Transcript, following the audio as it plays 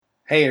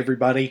Hey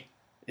everybody,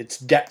 it's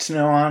Debts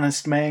No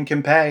Honest Man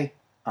Can Pay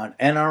on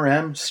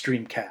NRM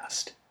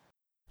Streamcast.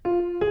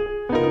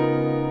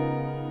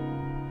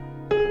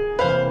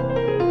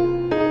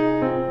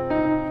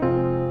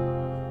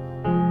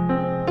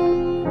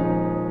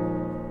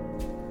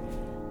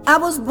 I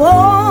was born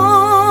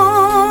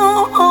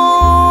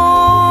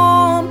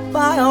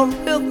by a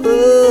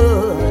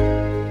river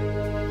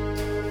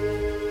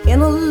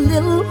in a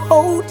little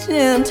old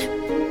tent.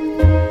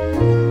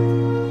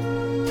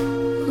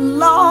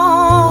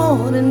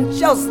 Lord, and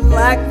just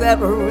like that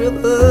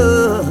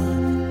river,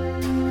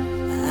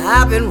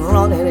 I've been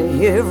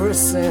running ever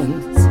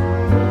since.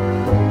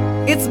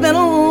 It's been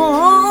a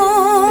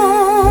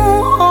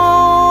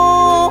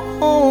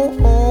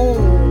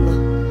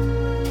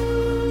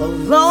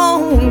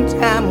long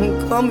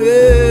time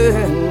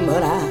coming,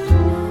 but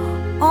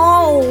I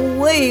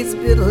always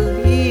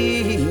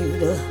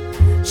believed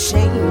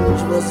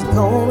change was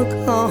gonna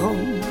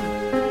come.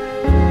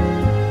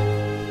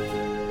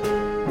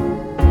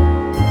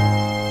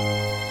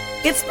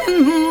 It's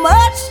been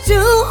much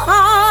too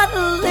hard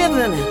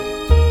living,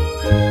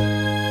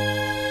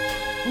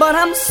 but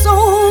I'm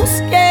so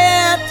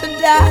scared to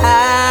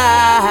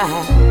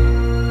die,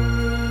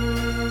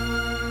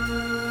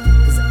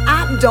 'cause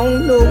I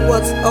don't know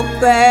what's up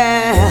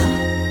there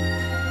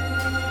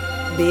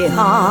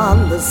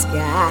beyond the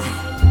sky.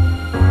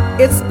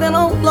 It's been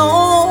a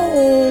long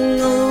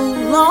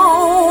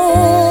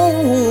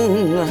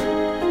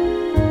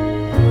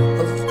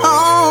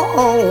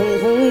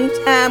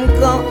time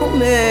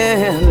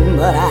coming,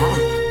 but I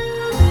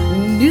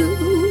knew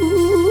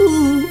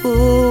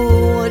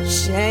a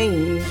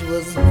change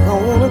was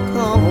gonna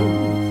come.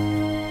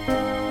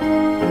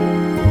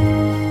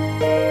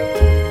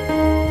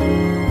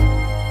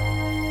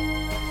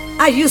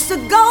 I used to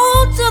go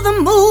to the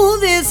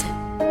movies,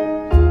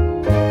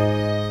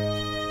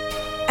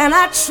 and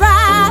I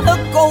tried to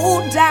go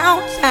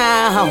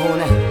downtown.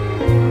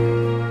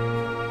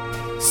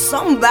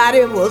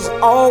 Somebody was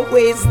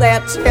always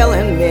there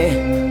telling me,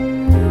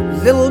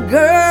 little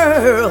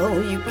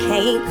girl, you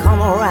can't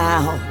come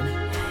around.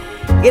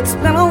 It's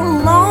been a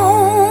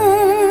long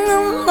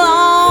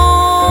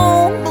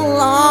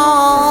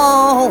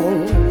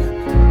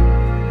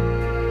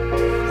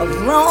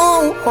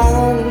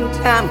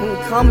time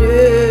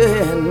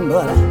coming,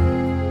 but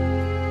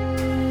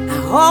I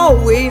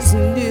always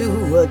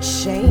knew a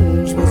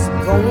change was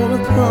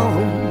gonna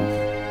come.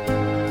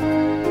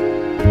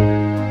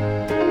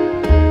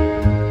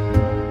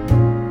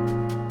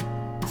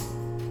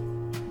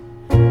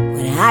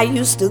 I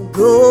used to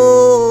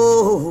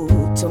go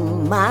to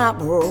my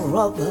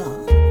brother,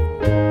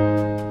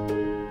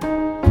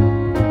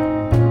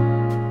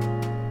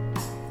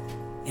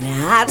 and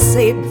I'd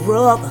say,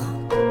 brother,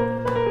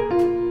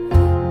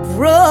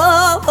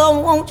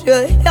 won't you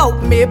help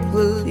me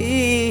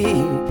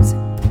please?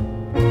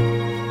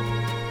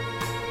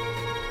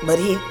 But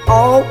he'd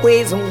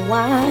always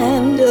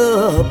wind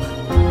up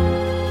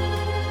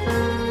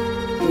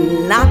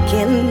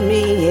knocking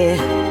me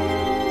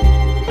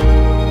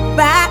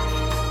back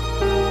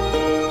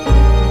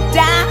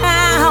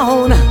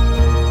down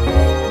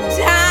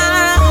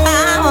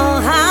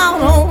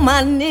on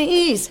my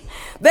knees.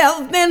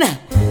 There've been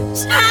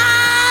times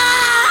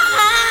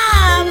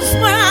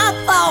when I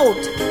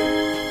thought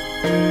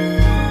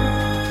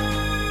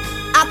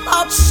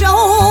sure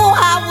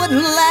I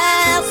wouldn't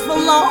last for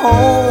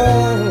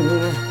long,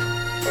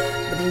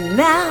 but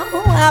now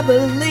I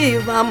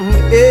believe I'm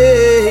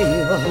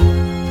able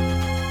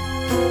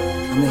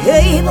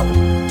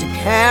to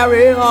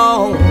carry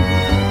on.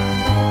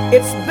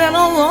 It's been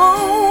a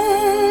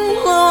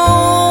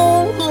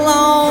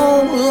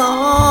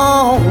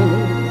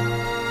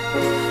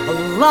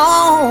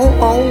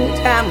long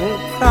time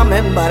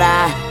coming, but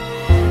I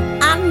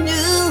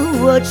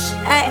knew a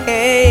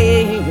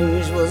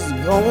change was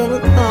gonna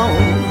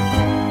come.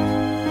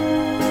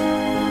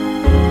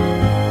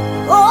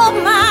 Oh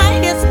my,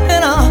 it's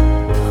been a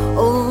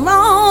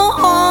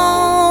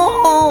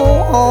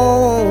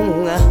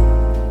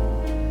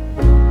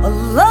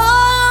long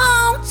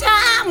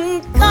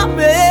time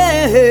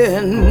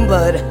coming,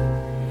 but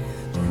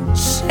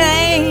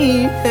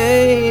change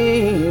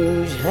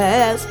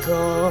has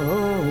come.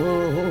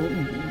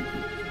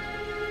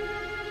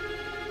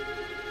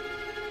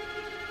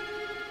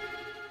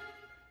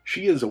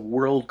 She is a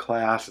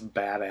world-class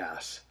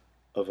badass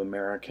of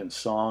American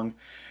song,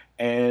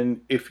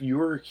 and if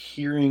you're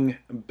hearing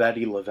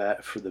Bettye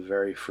LaVette for the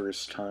very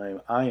first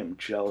time, I am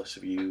jealous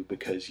of you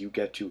because you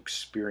get to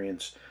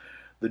experience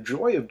the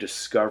joy of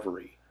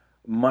discovery,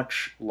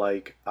 much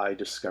like I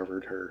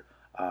discovered her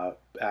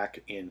back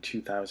in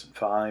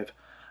 2005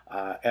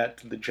 at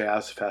the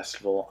Jazz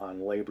Festival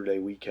on Labor Day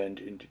weekend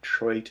in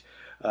Detroit.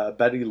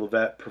 Bettye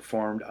LaVette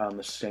performed on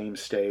the same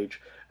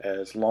stage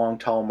as Long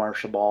Tall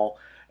Marcia Ball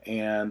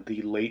and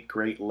the late,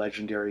 great,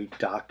 legendary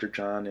Dr.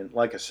 John. And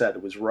like I said,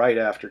 it was right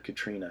after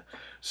Katrina,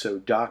 so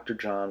Dr.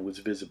 John was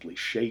visibly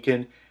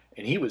shaken,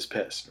 and he was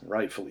pissed,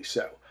 rightfully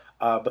so.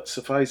 But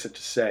suffice it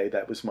to say,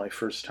 that was my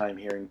first time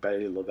hearing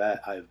Bettye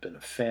LaVette. I've been a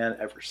fan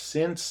ever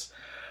since.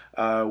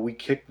 We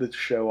kicked the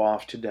show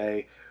off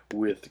today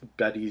with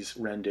Betty's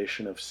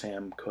rendition of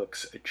Sam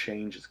Cooke's A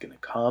Change Is Gonna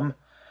Come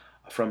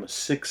from a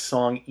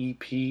 6-song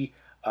EP,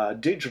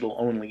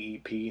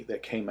 digital-only EP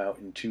that came out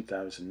in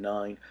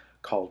 2009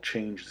 called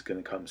Change Is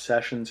Gonna Come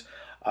Sessions.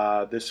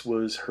 This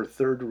was her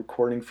third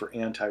recording for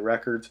Anti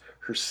Records.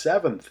 Her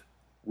seventh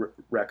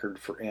record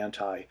for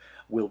Anti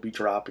will be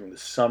dropping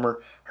this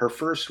summer. Her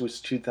first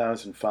was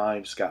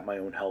 2005's Got My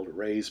Own Hell to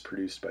Raise,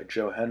 produced by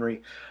Joe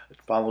Henry.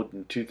 It followed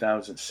in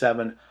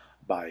 2007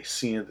 by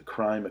Scene of the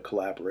Crime, a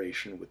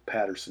collaboration with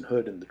Patterson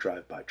Hood and the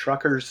Drive-By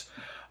Truckers.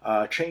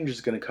 Change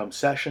Is Gonna Come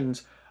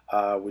Sessions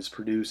was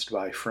produced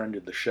by friend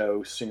of the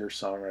show,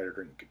 singer-songwriter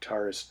and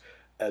guitarist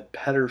Ed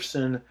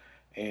Pedersen,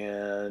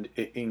 and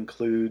it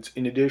includes,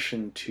 in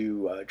addition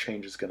to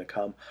Change Is Gonna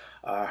Come,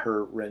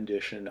 her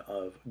rendition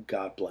of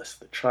God Bless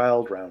the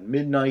Child, Round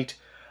Midnight,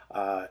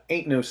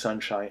 Ain't No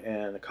Sunshine,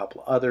 and a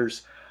couple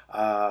others.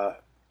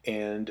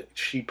 And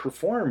she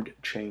performed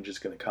Change Is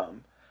Gonna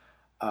Come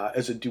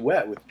as a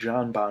duet with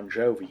John Bon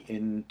Jovi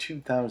in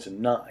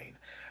 2009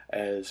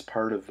 as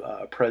part of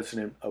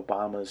President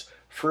Obama's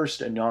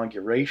first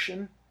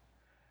inauguration.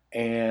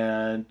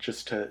 And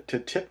just to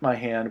tip my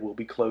hand, we'll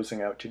be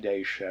closing out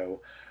today's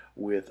show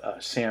with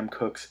Sam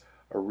Cooke's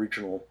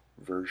original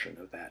version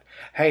of that.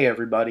 Hey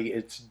everybody,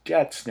 it's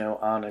Debts No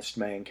Honest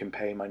Man Can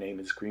Pay. My name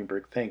is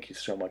Greenberg. Thank you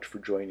so much for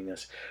joining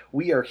us.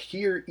 We are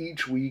here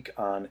each week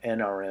on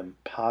NRM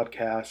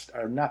Podcast,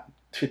 or not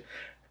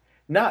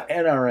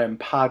NRM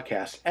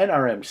Podcast,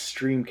 NRM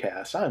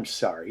Streamcast. I'm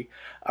sorry.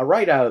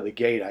 Right out of the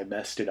gate, I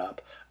messed it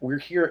up. We're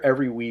here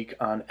every week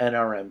on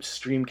NRM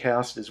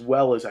Streamcast, as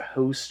well as a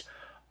host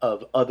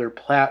of other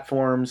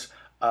platforms,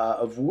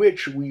 of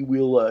which we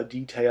will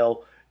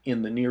detail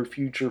in the near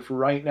future. For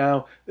right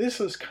now, this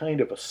is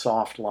kind of a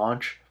soft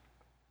launch,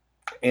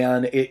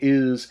 and it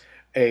is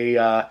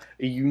a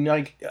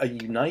unique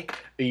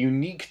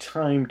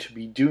time to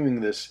be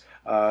doing this,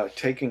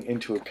 taking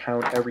into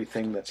account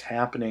everything that's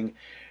happening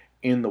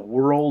in the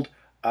world.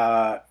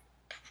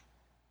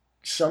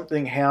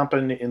 Something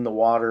happened in the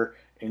water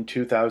in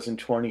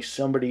 2020.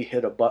 Somebody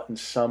hit a button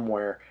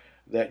somewhere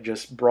that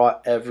just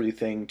brought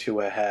everything to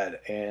a head.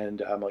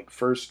 And I'm like,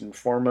 first and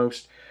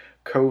foremost,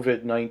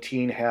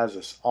 COVID-19 has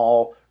us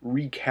all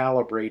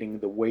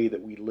recalibrating the way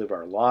that we live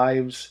our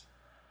lives.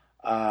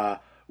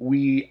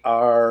 We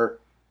are,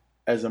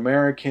 as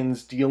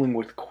Americans, dealing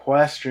with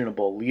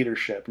questionable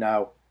leadership.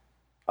 Now,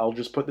 I'll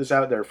just put this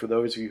out there for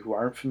those of you who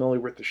aren't familiar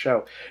with the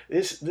show.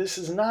 This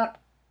is not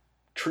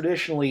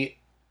traditionally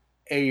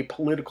a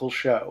political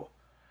show.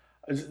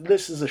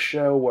 This is a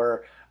show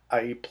where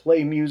I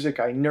play music,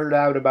 I nerd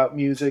out about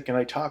music, and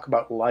I talk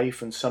about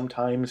life, and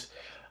sometimes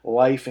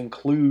life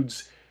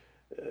includes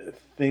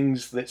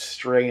things that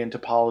stray into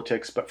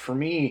politics. But for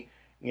me,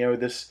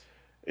 this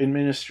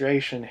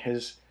administration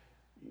has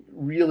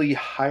really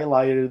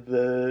highlighted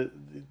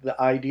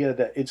the idea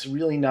that it's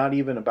really not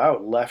even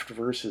about left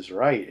versus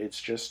right.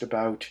 It's just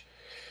about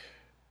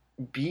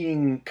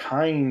being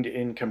kind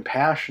and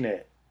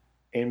compassionate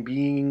and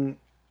being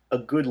a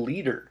good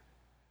leader.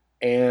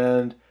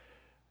 And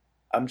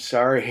I'm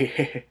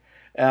sorry,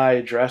 I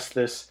address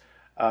this.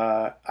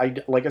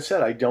 Like I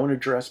said, I don't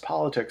address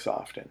politics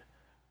often,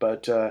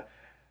 but the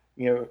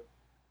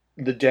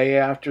day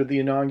after the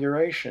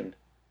inauguration,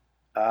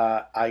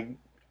 I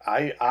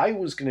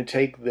was going to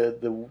take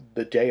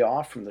the day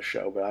off from the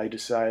show, but I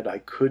decided I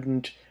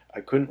couldn't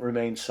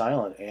remain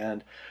silent,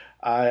 and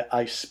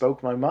I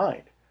spoke my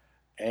mind.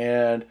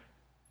 And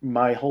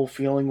my whole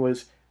feeling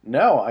was,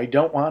 no, I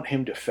don't want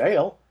him to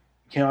fail.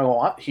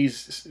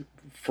 He's,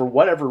 for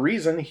whatever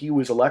reason, he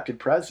was elected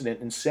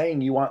president, and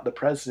saying you want the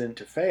president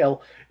to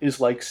fail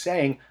is like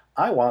saying,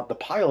 I want the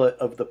pilot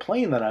of the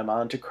plane that I'm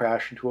on to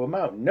crash into a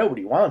mountain.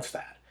 Nobody wants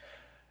that.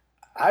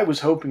 I was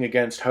hoping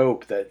against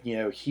hope that,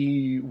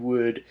 he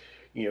would,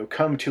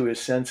 come to his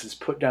senses,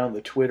 put down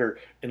the Twitter,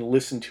 and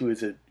listen to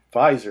his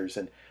advisors.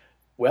 And,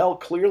 well,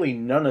 clearly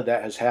none of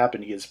that has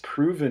happened. He has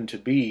proven to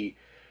be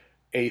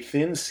a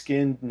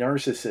thin-skinned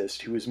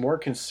narcissist who is more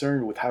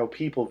concerned with how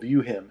people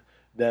view him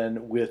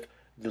than with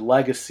the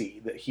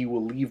legacy that he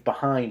will leave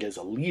behind as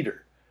a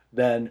leader,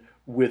 than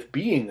with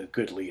being a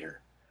good leader.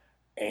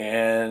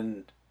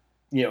 And,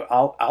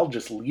 I'll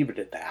just leave it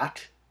at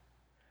that.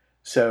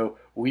 So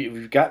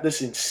we've got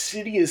this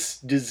insidious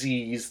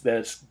disease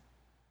that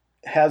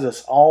has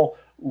us all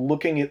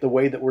looking at the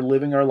way that we're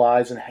living our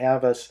lives, and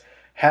has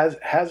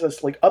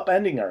us like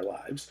upending our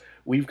lives.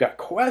 We've got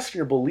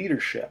questionable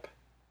leadership.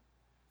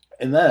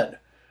 And then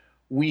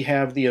we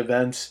have the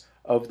events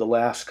of the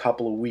last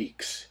couple of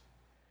weeks.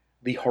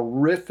 The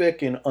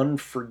horrific and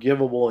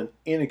unforgivable and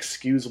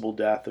inexcusable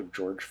death of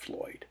George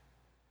Floyd,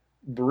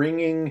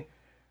 bringing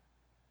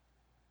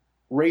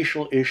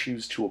racial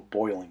issues to a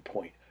boiling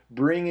point,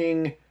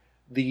 bringing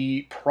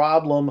the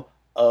problem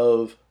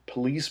of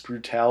police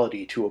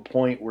brutality to a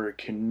point where it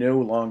can no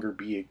longer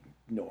be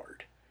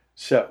ignored.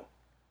 So,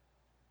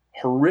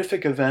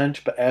 horrific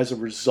event, but as a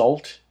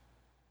result,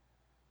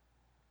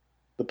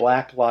 the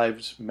Black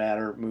Lives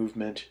Matter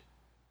movement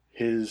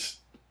has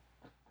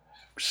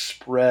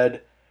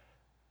spread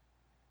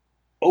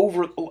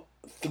over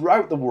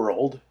throughout the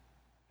world,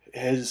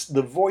 as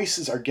the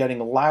voices are getting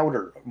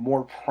louder,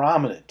 more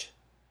prominent,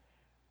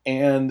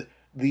 and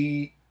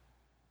the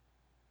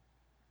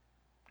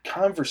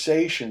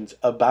conversations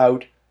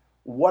about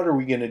what are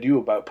we going to do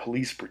about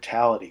police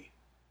brutality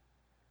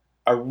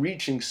are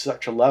reaching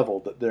such a level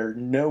that they're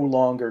no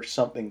longer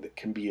something that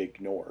can be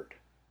ignored.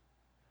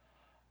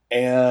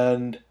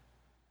 And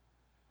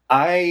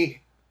I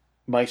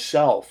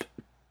myself,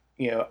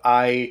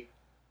 I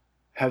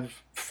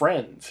have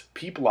friends,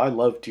 people I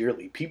love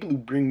dearly, people who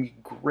bring me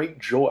great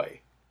joy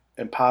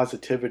and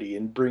positivity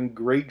and bring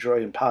great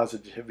joy and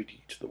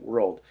positivity to the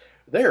world.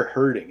 They're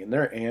hurting and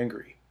they're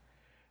angry.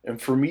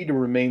 And for me to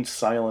remain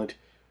silent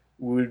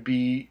would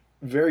be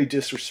very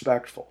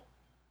disrespectful.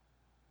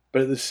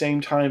 But at the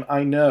same time,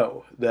 I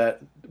know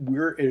that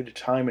we're at a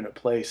time and a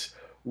place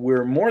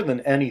where more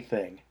than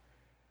anything,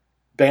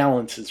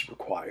 balance is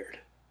required.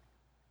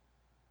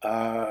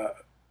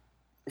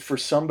 For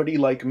somebody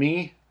like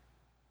me,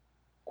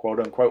 quote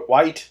unquote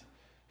white,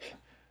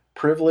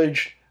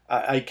 privileged,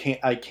 I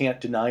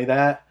can't deny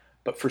that.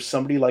 But for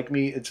somebody like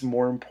me, it's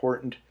more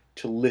important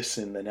to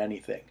listen than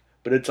anything.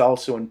 But it's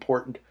also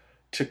important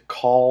to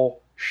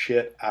call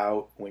shit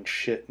out when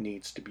shit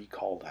needs to be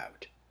called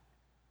out.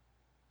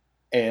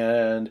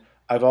 And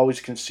I've always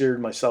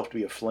considered myself to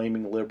be a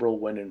flaming liberal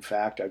when in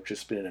fact I've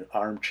just been an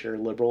armchair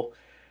liberal.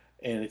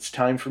 And it's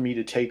time for me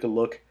to take a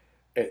look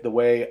at the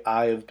way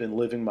I have been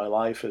living my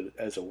life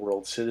as a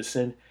world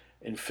citizen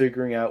and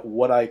figuring out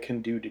what I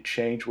can do to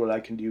change, what I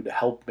can do to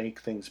help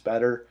make things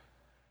better.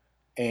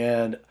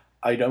 And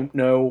I don't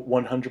know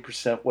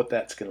 100% what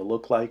that's going to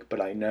look like, but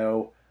I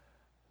know,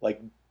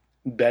 like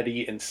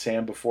Betty and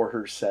Sam before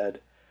her said,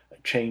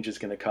 a change is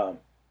going to come.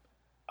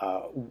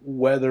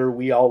 Whether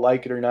we all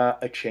like it or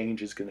not, a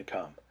change is going to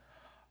come.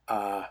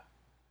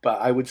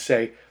 But I would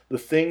say the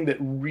thing that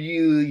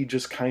really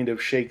just kind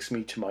of shakes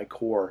me to my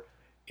core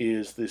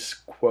is this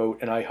quote,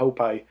 and I hope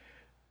I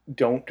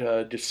don't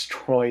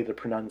destroy the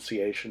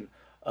pronunciation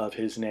of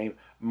his name,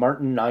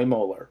 Martin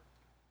Niemöller.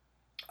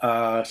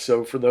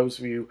 So for those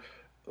of you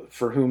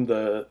for whom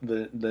the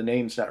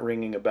name's not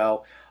ringing a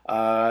bell,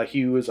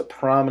 he was a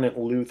prominent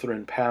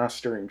Lutheran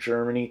pastor in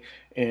Germany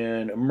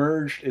and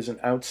emerged as an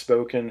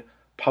outspoken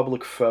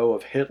public foe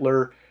of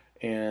Hitler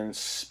and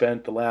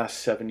spent the last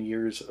 7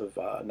 years of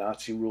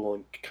Nazi rule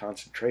in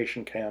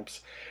concentration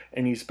camps.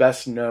 And he's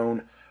best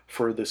known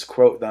for this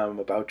quote that I'm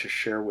about to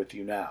share with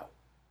you now.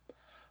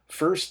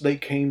 First they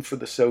came for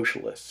the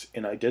socialists,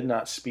 and I did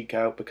not speak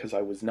out because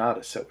I was not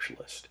a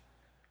socialist.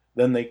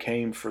 Then they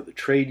came for the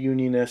trade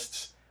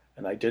unionists,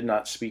 and I did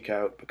not speak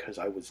out because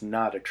I was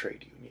not a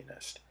trade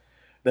unionist.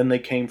 Then they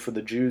came for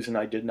the Jews, and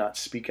I did not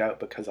speak out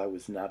because I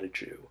was not a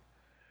Jew.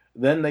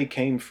 Then they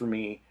came for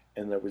me,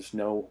 and there was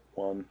no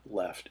one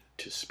left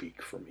to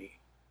speak for me.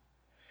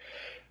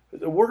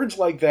 The words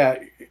like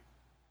that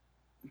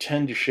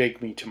tend to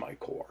shake me to my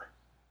core.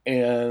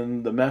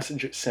 And the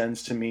message it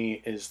sends to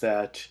me is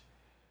that,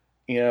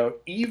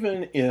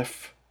 even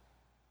if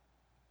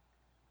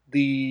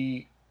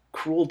the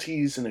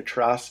cruelties and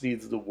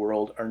atrocities of the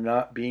world are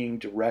not being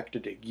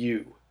directed at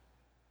you,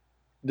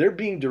 they're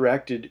being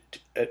directed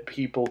at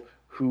people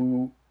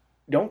who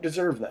don't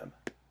deserve them.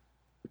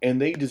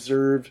 And they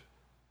deserve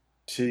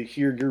to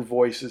hear your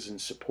voices in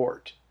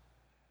support.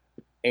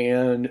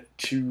 And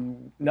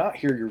to not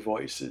hear your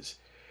voices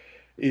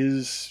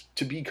is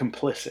to be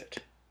complicit.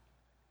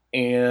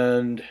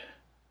 And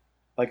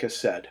like I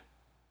said,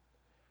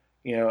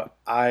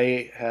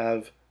 I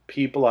have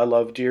people I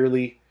love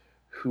dearly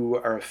who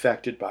are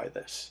affected by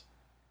this.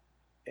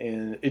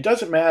 And it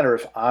doesn't matter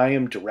if I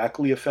am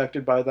directly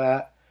affected by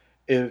that,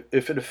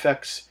 if it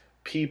affects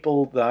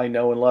people that I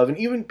know and love, and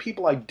even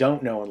people I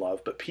don't know and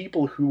love, but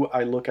people who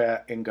I look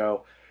at and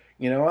go,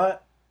 you know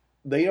what?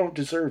 They don't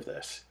deserve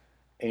this.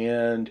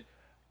 And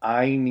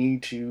I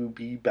need to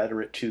be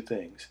better at two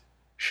things: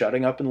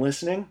 shutting up and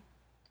listening,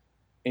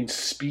 and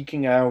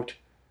speaking out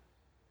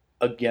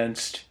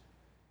against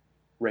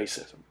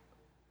racism.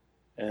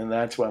 And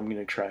that's what I'm going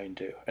to try and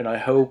do. And I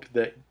hope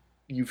that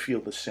you feel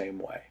the same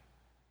way.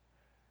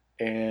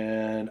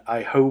 And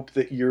I hope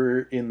that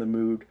you're in the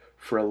mood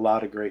for a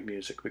lot of great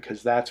music,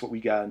 because that's what we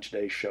got on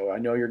today's show. I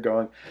know you're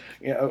going,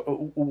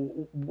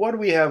 what do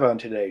we have on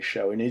today's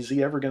show? And is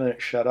he ever going to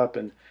shut up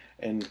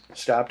and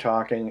stop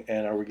talking?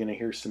 And are we going to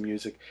hear some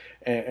music?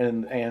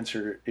 And the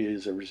answer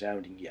is a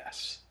resounding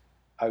yes.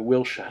 I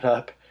will shut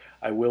up.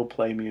 I will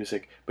play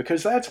music,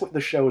 because that's what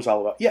the show is all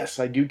about. Yes,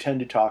 I do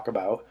tend to talk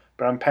about,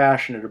 but I'm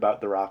passionate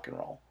about the rock and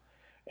roll.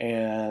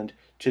 And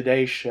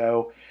today's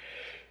show,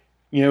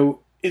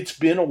 it's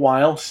been a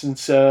while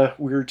since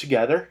we were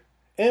together,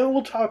 and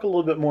we'll talk a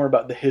little bit more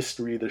about the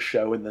history of the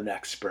show in the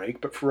next break.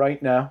 But for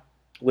right now,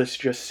 let's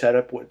just set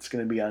up what's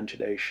going to be on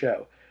today's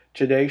show.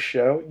 Today's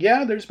show,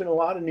 there's been a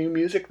lot of new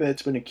music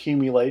that's been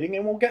accumulating,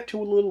 and we'll get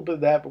to a little bit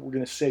of that, but we're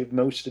going to save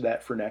most of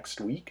that for next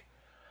week.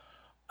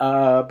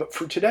 But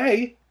for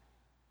today,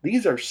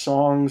 these are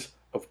songs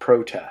of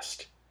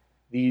protest.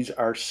 These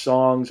are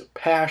songs of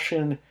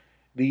passion.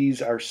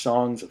 These are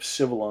songs of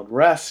civil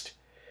unrest.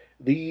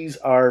 These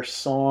are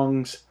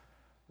songs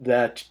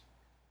that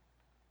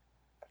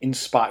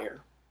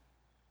inspire.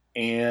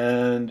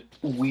 And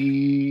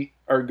we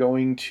are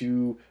going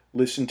to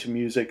listen to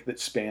music that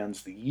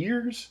spans the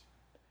years,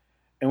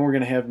 and we're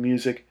going to have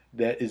music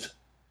that is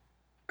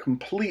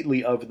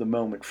completely of the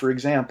moment. For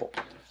example,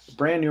 a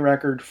brand new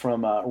record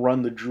from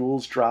Run the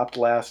Jewels dropped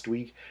last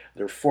week,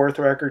 their fourth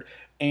record,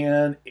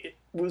 and it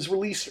was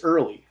released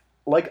early,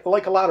 like a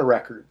lot of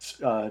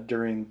records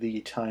during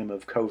the time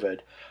of COVID.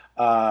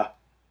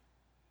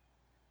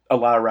 A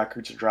lot of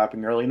records are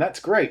dropping early, and that's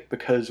great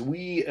because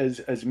we,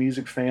 as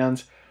music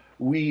fans,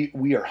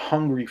 we are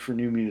hungry for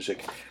new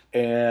music,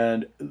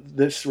 and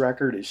this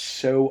record is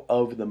so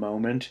of the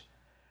moment,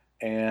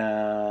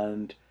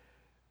 and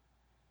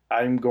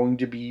I'm going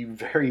to be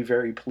very,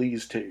 very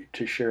pleased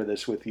to share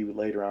this with you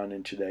later on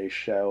in today's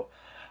show.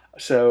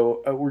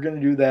 So we're going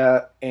to do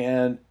that,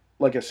 and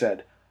like I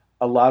said,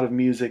 a lot of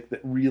music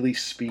that really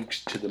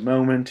speaks to the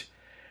moment,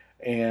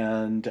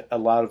 and a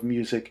lot of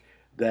music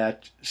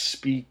that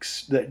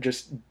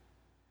just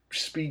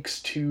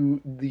speaks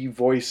to the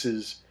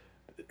voices,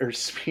 or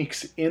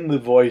speaks in the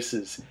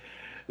voices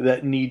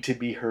that need to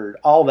be heard.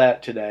 All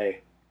that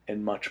today,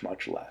 and much,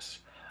 much less.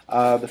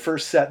 The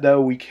first set, though,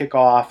 we kick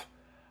off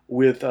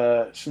with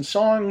some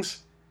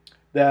songs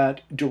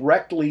that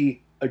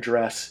directly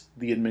address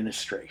the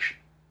administration.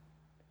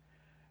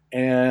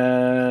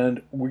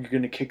 And we're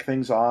going to kick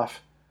things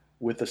off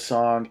with a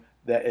song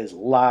that is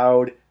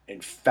loud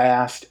and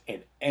fast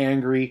and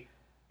angry,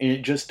 and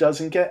it just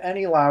doesn't get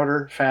any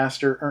louder,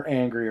 faster, or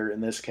angrier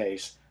in this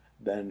case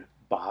than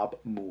Bob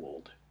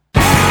Mould.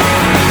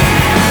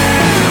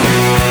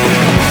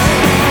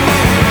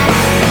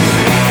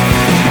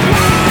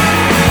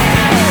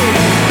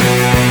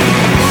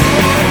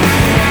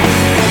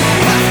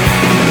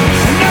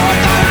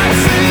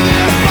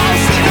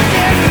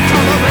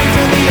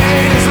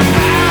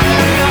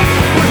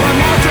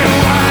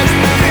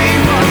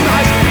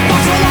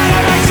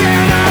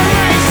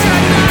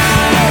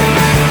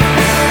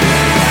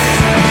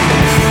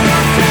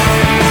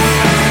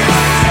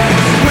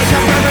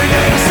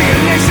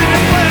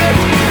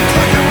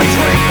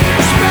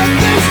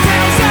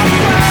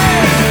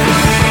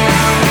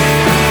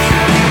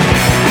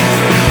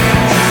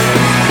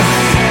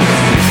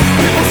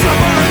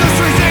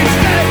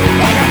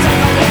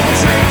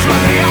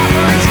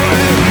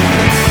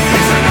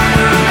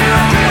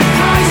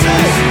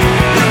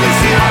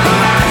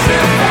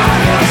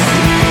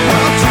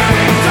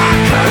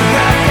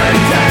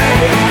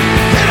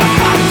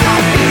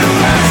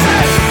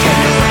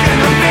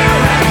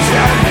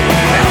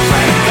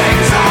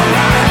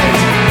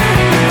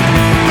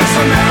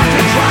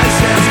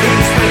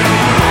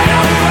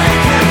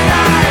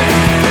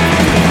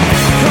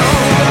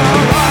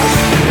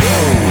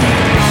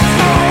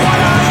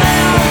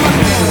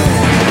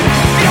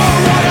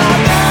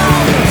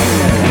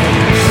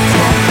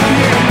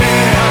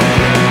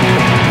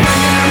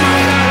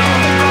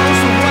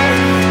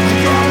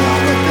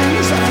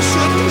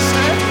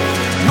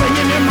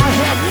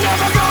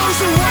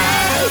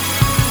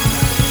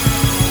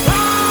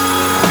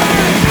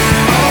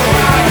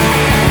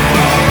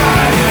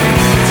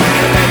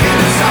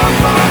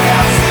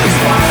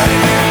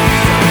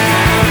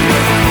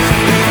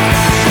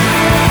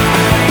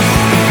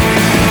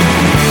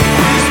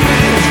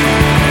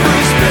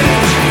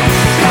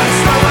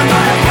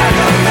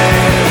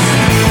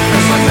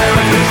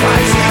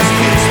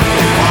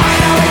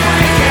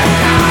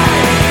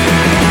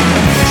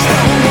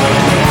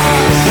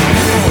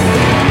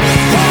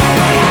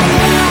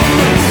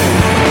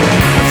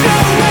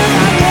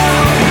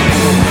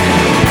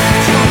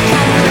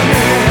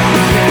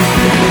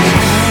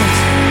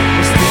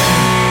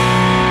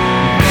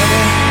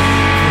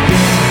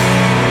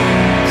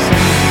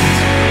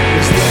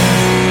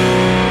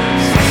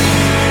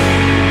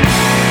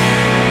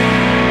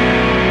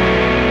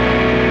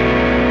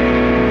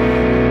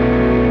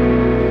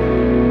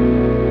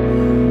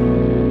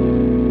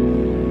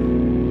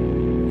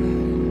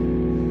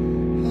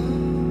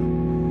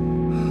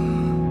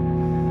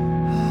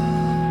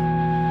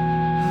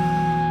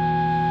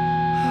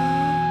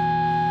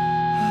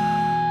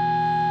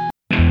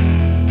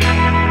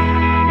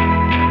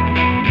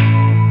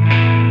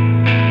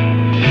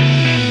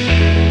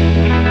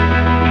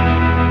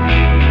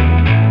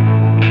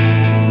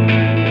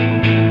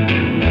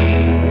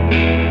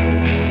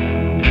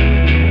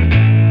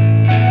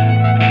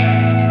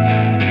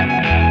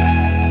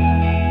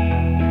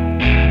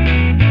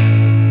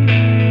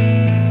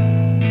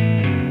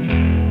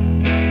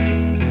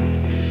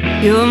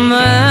 You're a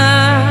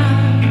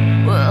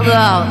man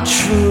without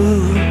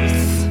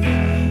truth,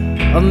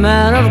 a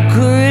man of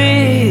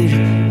greed,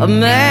 a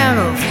man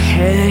of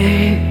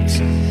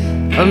hate,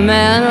 a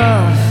man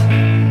of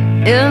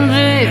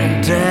envy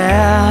and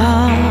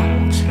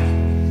doubt.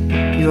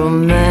 You're a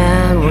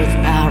man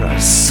without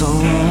a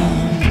soul.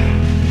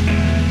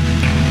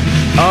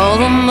 All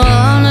the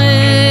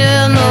money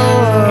in the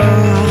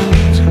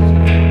world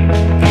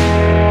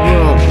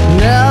will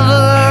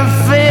never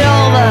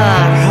fill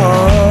that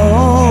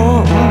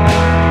hole.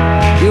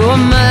 You're a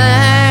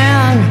man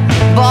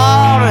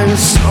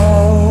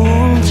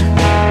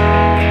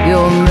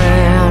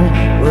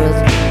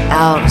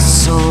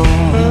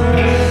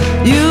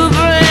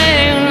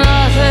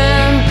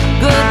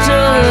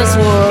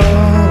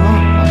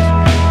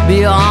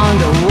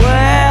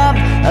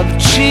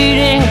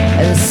cheating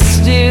and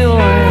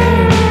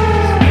stealing.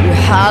 You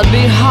hide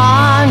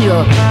behind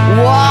your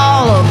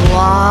wall of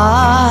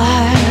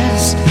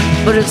lies,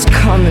 but it's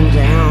coming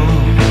down.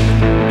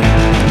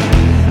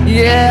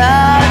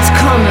 Yeah, it's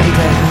coming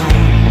down.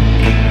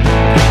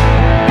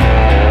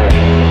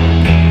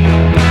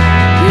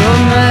 You're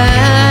a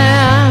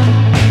man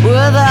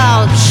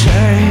without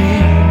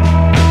shame,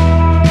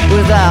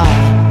 without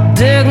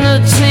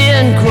dignity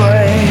and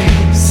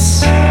grace.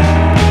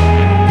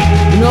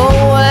 No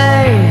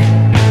way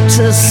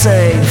to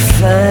save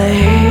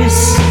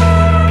face.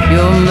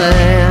 You're a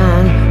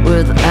man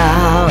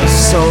without a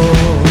soul.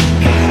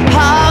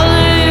 How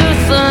do you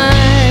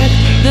think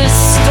this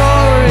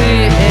story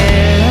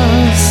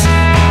ends?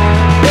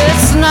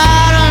 It's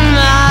not a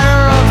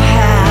matter of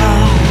how.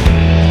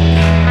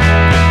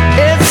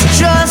 It's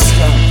just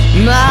a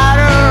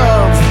matter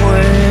of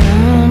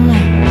when.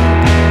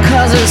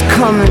 'Cause it's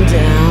coming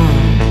down.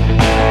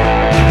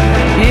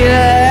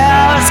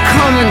 Yeah, it's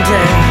coming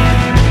down.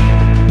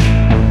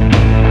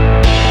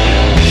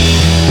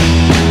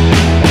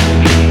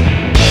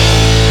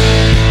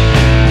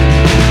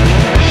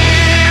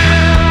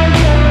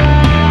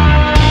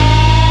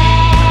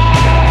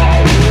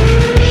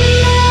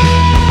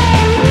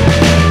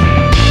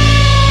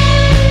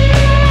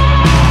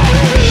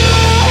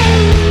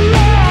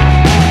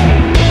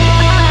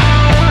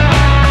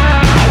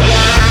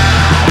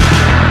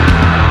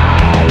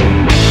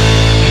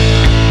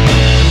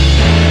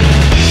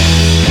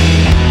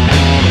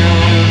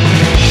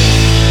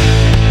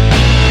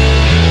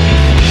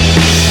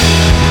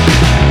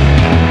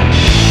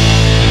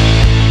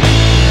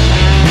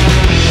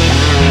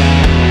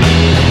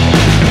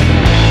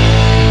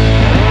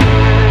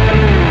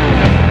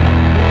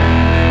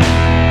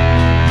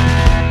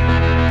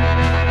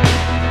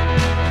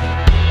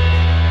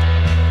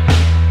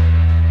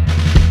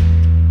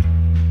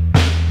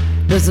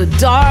 There's a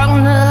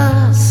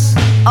darkness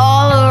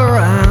all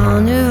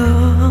around you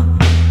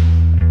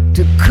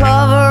to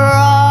cover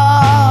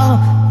all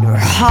your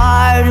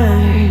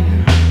hiding.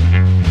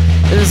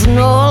 There's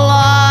no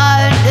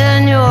light in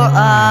your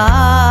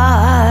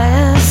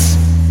eyes.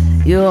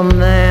 You're a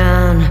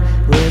man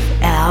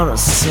without a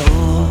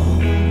soul.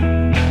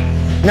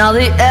 Now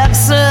the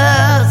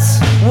exits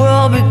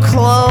will be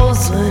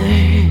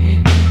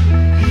closing.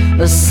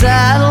 The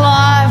sad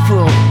life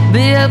will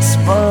be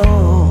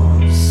exposed.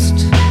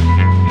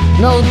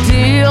 No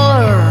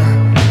dealer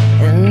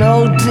and no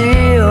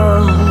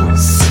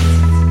deals,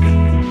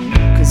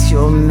 'cause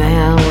you're a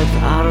man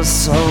without a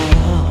soul.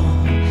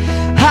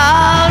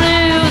 How do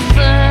you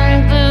think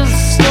this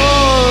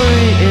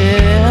story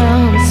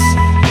ends?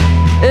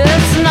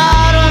 It's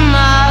not a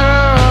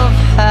matter of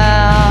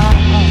how.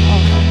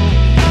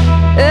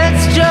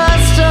 It's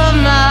just a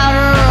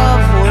matter of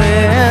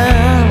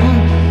when.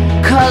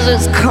 'Cause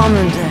it's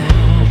coming down.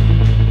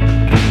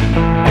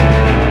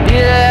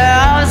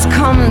 Yeah, it's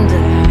coming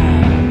down.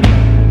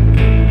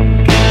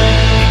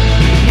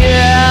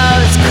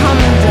 Yeah, it's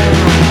coming down.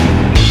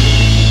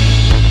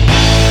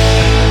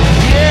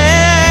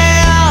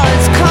 Yeah,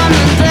 it's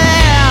coming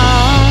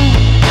down.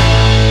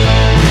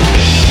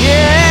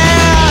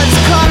 Yeah, it's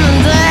coming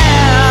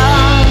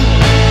down.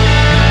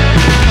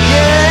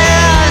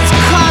 Yeah, it's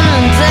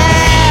coming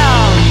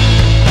down.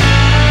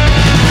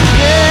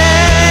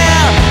 Yeah,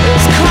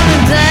 it's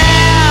coming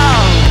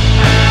down.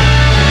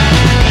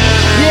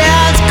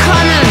 Yeah, it's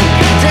coming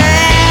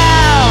down.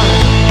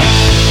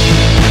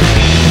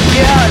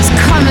 Yeah, it's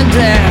coming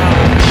down.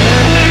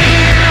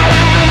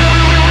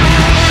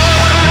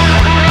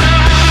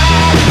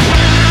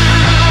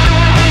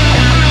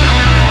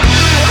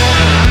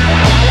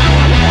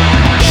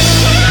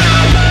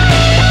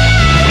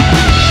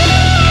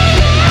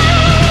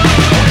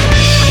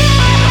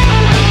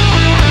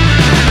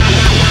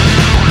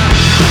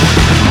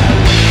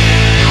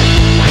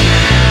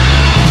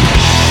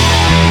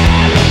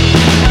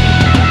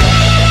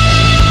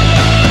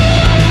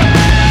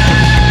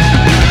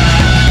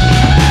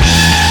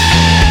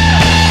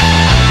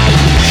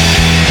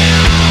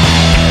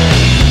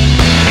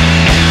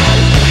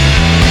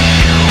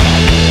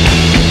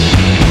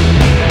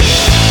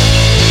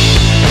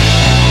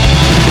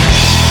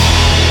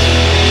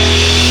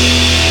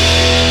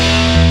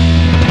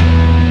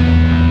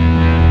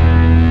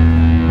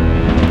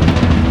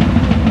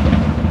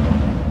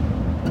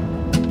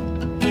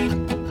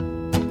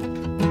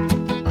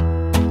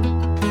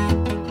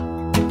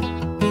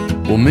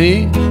 Well,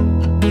 me,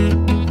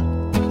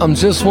 I'm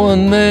just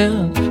one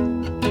man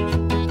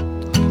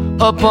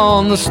up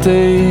on the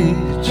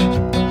stage.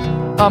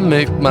 I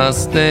make my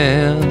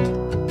stand.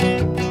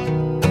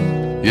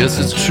 Yes,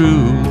 it's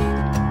true,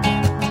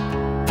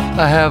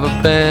 I have a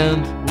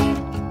band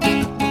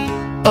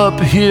up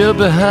here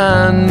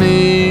behind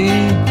me,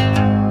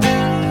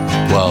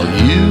 while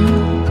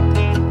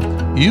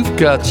you've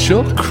got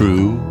your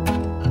crew.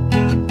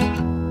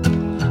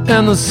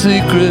 And the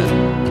Secret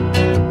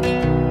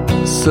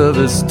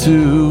Service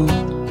too,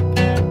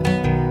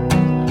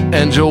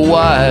 and your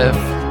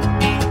wife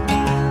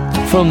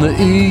from the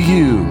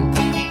EU,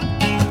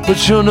 but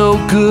you're no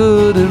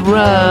good at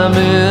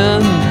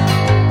rhyming.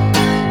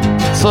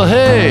 So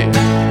hey,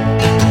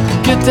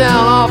 get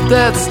down off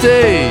that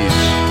stage.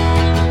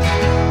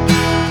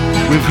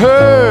 We've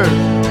heard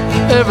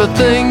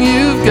everything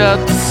you've got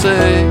to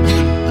say.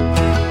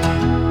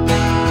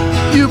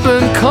 You've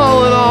been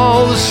calling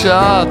all the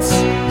shots.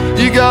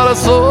 You got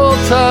us all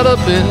tied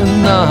up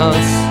in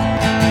knots.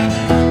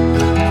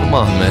 Come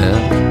on,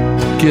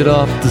 man, get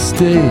off the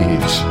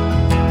stage.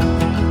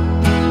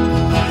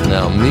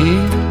 Now me,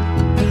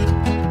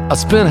 I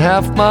spent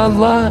half my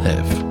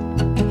life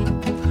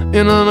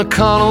in an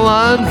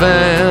Econoline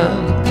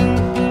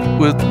van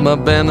with my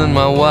band and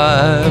my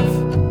wife.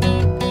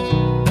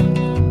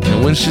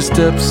 And when she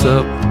steps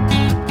up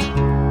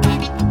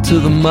to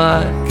the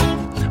mic,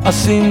 I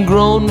seen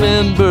grown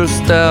men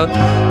burst out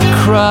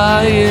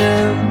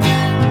crying,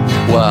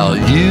 while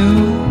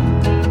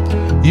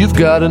you've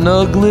got an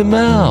ugly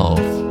mouth.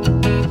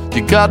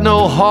 You got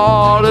no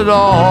heart at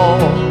all,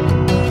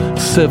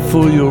 except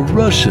for your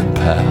Russian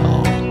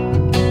pal.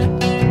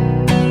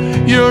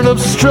 You're an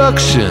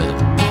obstruction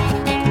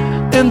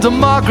in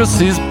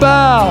democracy's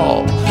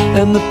bowel,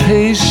 and the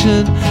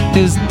patient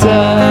is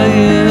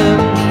dying.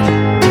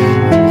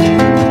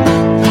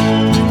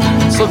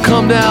 So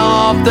come down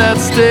off that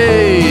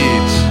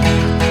stage.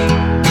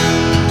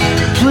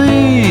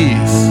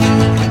 Please,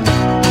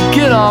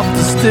 get off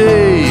the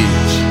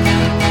stage.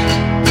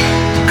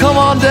 Come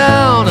on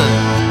down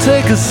and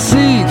take a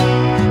seat.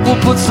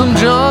 We'll put some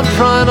John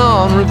Prine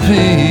on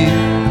repeat.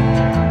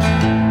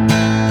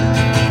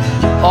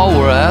 All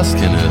we're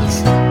asking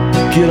is,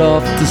 get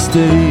off the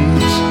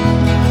stage.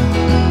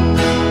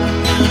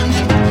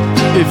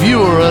 If you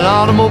were an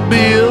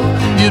automobile,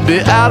 you'd be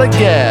out of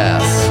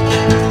gas,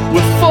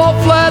 with 4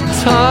 flat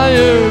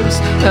tires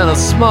and a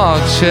smog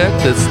check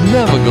that's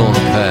never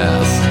gonna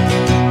pass.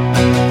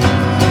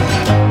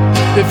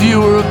 If you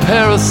were a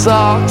pair of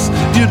socks,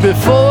 you'd be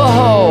full of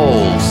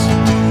holes.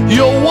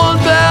 You're one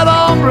bad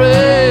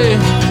hombre,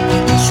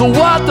 so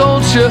why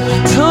don't you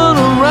turn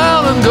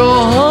around and go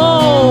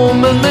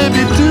home and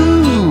maybe do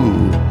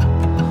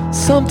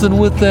something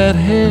with that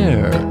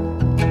hair?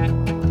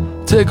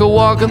 Take a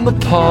walk in the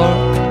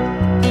park,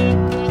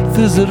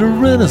 visit a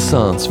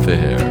Renaissance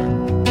fair.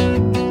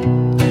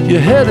 You're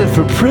headed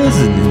for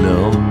prison, you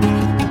know,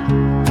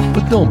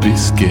 but don't be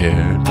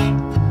scared.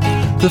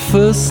 The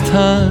first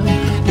time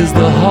is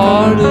the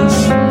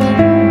hardest.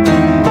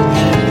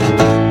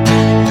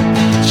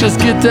 Just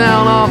get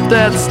down off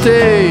that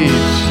stage.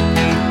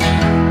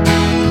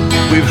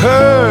 We've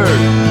heard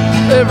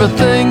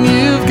everything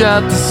you've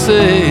got to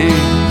say.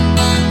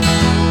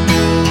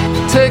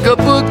 Take a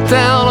book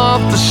down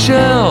off the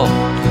shelf,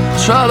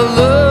 try to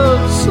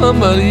love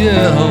somebody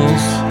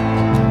else.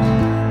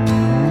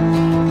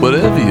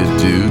 Whatever you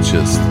do,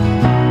 just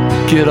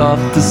get off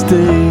the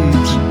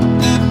stage.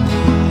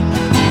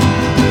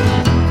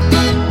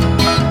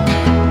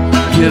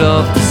 Get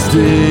off the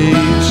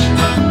stage.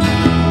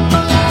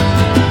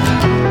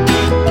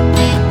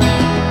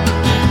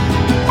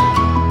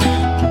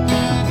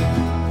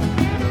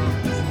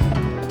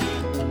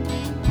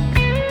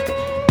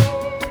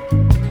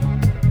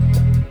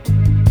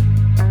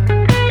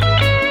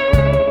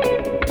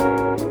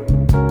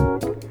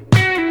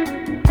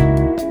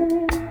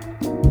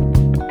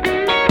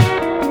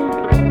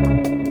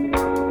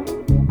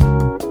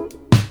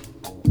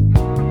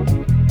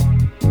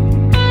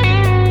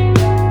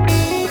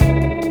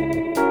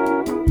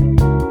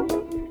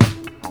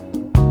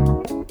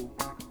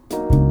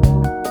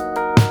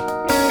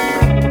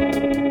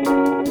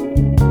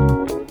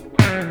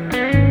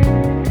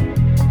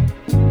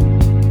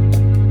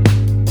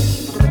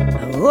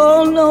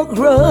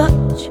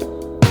 Grudge,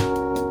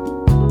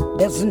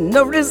 there's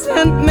no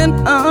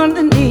resentment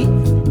underneath.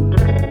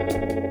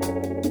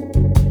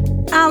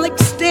 I'll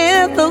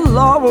extend the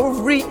laurel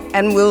wreath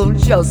and we'll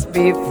just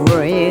be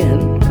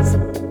friends.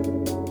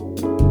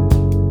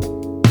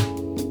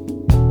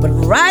 But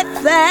right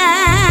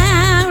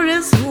there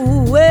is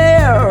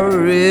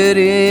where it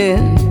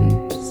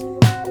ends.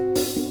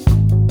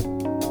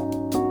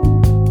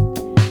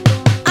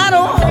 I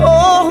don't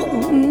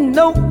hold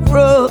no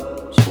grudge.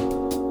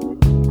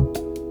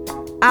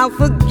 I'll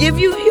forgive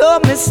you your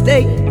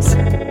mistakes,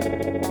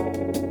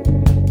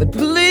 but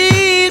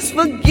please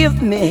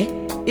forgive me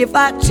if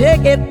I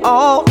take it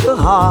all to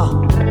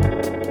heart.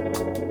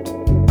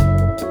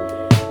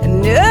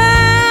 And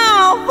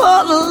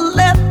never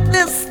let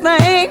this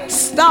thing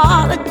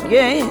start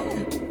again.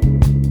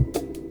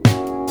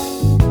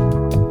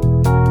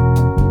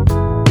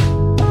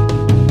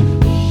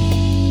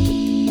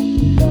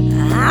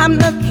 I'm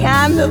the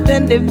kind of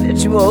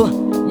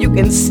individual you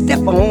can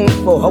step on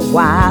for a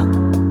while.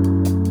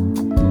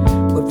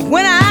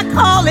 When I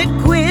call it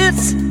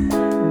quits,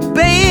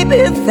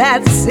 baby,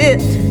 that's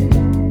it.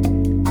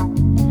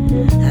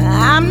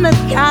 I'm the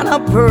kind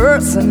of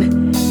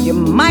person you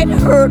might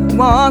hurt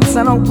once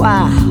in a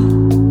while,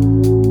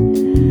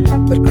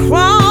 but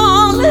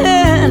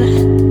crawling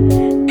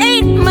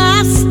ain't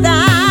my style.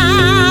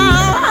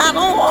 I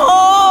don't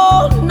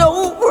hold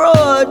no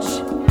grudge.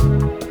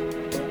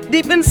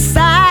 Deep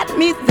inside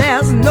me,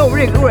 there's no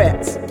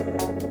regrets.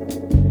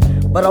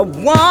 But a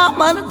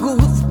woman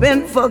who's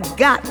been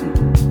forgotten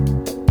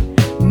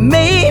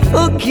may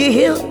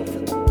forgive,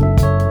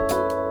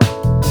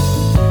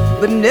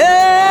 but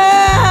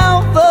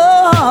never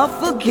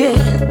forget.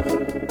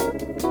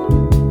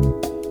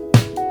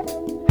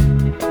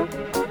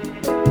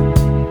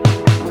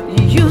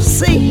 You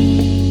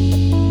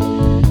see,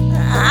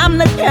 I'm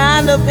the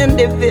kind of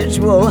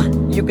individual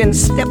you can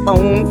step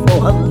on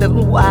for a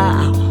little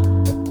while,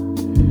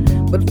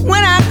 but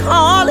when I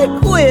call it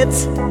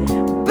quits,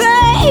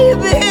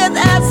 baby,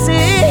 that's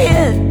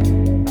it.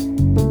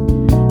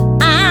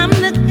 I'm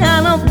the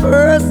kind of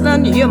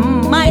person you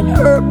might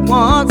hurt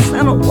once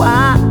in a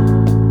while.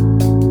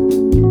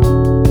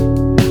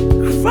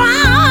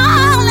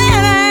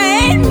 Crawling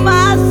ain't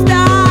my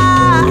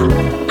style.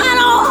 I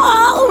don't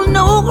hold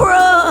no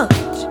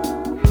grudge.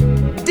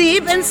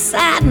 Deep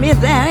inside me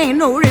there ain't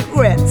no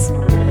regrets.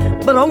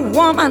 But a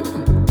woman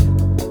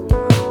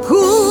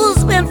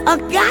who's been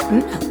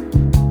forgotten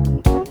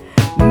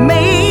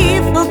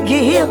may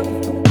forgive,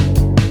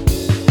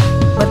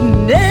 but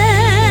never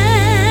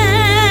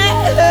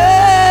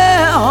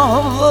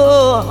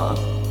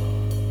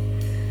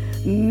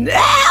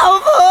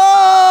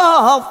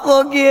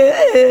forget.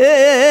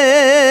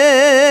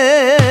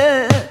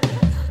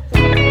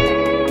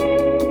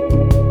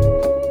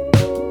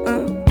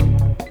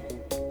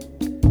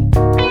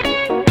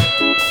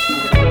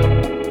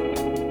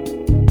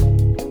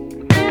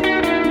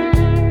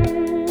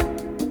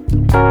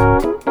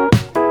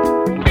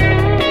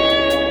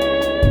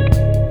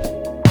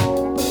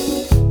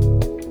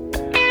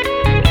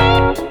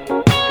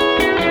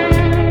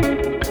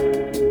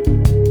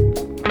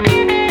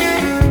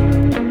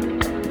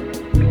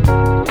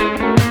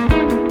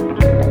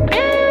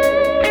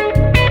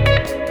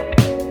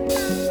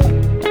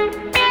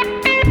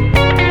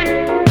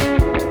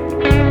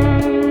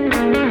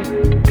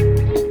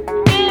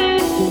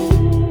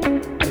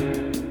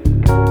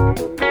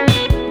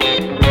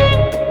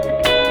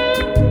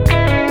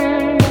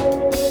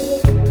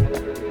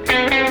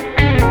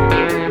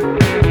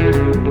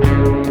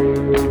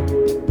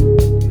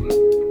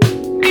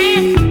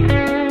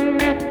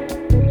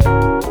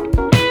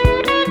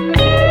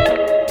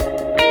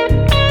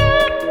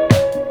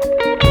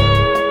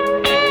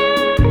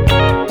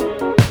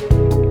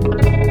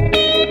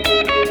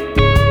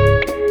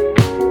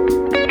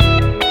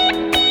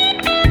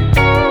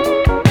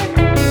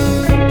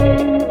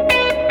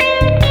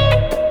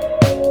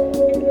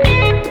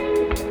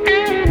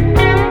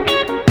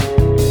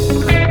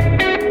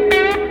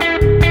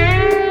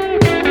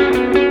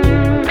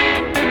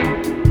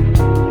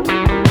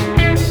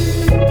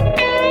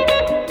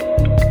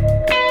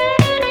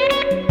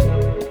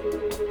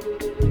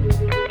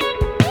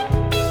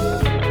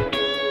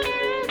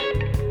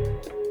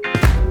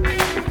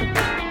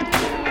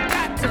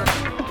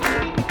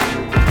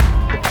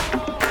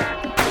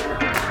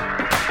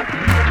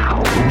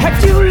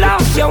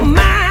 Your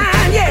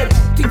mind, yeah,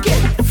 to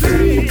get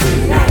free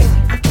tonight.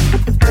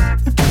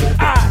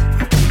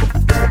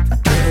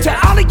 Tell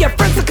all of your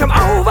friends to come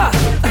over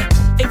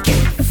and get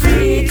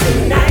free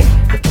tonight.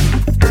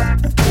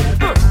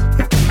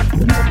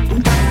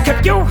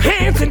 Keep your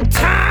hands in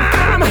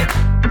time,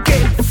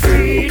 get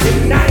free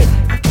tonight.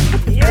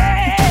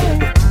 Yeah.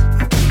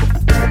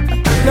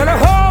 Now the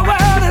whole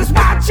world is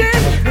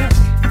watching,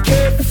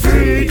 get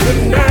free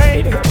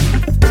tonight.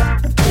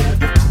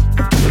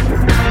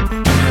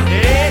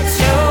 It's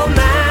your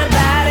mind.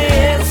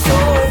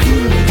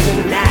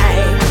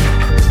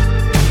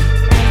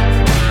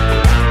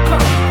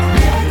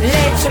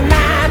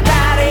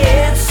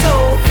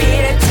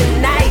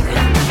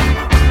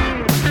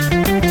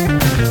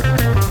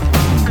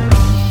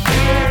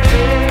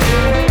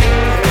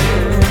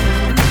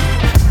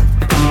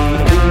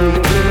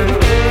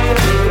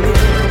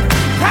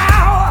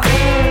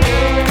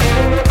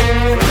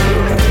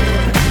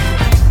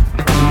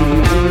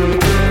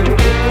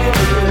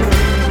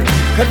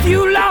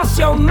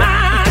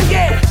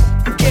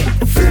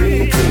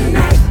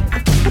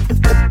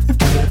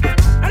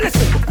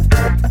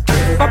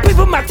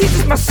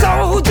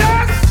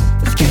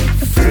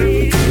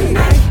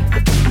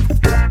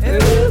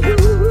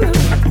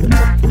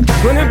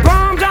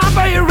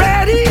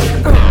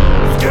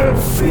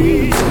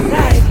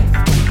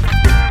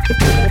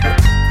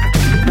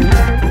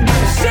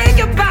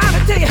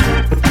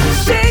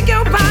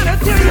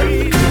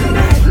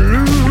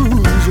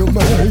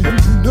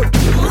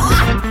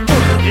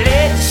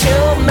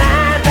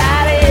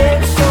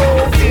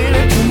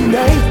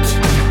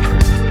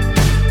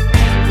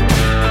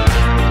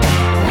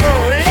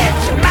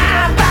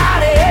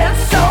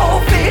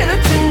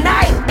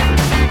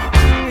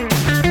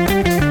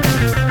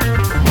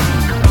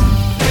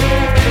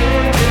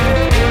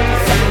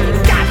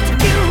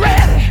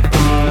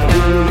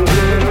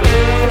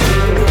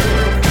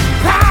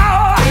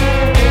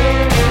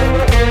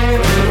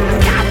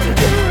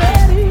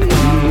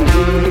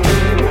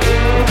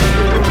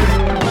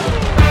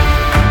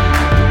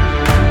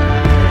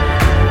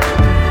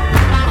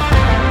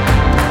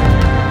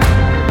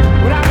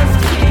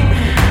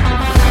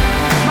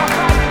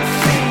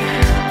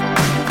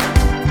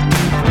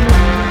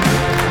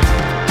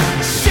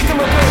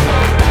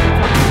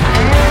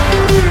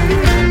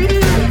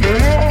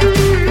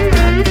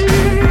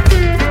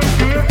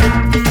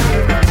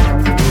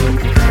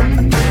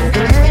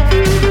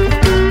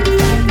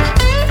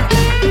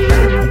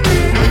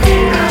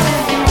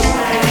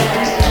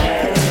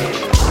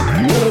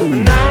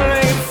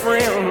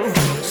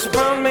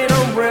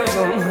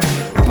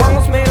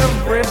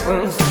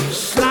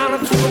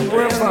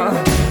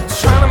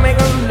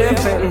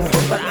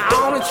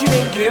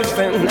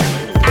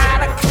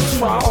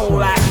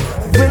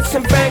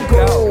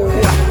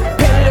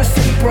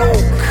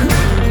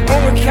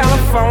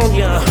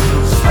 California.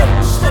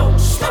 Slow, slow,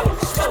 slow,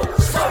 slow,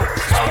 slow,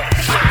 slow.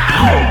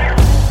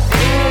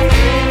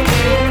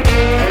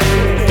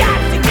 Got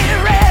to get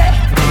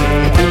ready for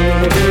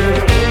the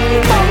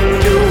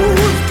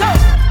news. Go.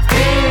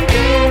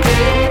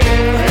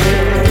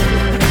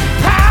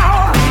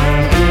 Power.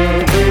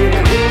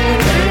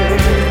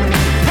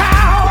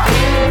 Power.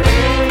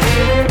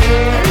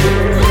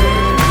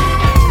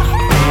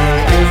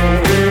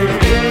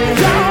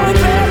 Y'all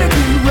better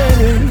be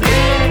ready.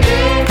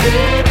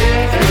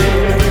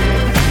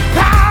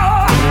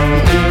 Power.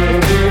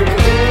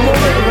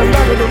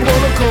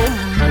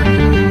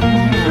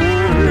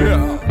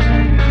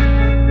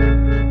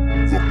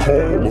 The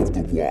Call of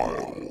the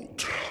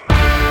Wild.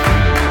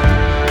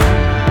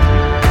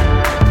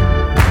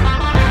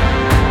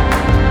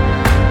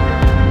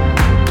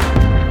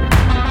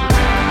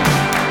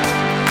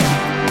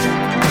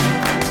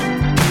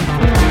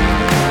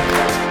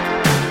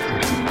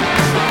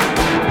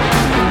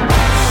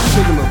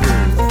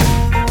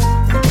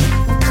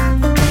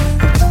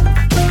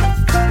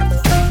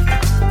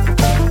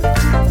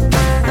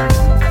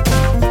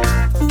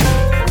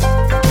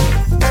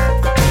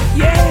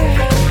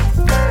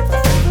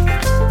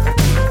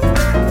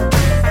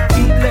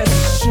 Eat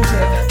less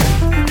sugar,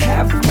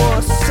 have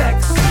more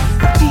sex.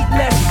 Eat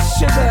less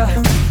sugar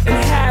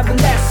and have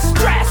less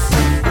stress.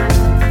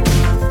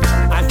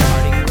 I'm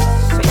partying with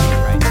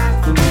Satan right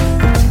now.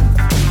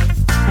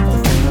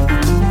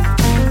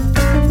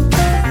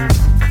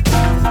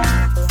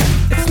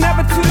 It's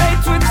never too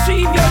late to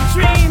achieve your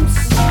dreams.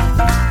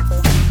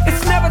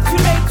 It's never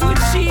too late to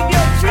achieve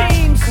your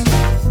dreams.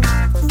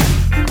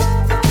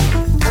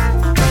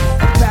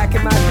 Back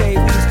in my day,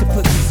 we used to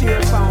put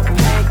syrup on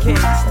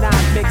pancakes,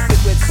 not mix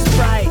it with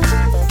Sprite.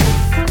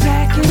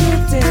 Back in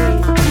the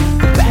day,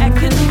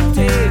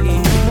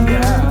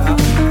 yeah.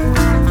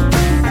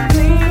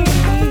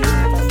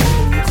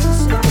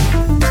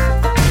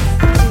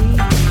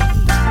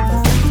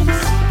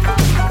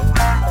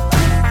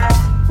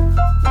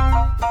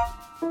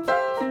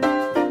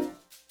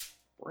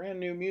 Brand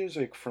new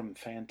music from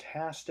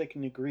Fantastic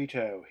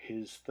Negrito.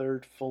 His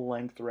third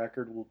full-length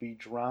record will be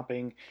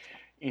dropping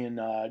in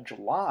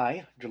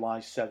July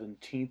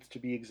 17th to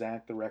be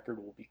exact. The record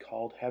will be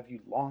called Have You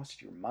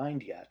Lost Your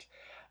Mind Yet?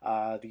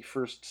 The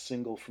first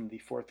single from the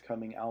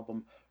forthcoming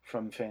album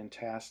from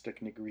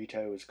Fantastic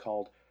Negrito is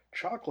called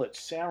Chocolate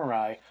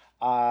Samurai.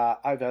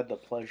 I've had the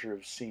pleasure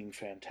of seeing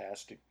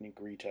Fantastic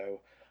Negrito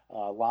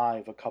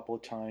live a couple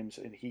of times,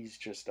 and he's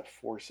just a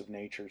force of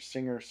nature.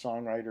 Singer,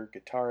 songwriter,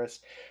 guitarist.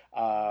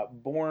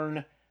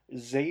 Born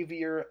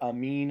Xavier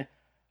Amin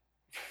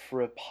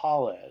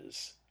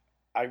Fripales.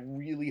 I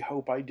really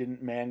hope I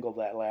didn't mangle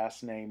that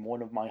last name.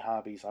 One of my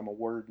hobbies, I'm a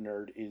word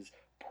nerd, is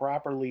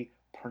properly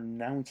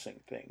pronouncing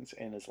things,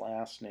 and his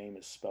last name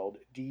is spelled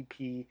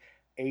Dphrepauleze,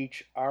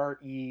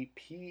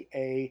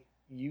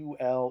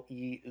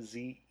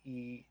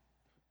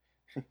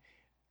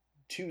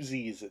 two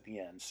Z's at the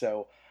end.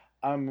 So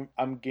I'm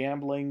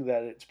gambling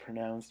that it's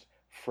pronounced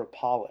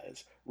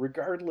Fripales.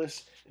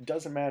 Regardless, it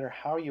doesn't matter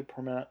how you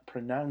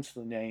pronounce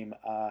the name.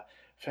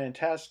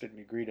 Fantastic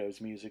Negrito's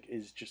music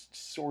is just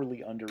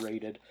sorely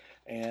underrated,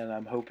 and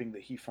I'm hoping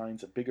that he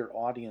finds a bigger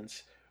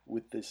audience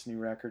with this new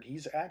record.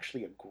 He's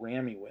actually a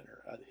Grammy winner.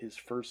 His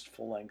first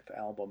full-length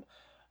album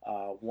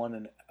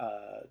won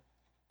a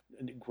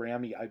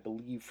Grammy, I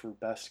believe, for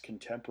Best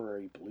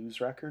Contemporary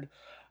Blues Record.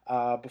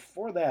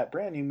 Before that,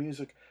 brand new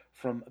music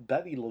from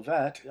Bettye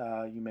LaVette.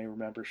 You may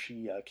remember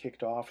she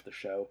kicked off the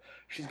show.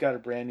 She's got a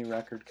brand new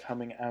record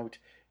coming out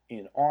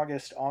in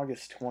August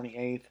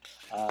 28th.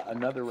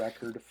 Another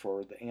record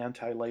for the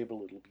Anti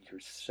label. It'll be her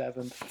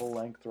 7th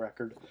full-length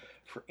record.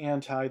 For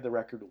Anti, the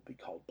record will be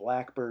called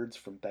Blackbirds.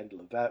 From Bettye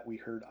LaVette, we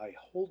heard I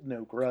Hold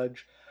No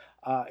Grudge.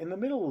 In the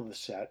middle of the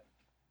set,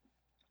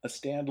 a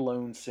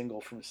standalone single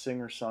from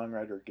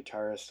singer-songwriter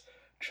guitarist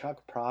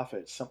Chuck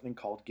Prophet, something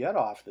called Get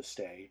Off the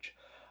Stage.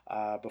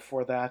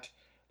 Before that,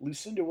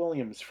 Lucinda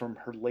Williams from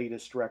her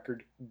latest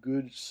record,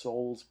 Good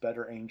Souls,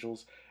 Better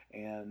Angels,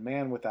 and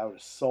Man Without a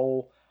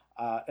Soul.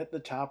 At the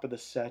top of the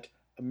set,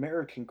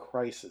 American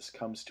Crisis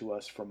comes to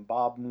us from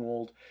Bob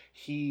Mould.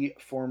 He,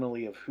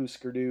 formerly of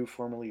Husker Du,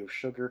 formerly of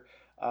Sugar,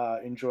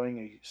 enjoying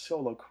a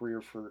solo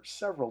career for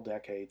several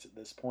decades at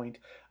this point.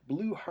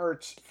 Blue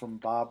Hearts from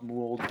Bob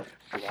Mould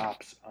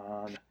drops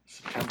on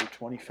September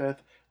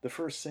 25th. The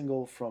first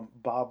single from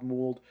Bob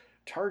Mould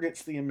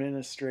targets the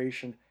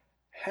administration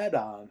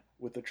head-on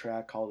with a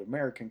track called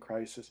American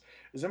Crisis.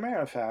 As a matter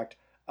of fact,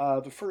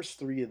 the first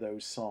 3 of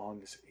those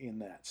songs in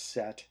that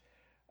set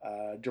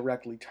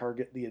directly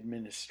target the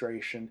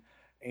administration,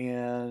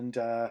 and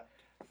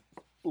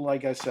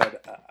like I said,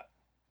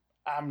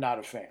 I'm not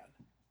a fan.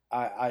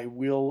 I've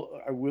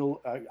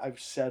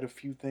said a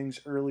few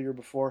things earlier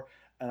before,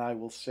 and I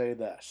will say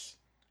this.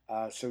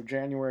 So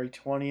January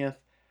 20th,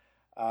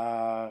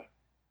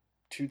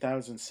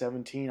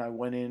 2017, I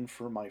went in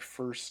for my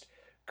first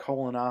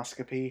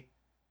colonoscopy,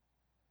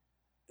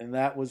 and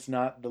that was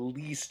not the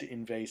least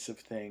invasive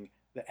thing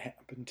that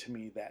happened to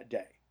me that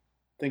day.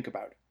 Think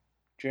about it.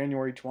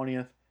 January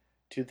 20th,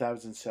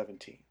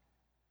 2017.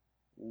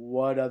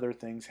 what other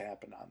things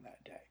happened on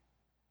that day.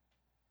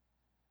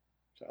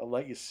 So I'll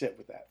let you sit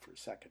with that for a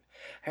second.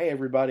 Hey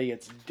everybody,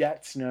 it's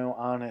Debts No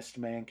Honest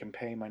Man Can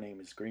Pay. My name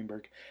is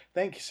Greenberg.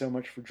 Thank you so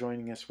much for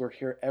joining us. We're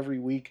here every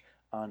week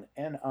on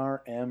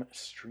NRM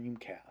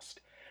Streamcast.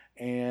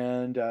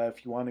 And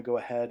if you want to go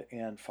ahead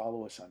and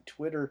follow us on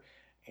Twitter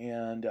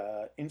and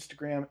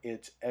Instagram,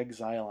 it's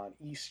Exile on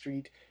E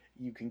Street.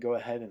 You can go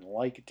ahead and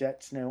like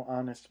Debts No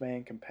Honest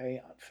Man Can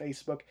Pay on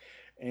Facebook.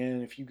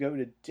 And if you go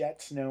to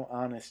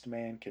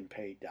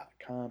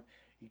debtsnohonestmancanpay.com,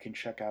 you can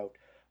check out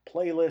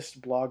playlists,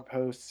 blog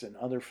posts, and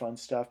other fun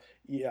stuff.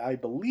 Yeah, I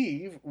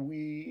believe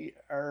we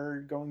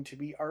are going to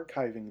be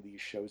archiving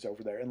these shows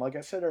over there. And like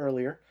I said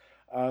earlier,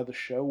 the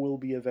show will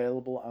be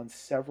available on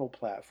several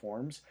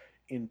platforms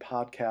in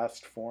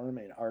podcast form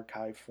and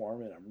archive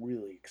form, and I'm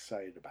really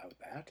excited about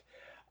that.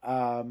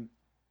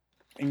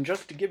 And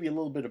just to give you a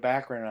little bit of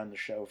background on the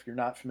show, if you're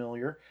not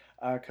familiar,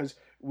 because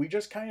we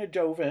just kind of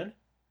dove in,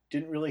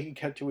 didn't really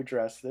get to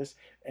address this,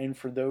 and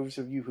for those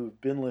of you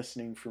who've been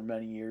listening for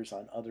many years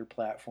on other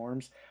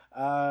platforms,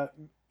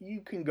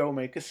 you can go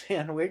make a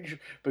sandwich,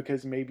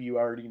 because maybe you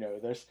already know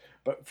this,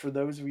 but for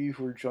those of you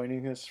who are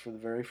joining us for the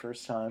very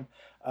first time,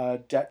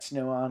 Debts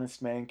No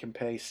Honest Man Can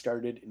Pay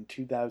started in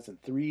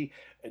 2003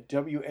 at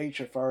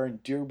WHFR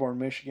in Dearborn,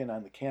 Michigan,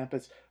 on the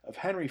campus of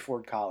Henry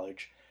Ford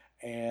College,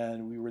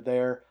 and we were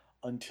there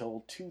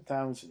until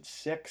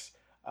 2006.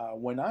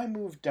 When I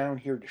moved down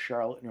here to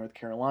Charlotte, North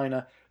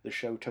Carolina, the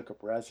show took up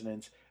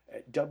residence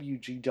at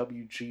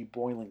WGWG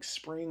Boiling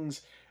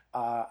Springs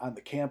on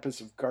the campus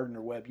of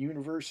Gardner-Webb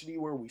University,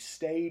 where we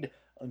stayed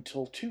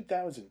until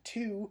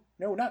 2002.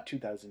 No, not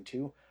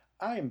 2002.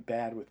 I am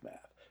bad with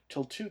math.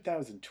 Till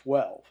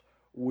 2012,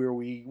 where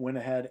we went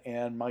ahead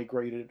and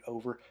migrated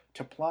over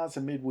to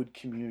Plaza Midwood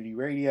Community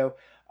Radio,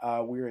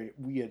 where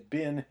we had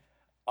been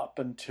up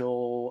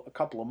until a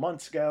couple of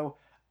months ago.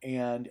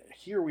 And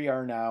here we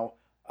are now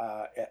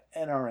at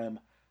NRM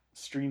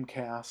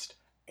Streamcast,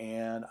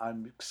 and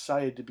I'm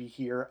excited to be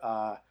here.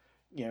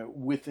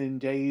 Within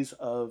days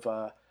of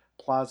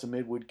Plaza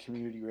Midwood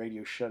Community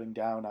Radio shutting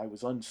down, I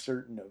was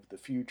uncertain of the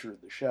future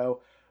of the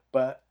show,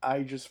 but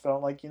I just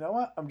felt like, you know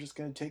what, I'm just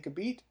going to take a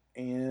beat,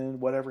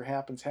 and whatever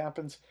happens,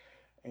 happens.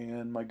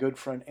 And my good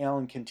friend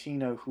Alan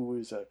Cantino, who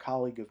is a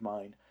colleague of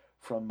mine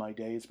from my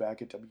days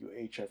back at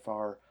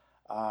WHFR,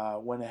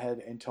 went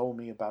ahead and told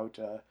me about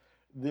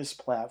this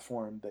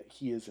platform that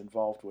he is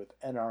involved with,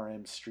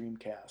 NRM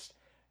Streamcast,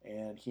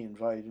 and he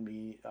invited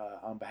me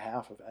on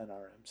behalf of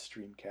NRM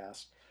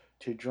Streamcast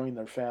to join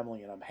their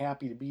family, and I'm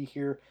happy to be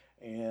here,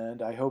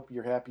 and I hope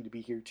you're happy to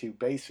be here too.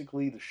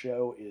 Basically, the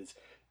show is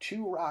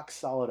 2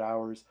 rock-solid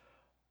hours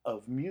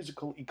of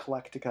musical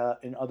eclectica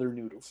and other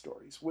noodle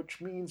stories,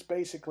 which means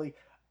basically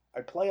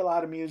I play a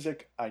lot of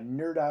music, I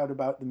nerd out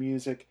about the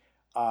music,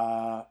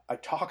 I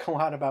talk a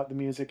lot about the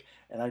music,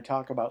 and I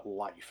talk about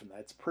life, and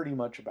that's pretty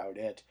much about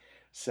it.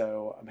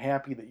 So I'm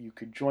happy that you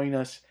could join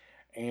us.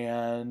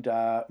 And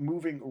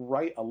moving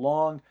right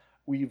along,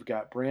 we've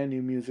got brand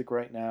new music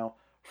right now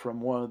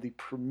from one of the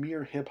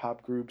premier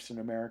hip-hop groups in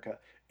America,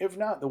 if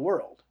not the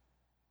world.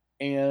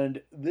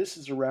 And this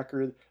is a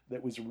record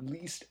that was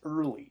released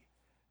early,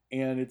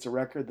 and it's a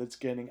record that's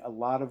getting a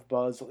lot of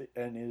buzz,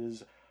 and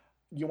is,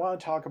 you want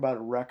to talk about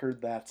a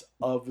record that's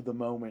of the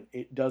moment.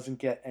 It doesn't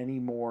get any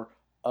more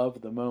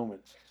of the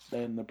moment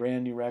than the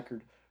brand new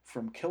record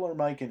from Killer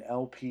Mike and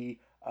LP,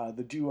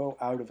 the duo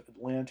out of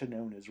Atlanta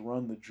known as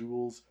Run the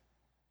Jewels.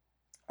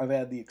 I've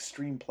had the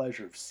extreme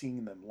pleasure of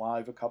seeing them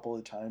live a couple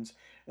of times,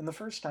 and the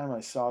first time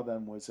I saw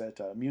them was at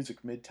Music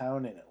Midtown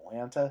in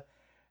Atlanta,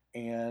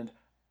 and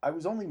I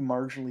was only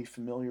marginally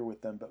familiar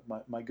with them,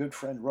 but my good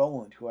friend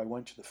Roland, who I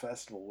went to the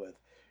festival with,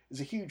 is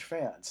a huge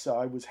fan, so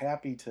I was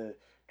happy to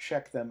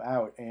check them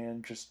out,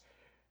 and just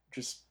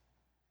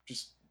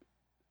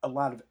a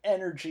lot of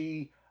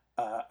energy,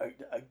 a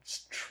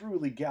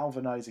truly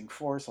galvanizing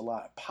force, a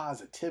lot of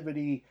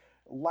positivity,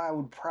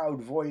 loud,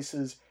 proud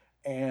voices,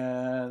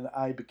 and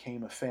I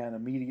became a fan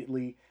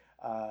immediately.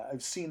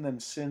 I've seen them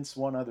since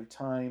one other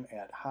time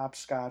at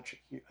Hopscotch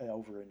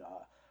over in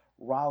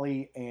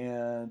Raleigh,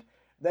 and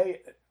they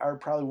are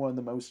probably one of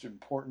the most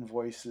important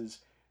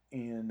voices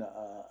in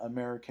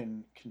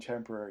American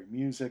contemporary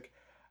music.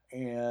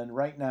 And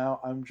right now,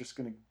 I'm just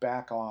going to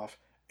back off,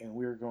 and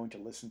we're going to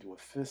listen to a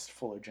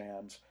fistful of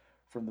jams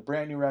from the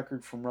brand new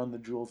record from Run the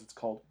Jewels. It's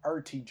called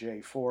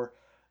RTJ4.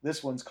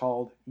 This one's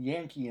called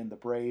Yankee and the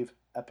Brave,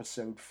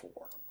 Episode 4.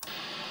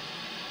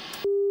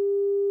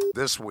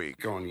 This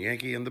week on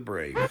Yankee and the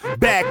Brave.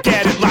 Back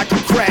at it like a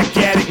crack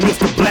addict,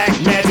 Mr. Black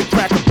Magic,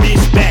 crack a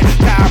bitch back,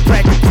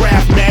 chiropractic,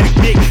 craftmatic,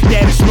 big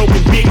daddy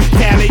smoking big,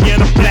 Cali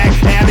in a black,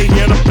 alley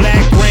in a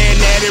black,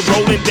 granddaddy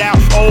rolling down,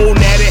 old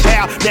natty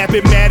how,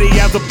 napping Matty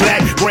as a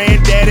black,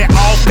 granddaddy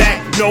all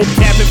back, no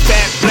capping,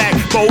 fat black,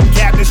 boat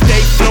captain,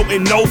 stay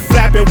floating, no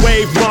flapping,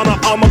 wave runner,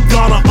 I'm a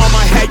gunner, I'ma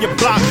have your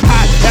block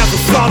hot as a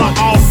sauna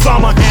all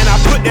summer, and I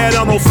put that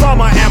on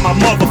Osama and my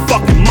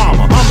motherfucking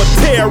mama. I'm a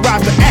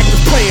terrorize the actors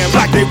playing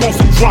like they want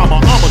some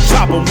drama. I'ma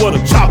chop 'em with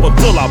a chopper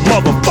till I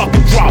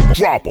motherfucking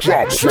drop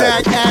 'em.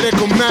 Stack addict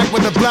or Mac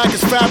with the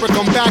blackest fabric.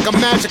 I'm back, I'm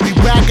magically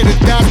racking it.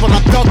 That's when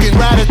I'm ducking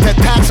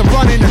rat-a-tat-tats. I'm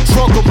running the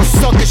truck over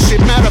sucker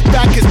shit. Matter of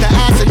fact, it's the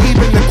ass and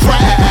even the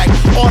crack.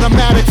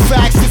 Automatic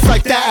facts, it's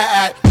like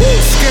that.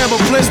 Scam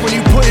of bliss when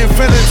you put in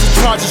feelings in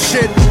charge of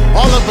shit.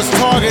 All of us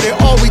targeted,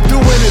 all we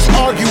doing is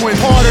arguing.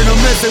 Harder to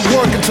miss it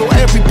work until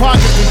every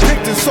pocket's been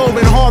picked and sold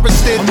and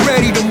harvested. I'm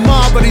ready to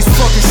mob, but these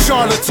fucking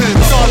charlatans.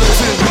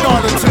 Charlatan,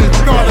 charlatan,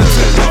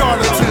 charlatan,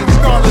 charlatan,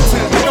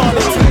 charlatan,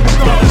 charlatan,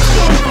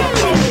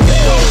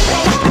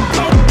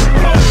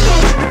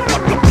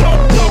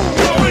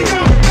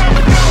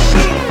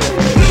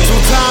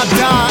 Till time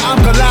die, I'm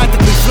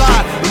galactically fly.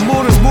 The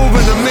moon is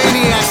moving, the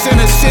maniacs in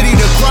the city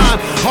to crime.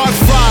 Hearts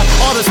fried,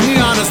 all this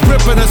neon is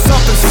ripping us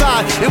up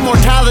inside.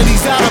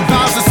 Immortality's out of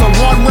bounds, it's a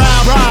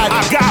one-round ride.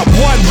 I got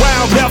 1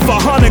 round left,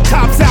 100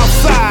 cops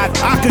outside.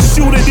 I can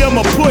shoot at them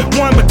or put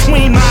one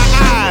between my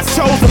eyes.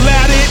 Chose the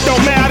ladder, it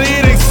don't matter,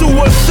 it ain't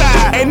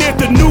suicide. And if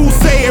the news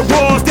say it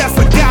was, that's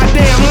a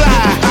goddamn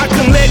lie. I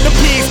can let the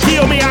pigs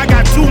kill me, I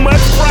got too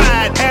much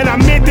pride. And I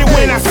meant it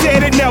when I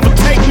said it, never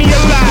take me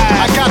alive.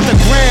 I got the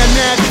Grand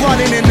Nag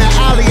running in the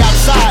alley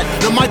outside.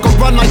 The mic will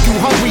run like you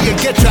hungry and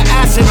get your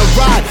ass in a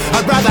ride.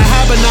 I'd rather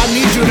have and not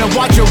need you than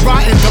watch your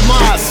rotten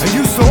demise. And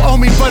you still owe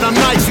me, but I'm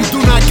nice, you do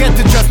not get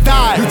to just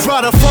die. You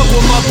try to fuck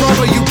with my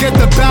brother, you get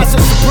the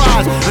bastard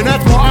surprise. And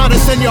that's more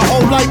honest than your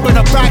whole life in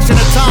a fraction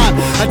of time.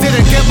 I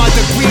didn't get my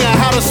degree on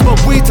how to smoke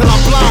weed till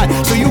I'm blind.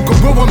 So you can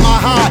ruin my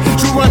high,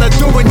 you run a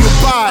do when you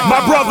buy.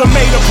 My brother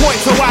made a point,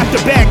 so out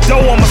the back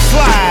door I'ma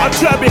slide. A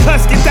chubby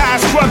husky died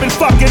scrubbing,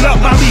 fucking up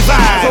my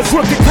Levi's. So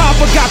crooked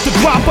copper got the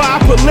dropper, I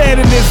put lead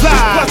in his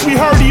eye. Plus we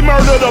heard he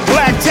murdered a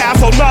black child,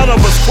 so none of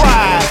us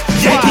cried.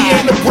 Yankee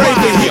and the brave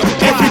in here,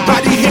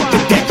 everybody hit the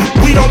deck.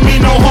 We don't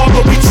mean no harm,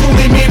 but we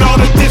truly mean all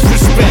the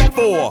disrespect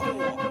for.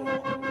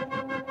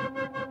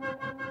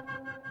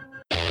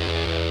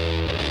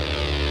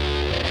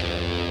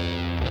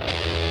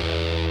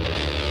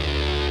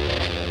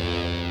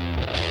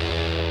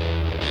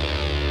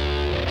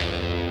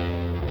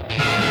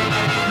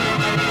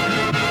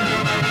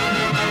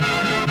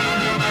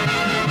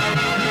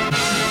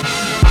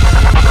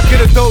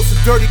 Get a dose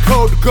of dirty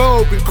code to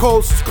go, been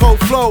cold since cold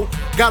flow.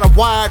 Got a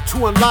wire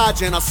to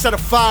enlarge and I'll set a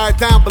fire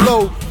down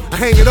below. I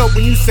hang it up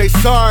when you say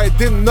sorry,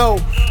 didn't know.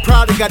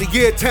 Probably got a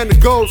year 10 to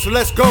go, so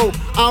let's go.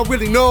 I don't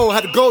really know how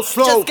to go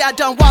slow. Just got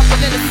done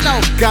walking in the snow.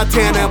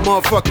 Goddamn, that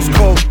motherfucker's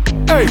cold.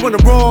 Hey, you in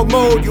the wrong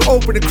mode, you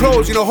open and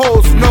close, you know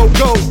holes, no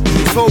go.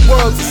 This whole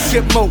world's a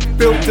shit mode,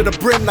 built to the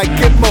brim like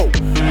Gitmo.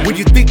 When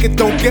you think it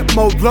don't get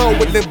mowed low,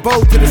 with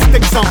limbo to the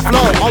sticks on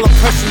flow. All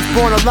oppression's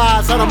born of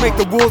lies, I don't make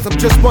the rules, I'm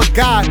just one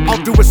guy. All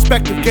due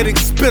respect of getting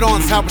spit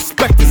on's how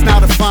respect is now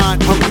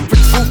defined. Hungry for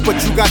truth,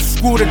 but you got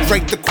screwed and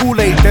drank the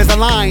Kool-Aid. There's a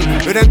line,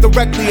 it ends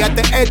directly at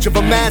the edge of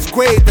a mass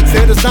grave, that's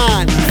their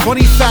design.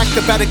 Funny fact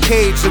about a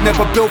cage, they're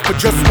never built for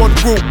just one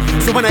group.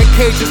 So when that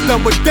cage is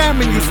done with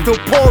them and you still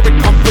pour it,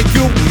 come for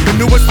you. The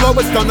newest,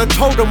 lowest on the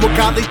totem, with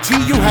godly G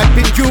you have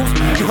been used.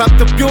 You have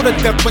to build a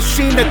death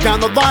machine that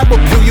down the line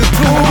will kill you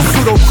too.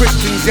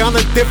 Pseudo-Christians, y'all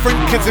are different.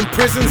 Kids in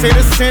prisons ain't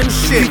the same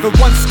shit. Even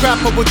one scrap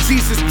of what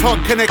Jesus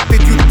taught connected,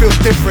 you feel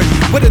different.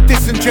 With a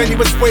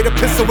disingenuous way to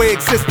piss away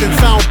existence,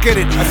 I don't get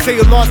it. I say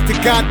you lost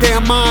your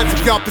goddamn minds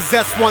if y'all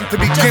possess one to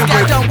begin with. Just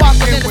got done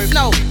walking in the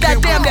snow.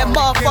 Goddamn that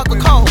motherfucker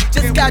cold.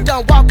 Just got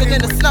done walking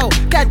in the snow.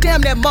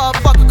 Goddamn that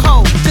motherfucker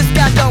cold. Just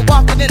got done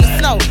walking in the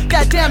snow.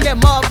 Goddamn that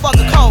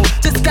motherfucker cold.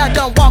 Just got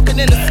done walking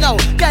in the snow.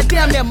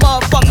 Goddamn that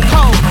motherfucker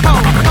cold.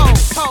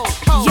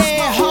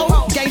 Yeah,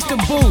 ho, gangsta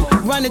boo,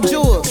 run the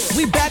jewel.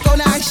 We back on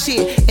our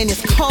shit and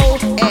it's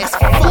cold as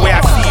fuck. The way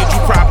I see it, you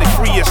probably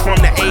free us from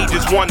the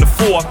ages 1 to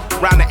 4.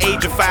 Around the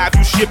age of 5,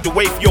 you shipped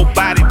away for your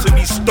body to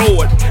be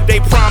stored. They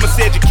promise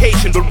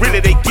education, but really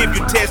they give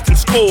you tests and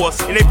scores.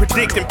 And they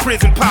predicting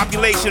prison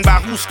population by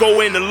who's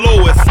scoring the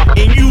lowest.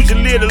 And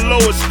usually the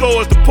lowest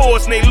scores the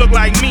poorest, and they look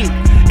like me.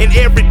 And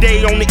every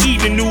day on the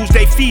evening news,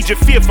 they feed your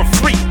fear for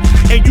free.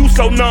 And you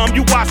so numb,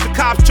 you watch the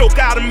cops choke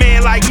out a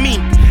man like me.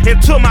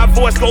 Until my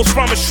voice goes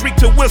from a shriek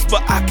to whisper,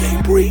 I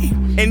can't breathe.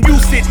 And you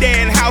sit there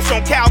in house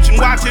on couch and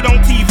watch it on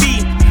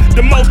TV.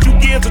 The most you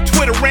give is a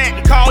Twitter rant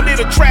and call it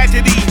a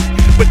tragedy.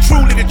 But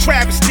truly the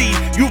travesty,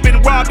 you've been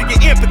robbed of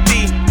your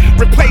empathy,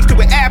 replaced it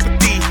with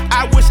apathy.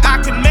 I wish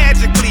I could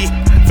magically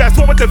fast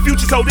forward the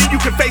future so then you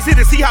can face it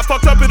and see how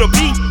fucked up it'll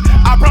be.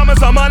 I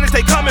promise I'm honest,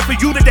 they coming for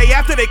you the day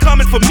after they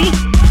coming for me.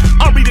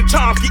 I'm reading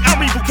Chomsky, I'm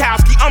reading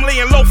Bukowski, I'm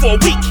laying low for a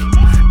week.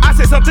 I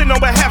said something on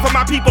behalf of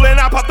my people and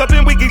I popped up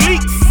in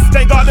WikiLeaks.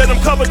 Thank God that I'm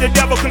covered, the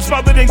devil can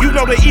smother, then you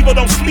know the evil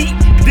don't sleep.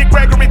 Dick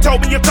Gregory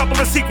told me a couple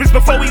of secrets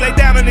before he lay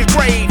down in his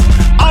grave.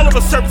 All of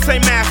us serve the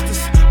same masters,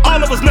 all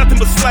of us nothing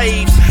but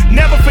slaves.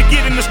 Never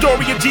forgetting the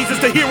story of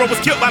Jesus, the hero was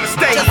killed by the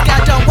state. Just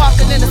got done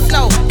walking in the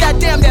snow.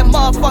 Goddamn that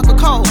motherfucker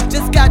cold.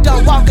 Just got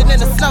done walking in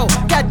the snow.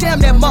 Goddamn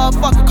that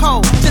motherfucker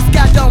cold. Just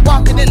got done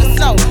walking in the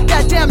snow.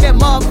 Goddamn Goddamn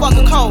that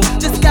motherfucker cold.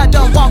 Just got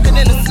done walking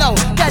in the snow.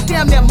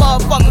 Goddamn that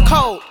motherfucker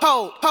cold.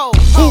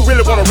 Who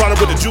really wanna run it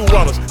with the Jew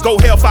runners? Go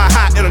hellfire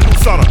hot in a new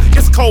summer.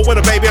 It's a cold winter,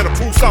 baby, and a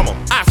cool summer.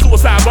 I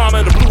suicide bomber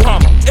in the blue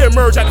Hummer.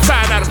 Emerge at the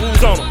side, now the blues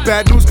on them.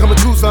 Bad news coming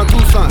Tucson.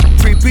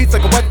 Three beats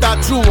like a wet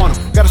dot Drew on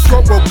them. Got a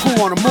stroke roll crew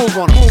on them. Move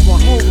on them.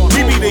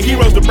 We be the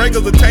heroes, the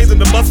breakers, the chains,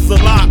 and the busters of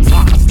locks.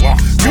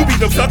 You be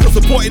them suckers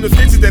supporting the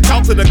bitches that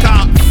talk to the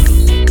cops.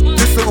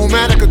 This little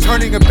manic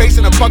turning and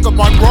basing a fuck up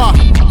on rock.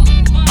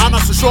 I'm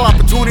not so sure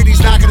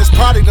opportunities knocking this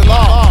product the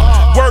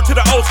law. Word to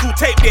the old school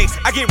tape decks.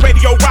 I get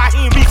radio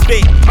Raheem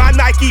respect. My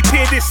Nike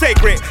pin is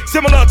sacred,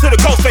 similar to the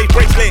Ghostface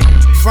bracelet.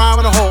 Frying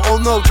in a hole, oh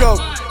no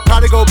joke.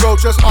 Probably go bro,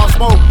 just off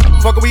smoke.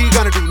 Fuck what we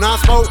gonna do,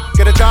 non-smoke.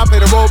 Get a job, play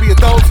the role, be a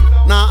dose.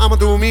 Nah, I'ma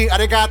do me,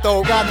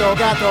 arigato, gato.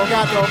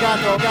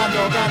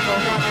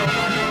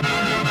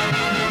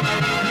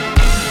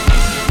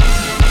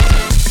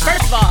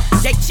 First of all,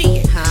 they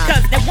cheating.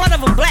 Cause that one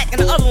of them black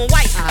and the other one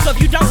white. So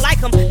if you don't like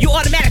them, you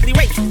automatically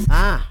racist.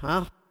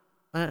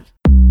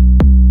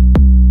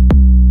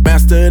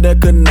 Mastered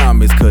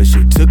economics, cause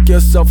you took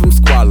yourself from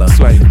squalor.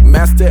 Slave.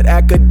 Mastered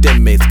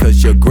academics,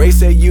 cause your grade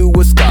said you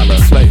a scholar.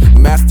 Slave.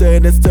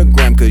 Mastered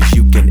Instagram, cause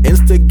you can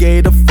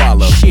instigate a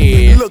follow.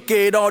 Shit. Look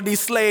at all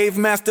these slave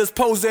masters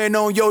posing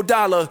on your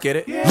dollar. Get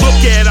it? Yeah.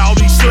 Look at all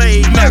these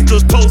slave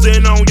masters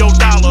posing on your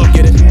dollar.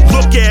 Get it?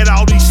 Look at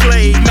all these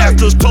slave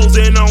masters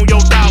posing on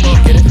your dollar.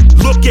 Get it?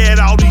 Look at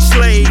all these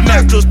slave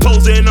masters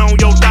posing on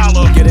your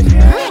dollar. Get it?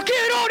 Look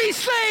at all these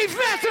slave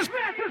masters.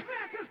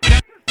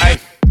 Hey.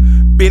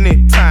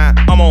 Business time,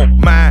 I'm on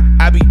mine,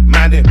 I be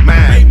minding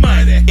mine.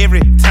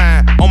 Every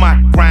time on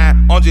my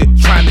grind, I'm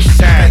just trying to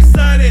shine.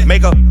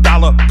 Make a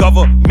dollar,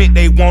 government,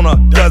 they want a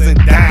dozen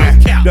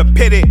dimes. The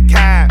petty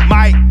kind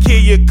might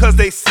kill you cause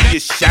they see you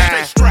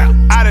shine.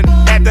 I done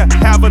had to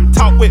have a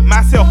talk with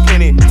myself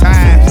plenty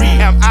times.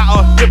 Am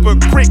I a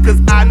hypocrite cause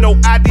I know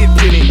I did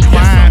plenty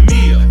crime.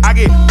 I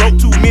get broke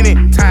too many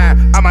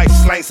times, I might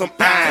slang some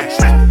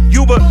pine.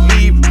 You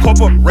believe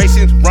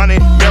corporations running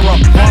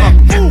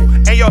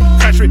marijuana, and your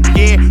country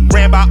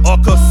ran by a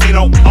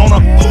casino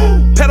owner.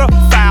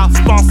 Pedophile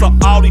sponsor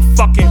all these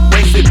fucking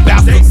racist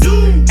bastards.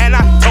 And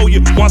I told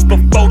you once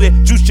before that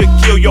you should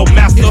kill your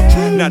master.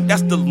 Now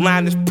that's the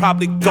line that's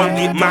probably gon'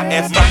 get my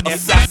ass up.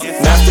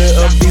 Master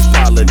of these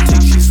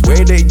politics, you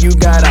swear that you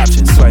got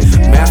options.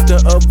 Master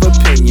of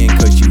opinion,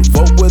 cause you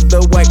vote with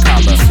the white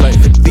collar.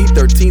 The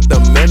 13th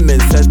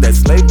Amendment says that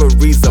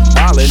slavery's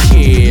abolished.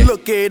 Yeah.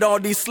 Look at all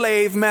these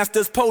slave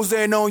masters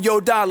posing on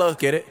your dollar.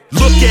 Get it?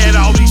 Look at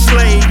all these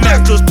slave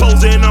masters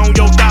posing on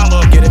your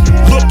dollar. Get it?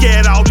 Look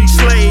at all these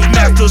slave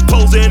masters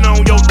posing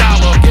on your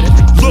dollar. Get it?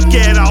 Look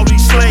at all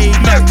these slave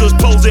masters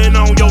posing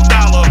on your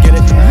dollar. Get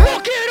it?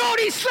 Look at all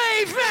these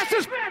slave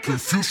masters.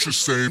 Confucius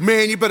say,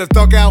 man, you better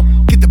thug out.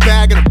 Get the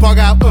bag and the bug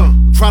out.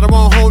 Try to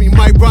run home, you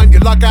might run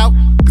your luck out.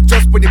 Cause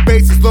just when your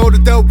base is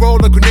loaded, they'll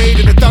roll a grenade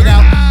in the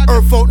dugout.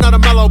 Earth folk, not a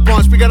mellow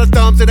bunch. We got our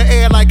thumbs in the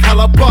air like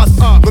hella bust.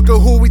 Look at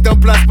who we done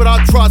blessed with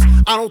our trust.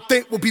 I don't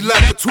think we'll be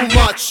left with too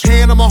much.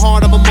 Hand on my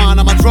heart, on my mind,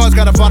 on my drugs.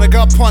 Got a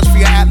vodka punch for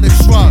your Atlas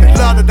shrug.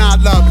 Love or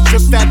not love, it's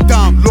just that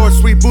dumb. Lord,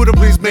 sweet Buddha,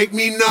 please make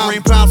me numb.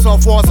 Rain bounce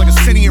off walls like a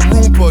city in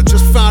Roomba.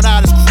 Just found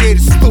out it's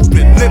created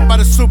stupid. Lit by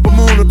the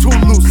supermoon or too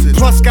lucid.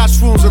 Plus got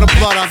shrooms in the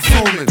blood, I'm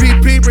zooming.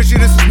 BP, Richie,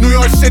 this is New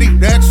York City.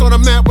 The X on the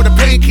map with a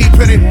pain keep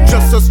in it.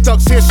 Just us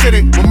ducks here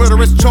shitting. When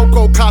murderous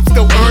choco cops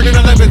still earning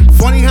a living.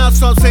 Funny how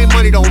some say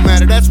money don't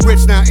matter. That's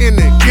rich now, in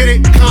it. Get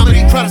it?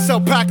 Comedy. Try to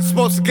sell packets,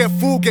 supposed to get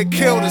food, get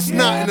killed. It's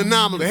not an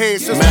anomaly. Hey,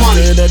 it's just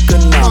money. Mastered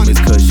economics,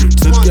 cause you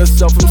took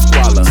yourself from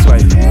squalor.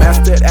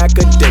 Mastered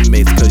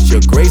academics, cause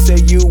your grade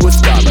said you a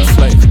scholar.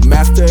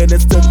 Mastered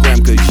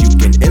Instagram, cause you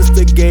can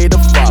instigate a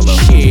follow.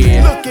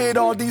 Yeah. look at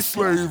all these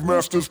slave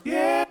masters.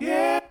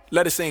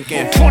 Let it sink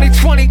in.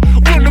 2020,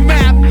 run the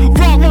map.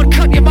 Raw one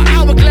cut in my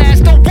hourglass.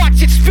 Don't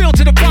watch it spill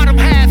to the bottom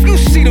half. You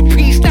see the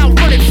piece, now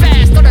run it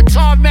fast. On the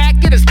tarmac,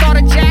 get a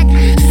starter jack.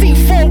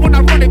 C4 when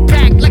I run it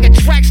back. Like a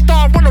track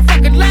star on a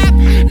record lap.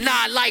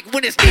 Nah, like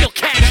when it's needle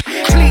catch.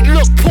 Clean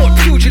look, port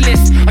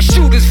pugilist. A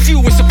shooter's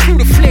view is a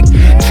brutal flick.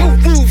 Too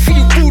rude for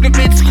you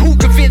rudiments. Who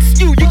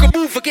convinced you can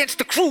move against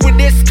the crew in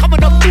this?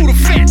 Coming up through the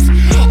fence.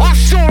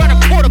 Offshore at a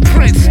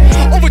Port-au-Prince.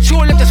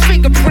 Overjoyed left his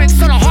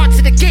fingerprints on the hearts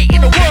of the gate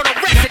in the world of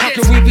residence. How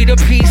can we be the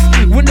peace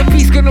when the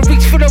beast gonna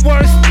reach for the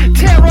worst?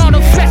 Tear all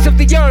the flesh of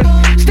the earth.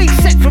 Stay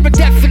set from a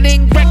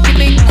deafening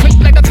reckoning, quick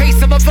like the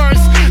pace of a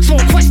verse. So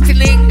I'm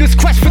questioning this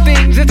quest for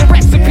things is a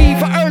recipe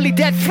for early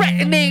death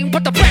threatening.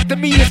 But the breath of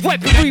me is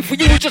weaponry for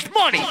you is just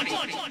money.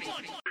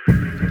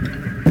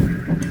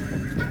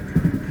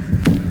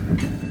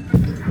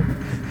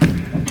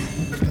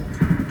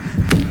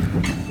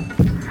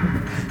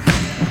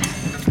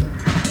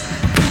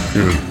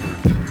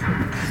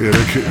 Yeah,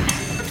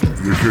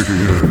 they're kicking,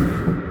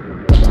 yeah.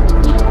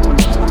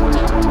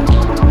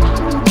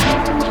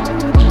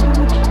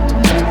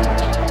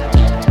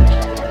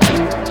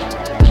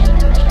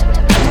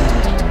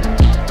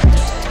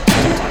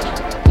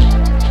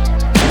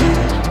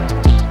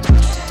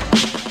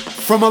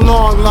 From a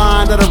long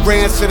line of the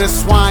rancid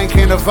as swine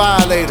came the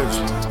violators.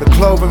 The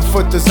cloven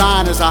foot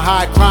designers, a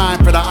high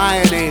crime for the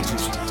Iron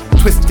Ages.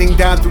 Twisting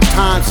down through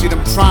time, see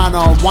them trying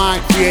to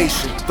unwind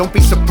creation. Don't be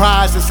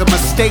surprised, it's a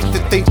mistake to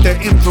think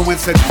their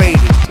influence had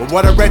faded. But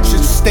what a wretched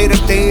state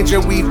of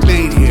danger we've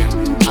made here.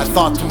 I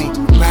thought to me,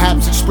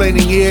 perhaps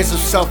explaining years of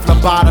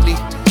self-lobotomy.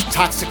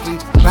 Toxically,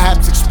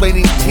 perhaps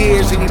explaining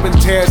tears and even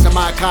tears in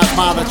my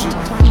cosmology.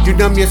 You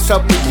numb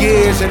yourself for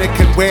years and it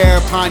can wear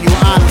upon you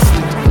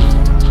honestly.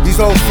 These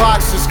old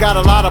foxes got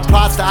a lot of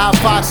plots to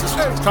outfox us,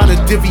 trying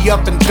to divvy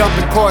up and dump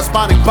in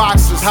corresponding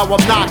boxes. How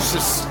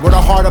obnoxious. Where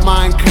the heart of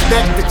mine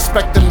connect,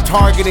 expect them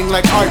targeting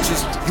like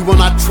archers. You will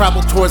not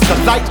travel towards the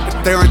light,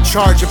 but they're in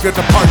charge of your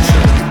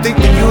departure. You think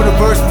the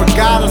universe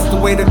forgot us the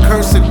way the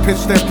cursed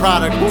pitch their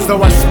product. As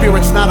though our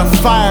spirit's not a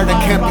fire that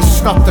can't be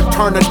snuffed to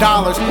turn to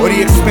dollars. Or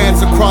the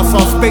expanse across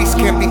all space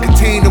can't be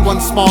contained in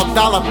one small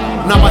dollop.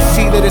 Now I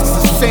see that it's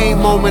the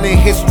same moment in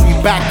history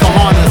back to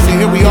haunt us. And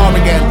here we are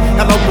again.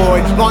 Hello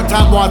boy, long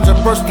time watcher,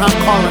 first time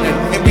calling it.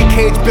 Every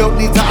cage built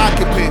needs an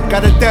occupant.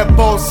 Got a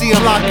deadbolt, see a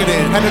lock it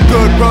in. Had a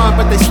good run,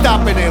 but they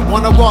stopping it.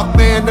 Wanna walk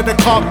man to the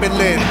coffin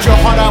lid. Eat your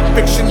heart out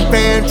fiction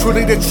band.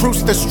 Truly the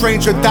truth, the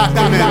stranger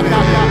document.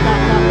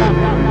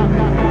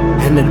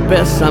 And at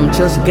best I'm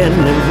just getting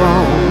it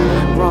wrong.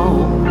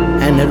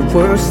 And at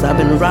worst I've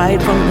been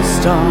right from the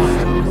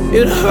start.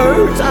 It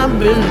hurts, I've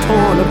been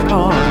torn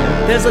apart.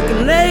 There's a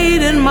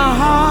grenade in my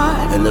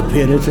heart, and the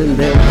pin is in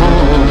their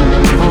palm.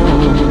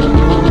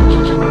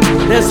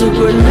 There's a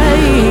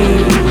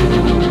grenade.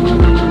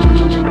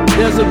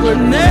 There's a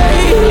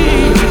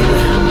grenade.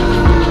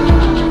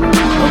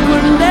 A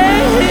grenade.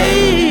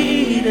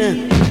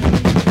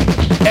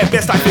 At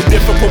best life is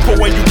difficult, but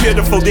when you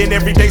pitiful, then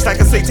every day's like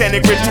a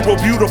satanic ritual.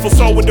 Beautiful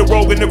soul with the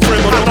rogue and the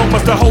criminal. I know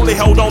much the holy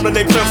hold on to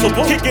their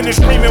principle. Kicking and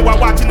screaming while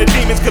watching the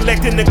demons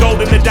collecting the gold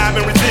and the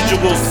diamond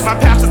residuals. My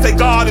pastor say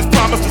God has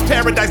promised us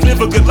paradise,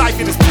 live a good life,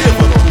 it is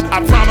pivotal.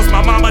 I promised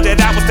my mama that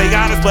I would stay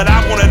honest, but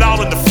I want it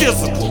all in the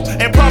physical.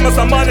 And promise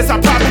I'm honest, I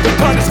probably be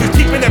punished, cause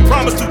keeping that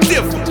promise too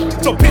difficult.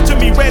 So picture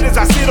me red as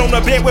I sit on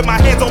the bed with my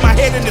hands on my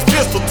head and this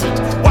pistol too.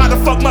 Why the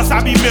fuck must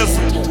I be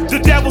miserable? The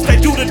devils, they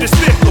do the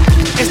despicable,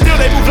 and still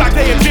they move like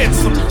they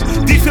invincible.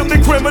 These filthy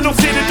criminals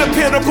sit at the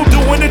pinnacle,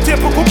 doing the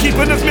typical,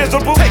 keeping us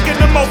miserable, taking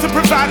the most and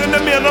providing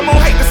the minimal.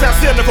 Hate to sound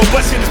cynical,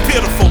 but shit is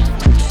pitiful.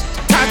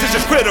 Times is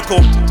just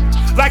critical.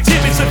 Like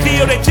Jimmy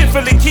Savile, they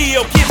cheerfully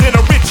kill kids in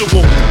a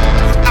ritual.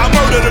 I'll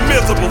murder the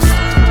miserables,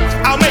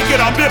 I'll make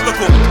it all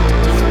biblical.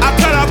 I'll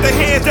cut off the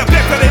hands that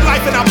back for their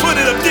life and I'll put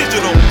it up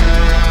digital.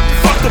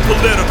 Fuck the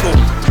political,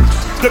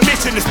 the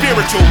mission is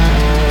spiritual.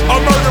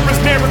 A murderous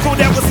miracle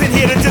that was in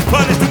here to just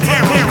punish the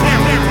terror.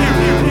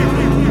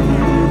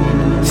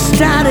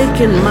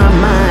 Static in my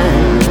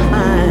mind,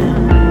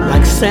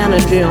 like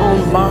sanity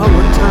on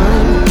borrowed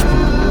time.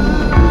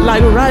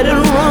 Like right and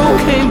wrong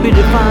can't be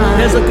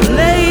defined. There's a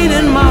grenade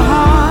in my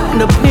heart,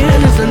 and the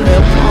pen is in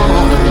their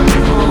palm.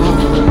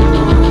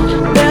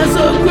 There's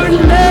a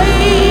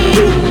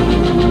grenade.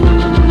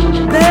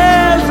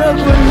 There's a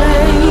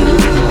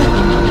grenade.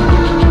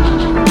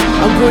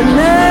 A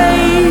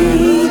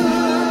grenade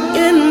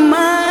in my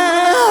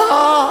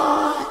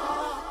heart.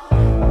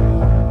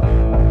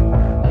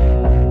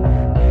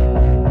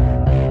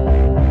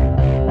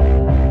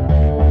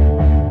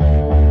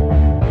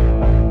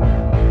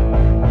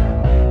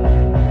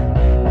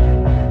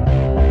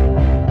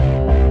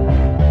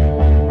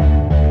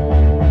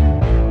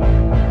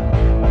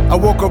 I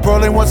woke up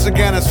early once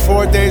again, it's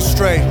 4 days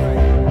straight.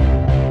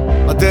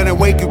 I didn't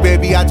wake you,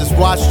 baby, I just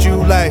watched you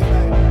lay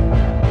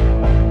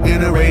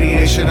in the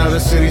radiation of the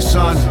city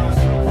sun.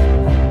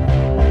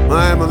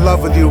 I am in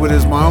love with you, it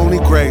is my only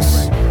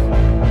grace.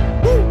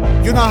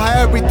 You know how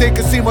everything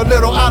can seem a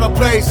little out of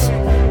place.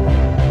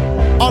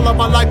 All of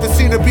my life it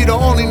seemed to be the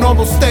only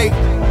normal state.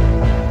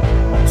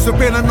 So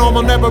being a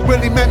normal never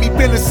really meant me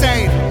being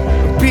insane.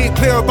 Being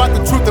clear about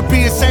the truth of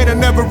being sane had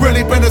never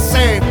really been the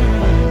same.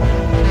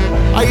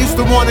 I used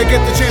to want to get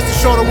the chance to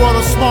show the world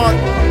I'm smart.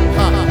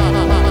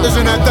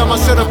 Isn't that dumb? I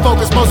should have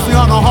focused mostly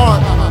on the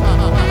heart.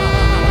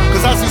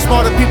 Cause I see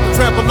smarter people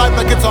trample life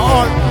like it's an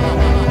art.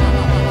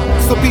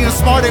 So being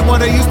smart ain't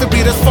what it used to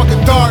be, that's fucking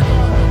dark.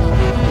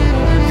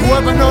 You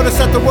ever notice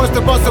that the worst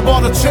of us of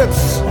all the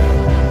chips?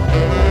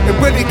 It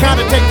really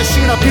kinda take the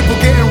sheen on people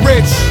getting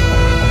rich.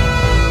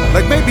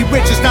 Like maybe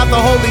rich is not the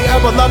holy,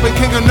 ever-loving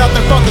king of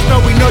nothing. Fuckers know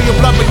we know your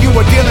blood, but you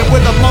are dealing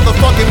with a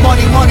motherfucking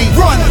money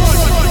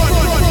runners.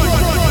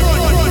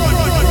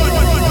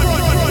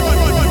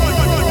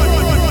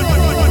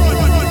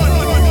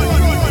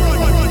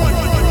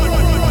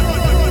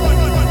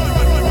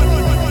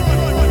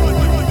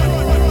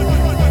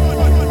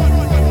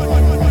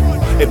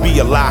 It'd be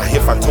a lie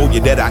if I told you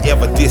that I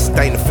ever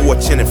disdain the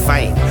fortune and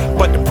fame.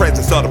 But the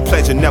presence of the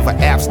pleasure never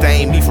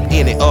abstained me from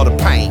any other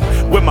pain.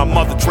 When my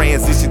mother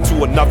transitioned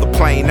to another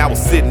plane, I was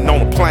sitting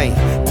on a plane,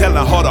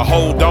 telling her to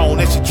hold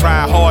on, and she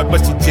tried hard,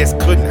 but she just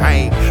couldn't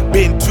hang.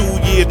 Been 2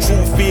 years,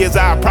 true fears,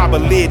 I'll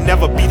probably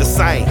never be the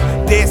same.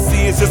 Dead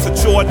serious, it's a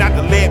chore not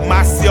to let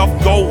myself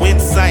go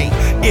insane.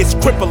 It's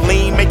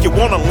crippling, make you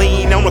wanna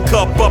lean on a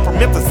cup of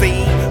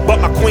promethazine. But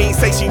my queen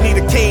say she need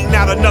a king,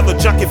 not another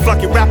junkie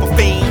fucking rapper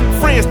fiend.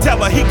 Friends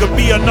tell her he could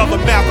be another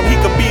Malcolm, he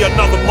could be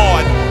another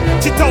Martin.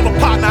 She told her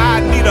partner I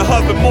need a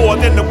husband more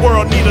than the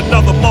world need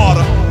another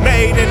martyr.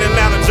 Made in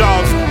Atlanta,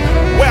 Georgia,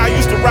 where I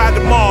used to ride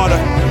the martyr.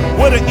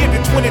 With an empty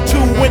 22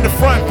 in the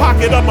front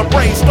pocket of my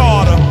brain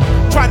starter.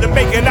 Trying to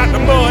make it out the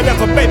mud as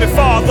a baby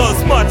father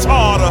is much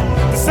harder.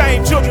 The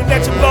same children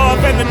that you love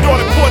and the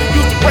daughter quarter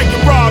used to break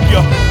and rob you.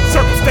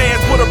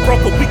 Circumstance would have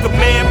broke a weaker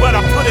man, but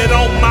I put it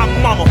on my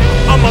mama.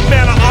 I'm a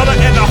man of honor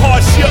and the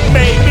hardship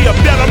made me a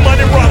better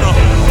money runner.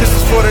 This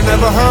is for the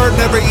never heard,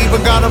 never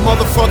even got a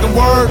motherfucking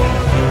word.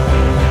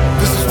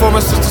 This is for my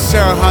sister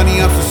Sarah,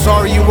 honey, I'm so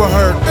sorry you were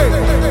hurt.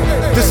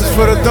 This is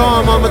for the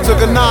dawn, mama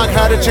took a knock,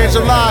 had to change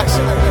the locks.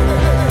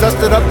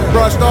 Dusted up and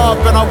brushed off,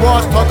 and I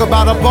washed, talk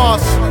about a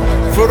boss.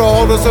 For the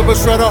holders of a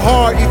shred of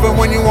heart, even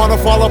when you wanna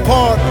fall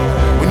apart.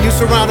 When you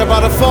surrounded by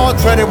the fog,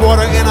 treaded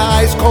water in an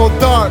ice cold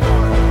dark.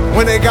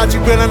 When they got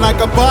you feeling like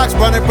a box,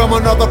 running from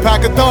another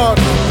pack of dogs.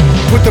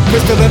 Put the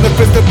pistol and the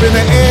fist up in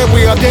the air,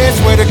 we are dead,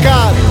 swear to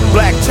God.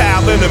 Black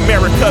child in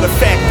America, the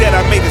fact that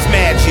I made is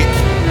magic.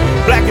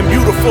 Black and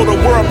beautiful, the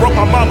world broke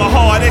my mama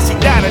hard and she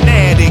died an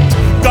addict.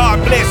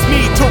 God bless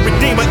me to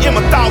redeem her in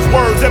my thoughts,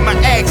 words, and my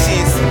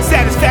actions.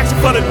 Satisfaction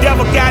for the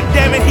devil,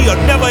 goddammit, he'll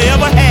never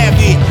ever have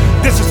it.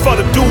 This is for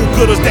the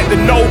do-gooders that the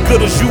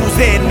no-gooders use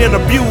and then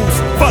abuse.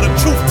 For the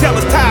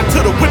truth-tellers tied to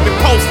the whipping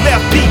post,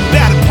 left deep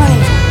battle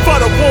cruise. For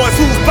the ones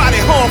whose body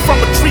hung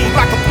from a tree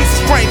like a piece of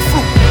strange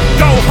fruit.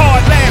 Go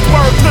hard, last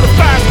word to the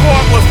fire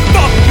squad was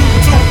fuck you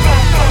too.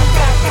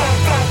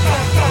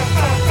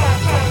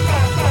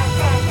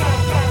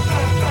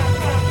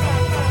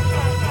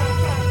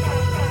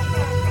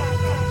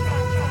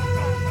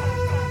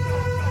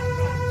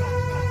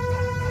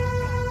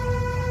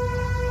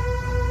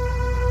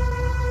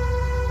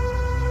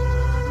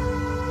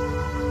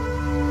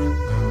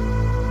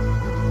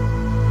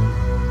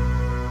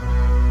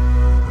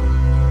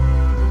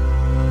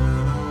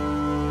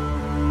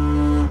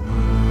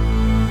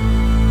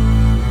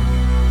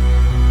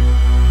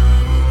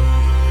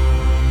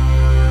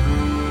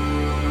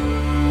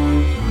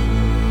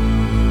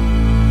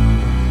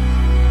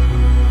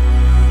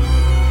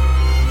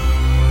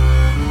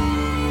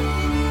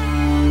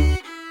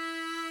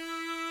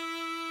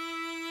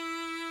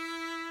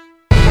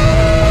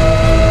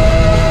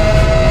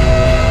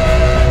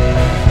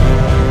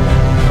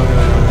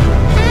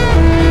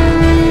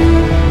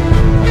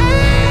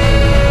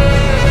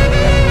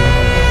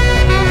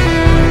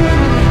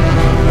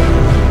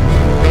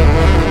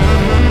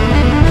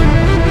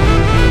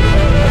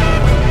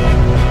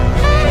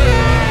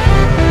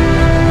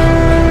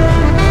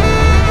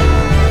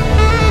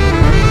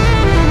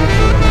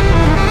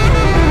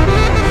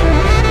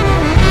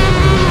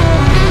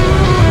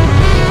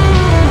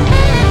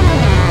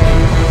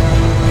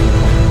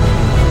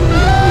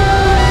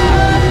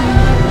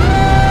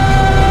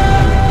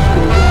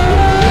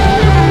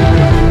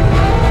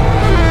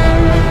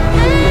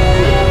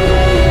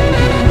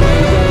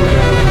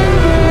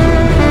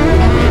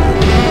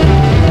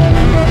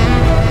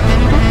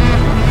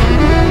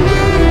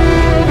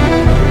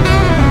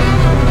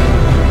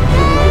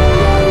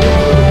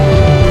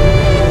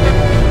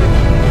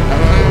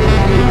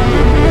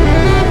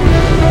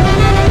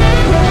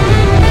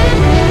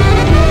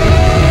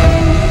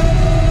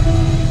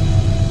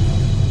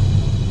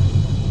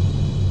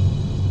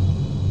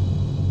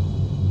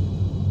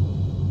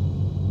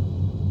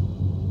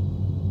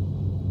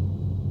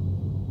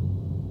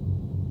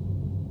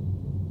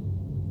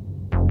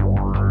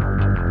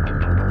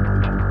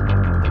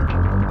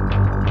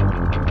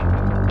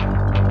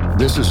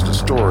 This is the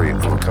story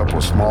of a couple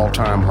of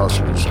small-time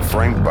hustlers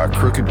framed by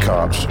crooked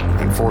cops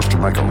and forced to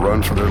make a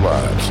run for their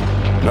lives.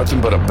 Nothing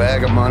but a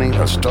bag of money,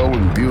 a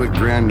stolen Buick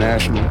Grand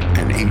National,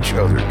 and each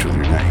other to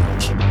their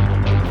names.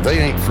 They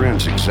ain't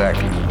friends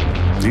exactly.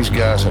 These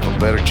guys have a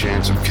better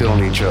chance of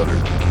killing each other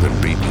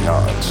than beating the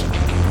odds.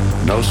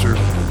 No, sir,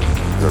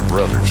 they're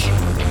brothers.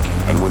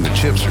 And when the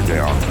chips are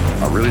down,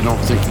 I really don't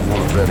think you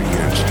want to bet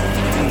against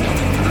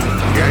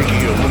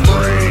Yankee of the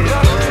Brave.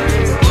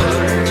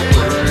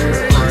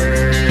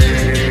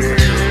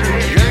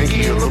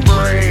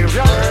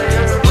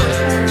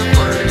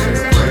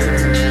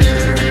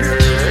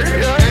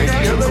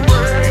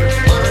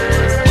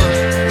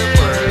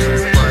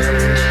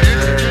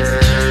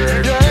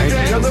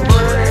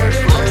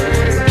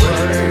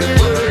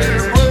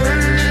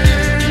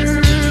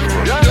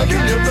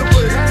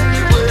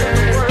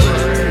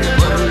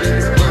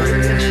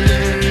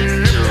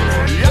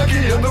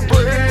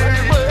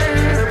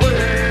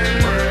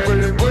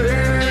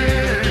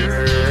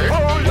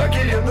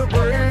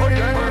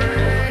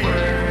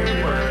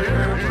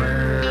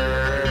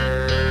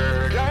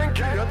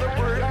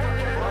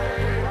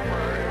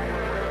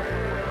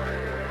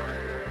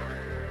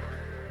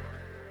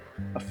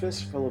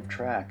 Fistful of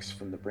tracks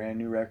from the brand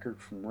new record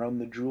from Run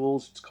the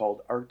Jewels. It's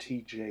called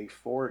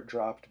RTJ4. It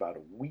dropped about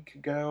a week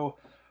ago.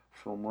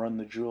 From Run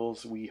the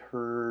Jewels, we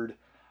heard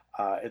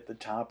at the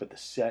top of the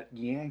set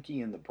Yankee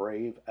and the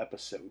Brave,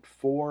 episode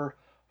 4,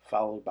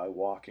 followed by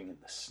Walking in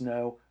the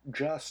Snow.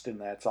 Just, and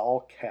that's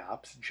all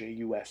caps,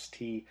 Just,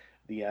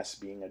 the S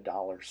being a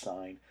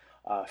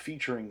 $,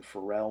 featuring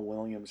Pharrell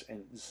Williams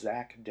and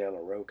Zach De La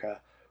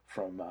Rocha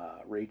from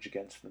Rage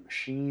Against the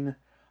Machine.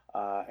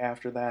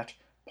 After that,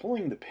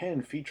 Pulling the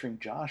Pin featuring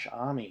Josh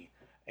Homme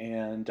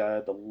and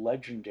the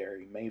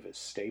legendary Mavis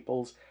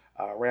Staples,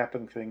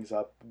 wrapping things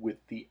up with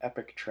the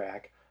epic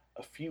track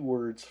A Few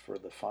Words for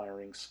the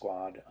Firing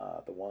Squad,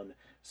 the one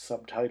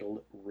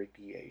subtitled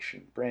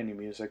Radiation. Brand new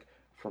music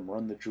from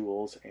Run the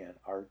Jewels and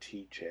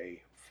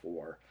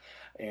RTJ4.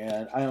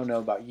 And I don't know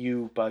about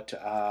you, but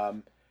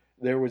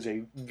there was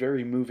a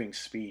very moving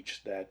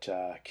speech that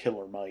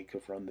Killer Mike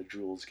of Run the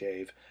Jewels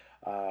gave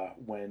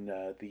when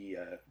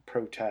the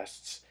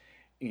protests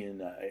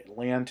in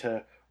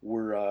Atlanta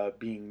were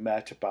being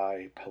met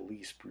by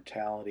police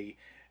brutality.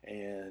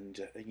 And,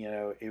 you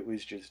know, it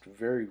was just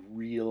very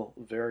real,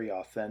 very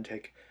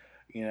authentic.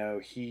 You know,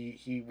 he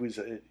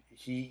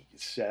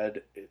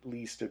said at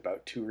least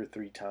about 2 or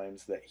 3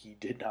 times that he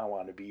did not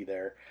want to be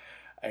there.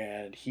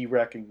 And he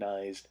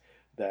recognized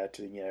that,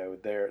 you know,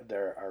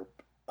 there are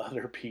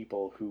other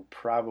people who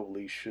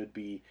probably should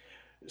be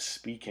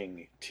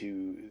speaking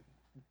to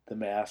the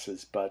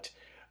masses, but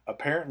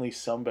apparently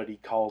somebody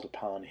called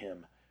upon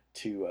him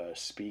to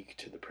speak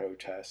to the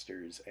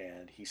protesters,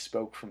 and he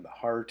spoke from the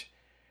heart.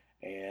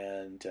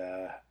 And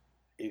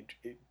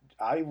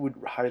I would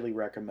highly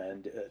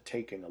recommend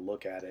taking a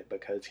look at it,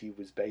 because he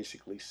was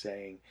basically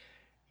saying,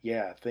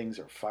 yeah, things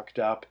are fucked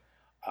up,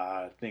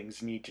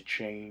 things need to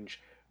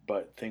change,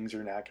 but things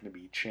are not going to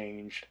be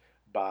changed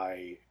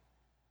by,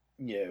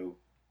 you know,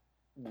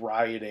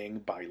 rioting,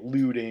 by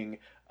looting,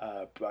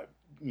 but,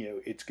 you know,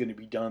 it's going to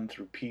be done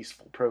through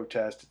peaceful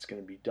protest, it's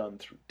going to be done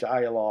through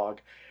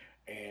dialogue.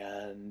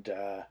 And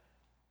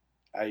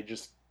I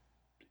just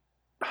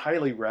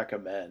highly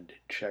recommend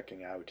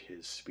checking out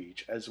his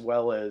speech, as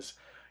well as,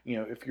 you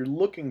know, if you're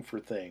looking for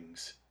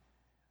things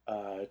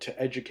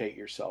to educate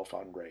yourself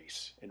on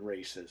race and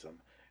racism,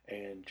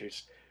 and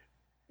just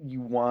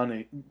you want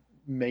to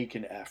make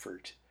an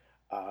effort,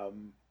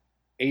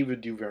 Ava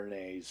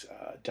DuVernay's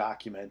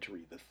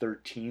documentary, The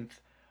 13th,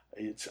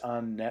 it's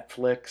on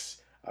Netflix.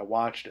 I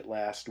watched it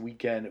last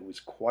weekend. It was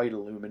quite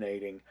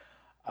illuminating.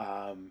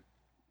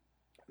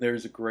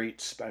 There's a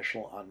great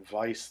special on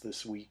Vice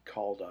this week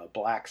called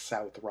Black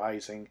South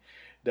Rising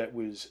that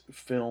was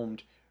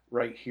filmed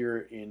right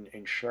here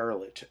in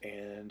Charlotte.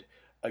 And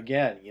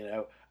again, you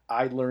know,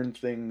 I learned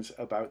things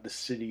about the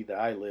city that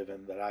I live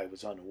in that I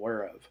was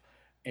unaware of.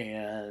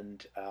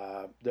 And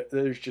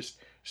there's just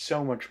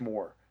so much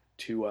more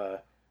to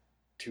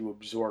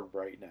absorb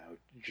right now.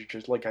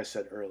 Just like I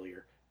said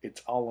earlier,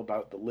 it's all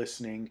about the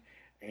listening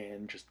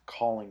and just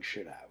calling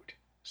shit out.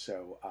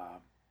 So,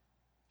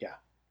 yeah.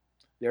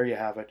 There you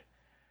have it.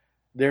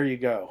 There you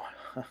go.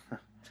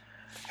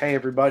 Hey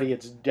everybody,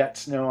 it's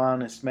Debts No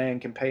Honest Man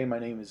Can Pay. My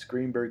name is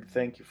Greenberg.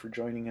 Thank you for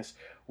joining us.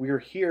 We are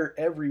here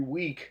every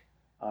week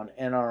on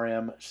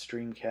NRM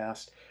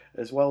Streamcast,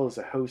 as well as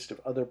a host of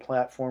other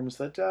platforms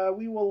that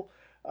we will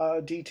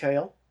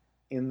detail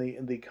in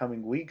the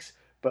coming weeks.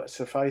 But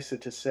suffice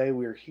it to say,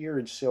 we're here,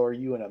 and so are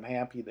you, and I'm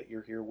happy that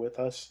you're here with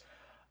us.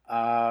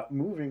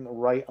 Moving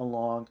right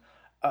along,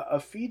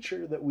 a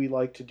feature that we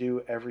like to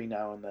do every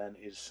now and then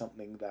is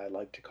something that I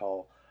like to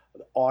call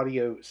the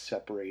audio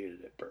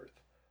separated at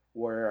birth,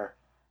 where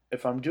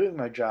if I'm doing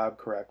my job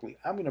correctly,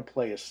 I'm going to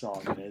play a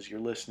song, and as you're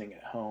listening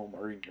at home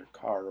or in your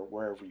car or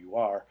wherever you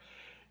are,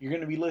 you're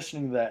going to be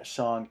listening to that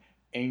song,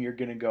 and you're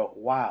going to go,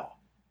 wow,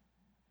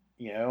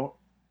 you know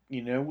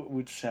what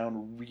would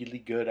sound really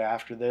good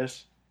after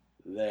this?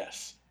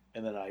 This.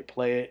 And then I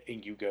play it,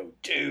 and you go,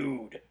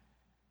 dude.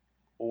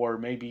 Or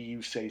maybe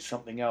you say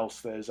something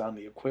else that is on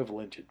the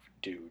equivalent to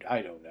dude.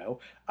 I don't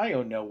know. I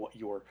don't know what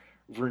your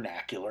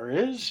vernacular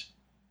is.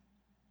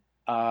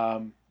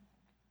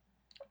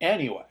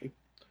 Anyway,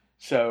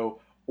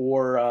 so,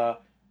 or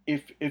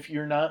if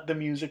you're not the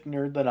music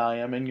nerd that I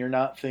am, and you're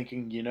not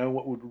thinking, you know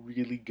what would would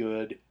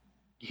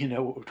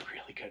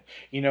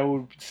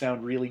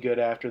sound really good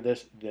after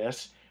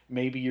this,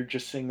 maybe you're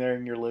just sitting there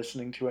and you're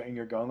listening to it and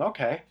you're going,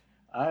 okay,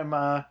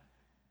 I'm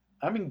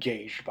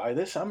engaged by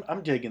this.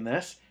 I'm digging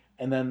this.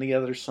 And then the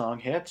other song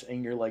hits,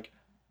 and you're like,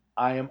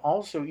 I am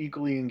also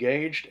equally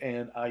engaged,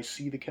 and I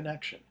see the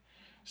connection.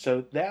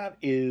 So that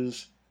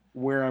is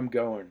where I'm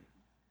going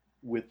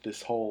with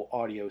this whole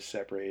audio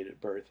separated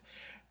at birth.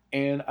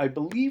 And I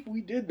believe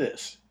we did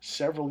this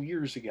several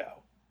years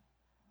ago.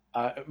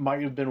 It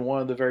might have been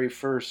one of the very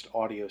first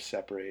audio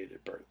separated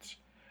at births.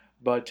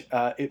 But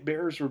it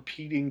bears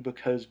repeating,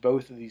 because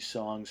both of these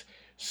songs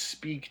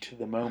speak to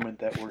the moment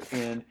that we're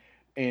in,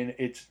 and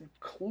it's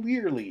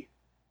clearly,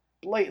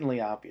 blatantly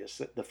obvious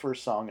that the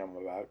first song I'm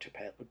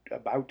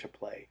about to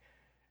play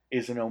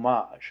is an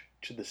homage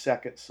to the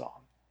second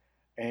song.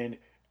 And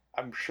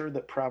I'm sure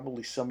that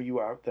probably some of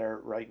you out there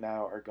right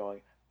now are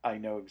going, I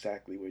know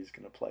exactly what he's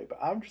going to play. But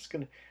I'm just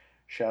going to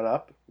shut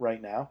up right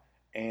now,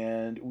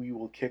 and we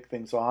will kick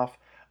things off.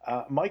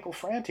 Michael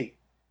Franti,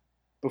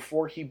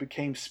 before he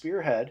became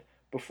Spearhead,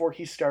 before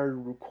he started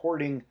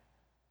recording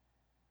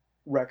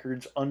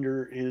records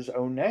under his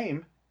own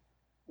name,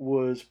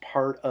 was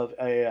part of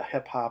a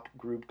hip-hop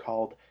group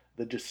called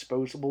the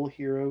Disposable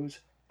Heroes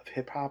of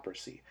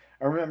Hiphoprisy.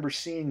 I remember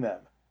seeing them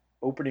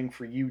opening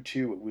for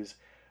U2. It was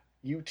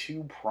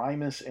U2,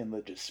 Primus, and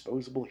the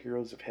Disposable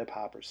Heroes of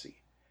Hiphoprisy.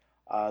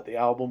 The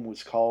album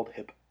was called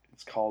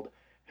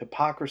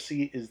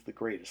Hypocrisy is the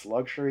Greatest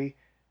Luxury,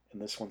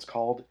 and this one's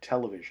called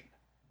Television,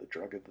 the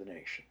Drug of the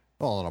Nation.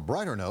 Well, on a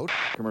brighter note,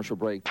 commercial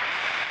break.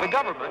 The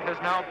government has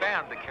now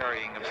banned the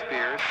carrying of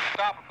spears.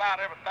 Stop about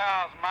every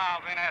 1,000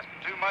 miles ain't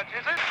asking too much,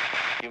 is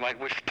it? You might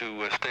wish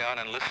to stay on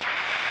and listen.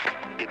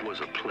 It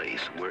was a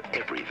place where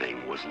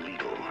everything was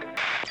legal.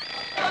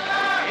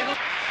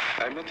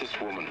 I met this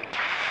woman.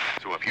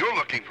 So if you're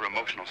looking for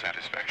emotional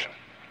satisfaction,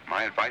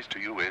 my advice to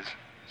you is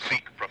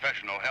seek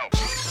professional help.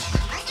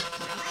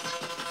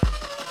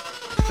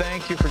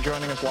 Thank you for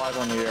joining us live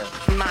on the air.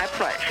 My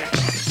pleasure.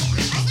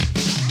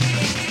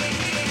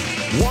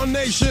 One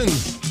nation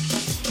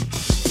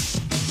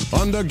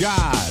under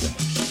God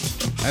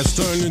has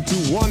turned into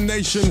one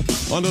nation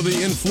under the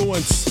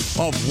influence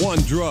of one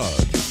drug.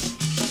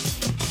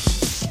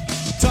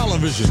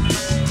 Television,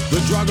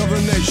 the drug of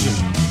the nation,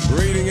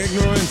 breeding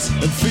ignorance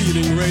and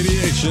feeding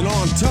radiation.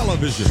 On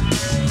television,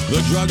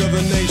 the drug of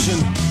the nation,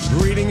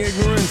 breeding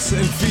ignorance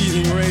and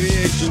feeding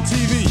radiation.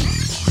 TV,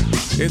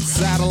 its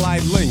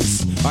satellite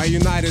links our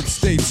United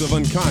States of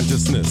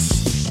unconsciousness.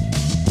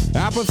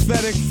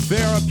 Apathetic,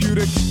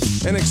 therapeutic,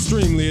 and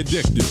extremely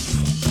addictive.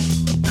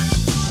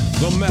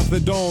 The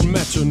methadone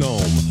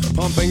metronome,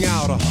 pumping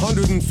out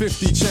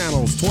 150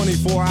 channels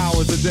 24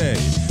 hours a day.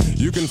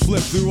 You can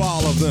flip through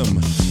all of them,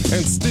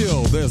 and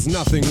still there's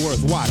nothing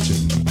worth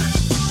watching.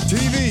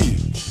 TV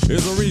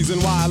is the reason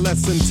why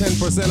less than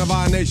 10% of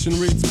our nation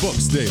reads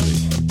books daily.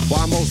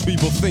 Why most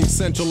people think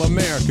Central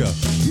America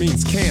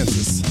means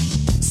Kansas.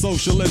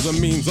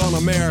 Socialism means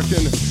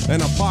un-American,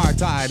 and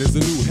apartheid is the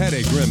new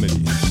headache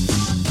remedy.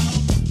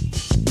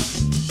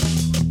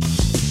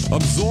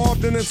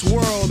 Absorbed in its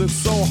world, it's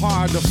so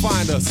hard to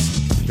find us.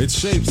 It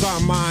shapes our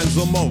minds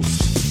the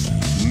most.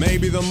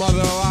 Maybe the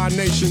mother of our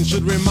nation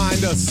should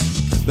remind us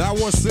that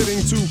we're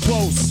sitting too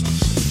close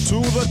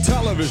to the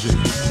television,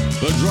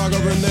 the drug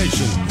of the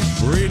nation,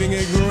 breeding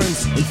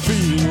ignorance and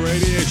feeding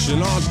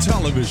radiation. On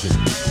television,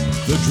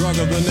 the drug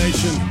of the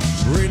nation,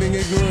 breeding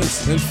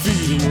ignorance and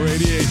feeding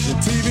radiation.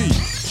 TV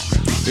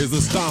is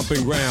the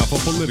stomping ground for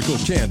political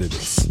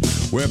candidates,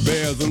 where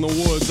bears in the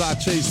woods are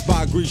chased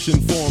by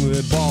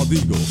Grecian-formulated bald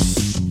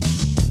eagles.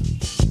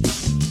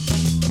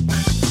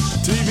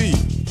 TV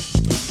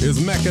is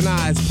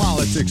mechanized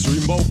politics,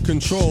 remote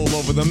control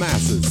over the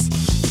masses,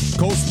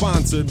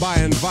 co-sponsored by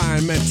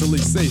environmentally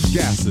safe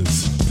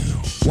gases.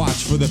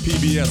 Watch for the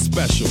PBS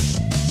special.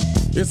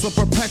 It's a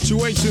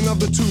perpetuation of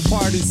the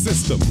two-party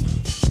system,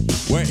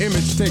 where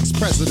image takes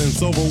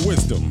precedence over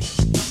wisdom,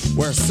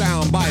 where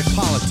soundbite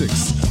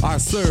politics are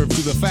served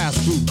to the fast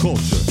food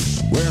culture,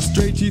 where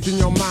straight teeth in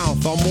your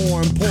mouth are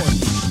more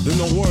important than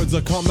the words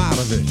that come out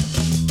of it.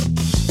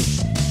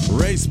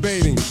 Race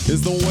baiting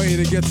is the way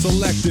to get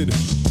selected.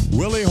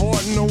 Will he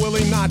Horton or will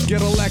he not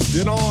get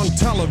elected? On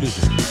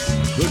television,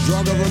 the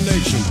drug of the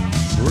nation,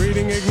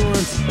 breeding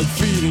ignorance and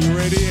feeding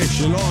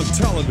radiation. On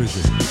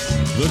television,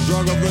 the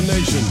drug of the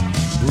nation,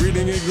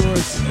 breeding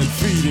ignorance and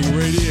feeding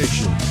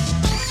radiation.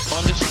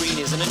 On the screen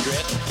is an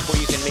address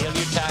where you can mail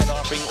your tithe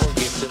offering or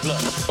gift of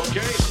love.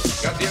 Okay,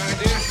 got the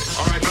idea?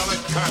 All right, now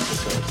let's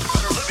concentrate.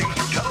 Better living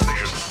through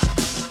television.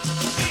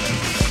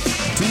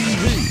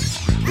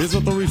 TV. Is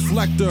it the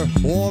reflector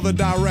or the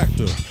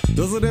director?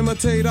 Does it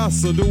imitate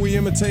us or do we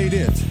imitate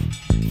it?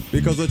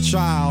 Because a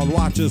child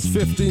watches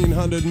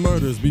 1,500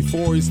 murders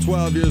before he's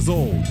 12 years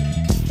old.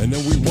 And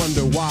then we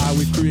wonder why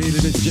we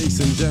created a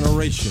Jason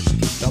generation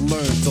that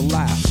learns to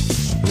laugh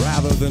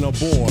rather than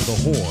abhor the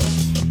horror.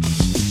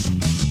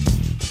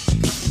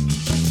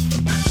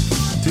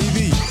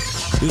 TV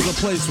is a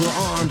place where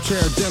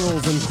armchair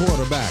generals and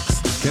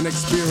quarterbacks can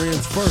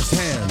experience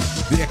firsthand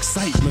the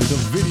excitement of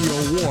video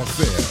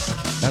warfare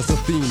as the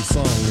theme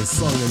song is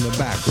sung in the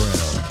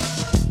background.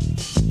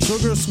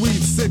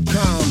 Sugar-sweet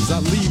sitcoms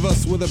that leave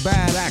us with a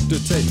bad actor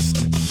taste,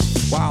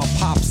 while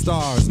pop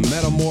stars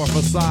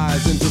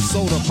metamorphosize into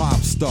soda pop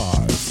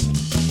stars.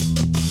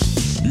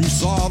 You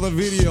saw the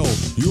video,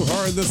 you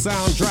heard the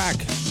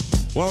soundtrack.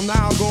 Well,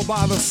 now go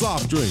buy the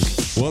soft drink.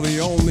 Well, the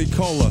only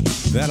cola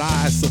that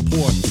I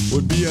support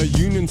would be a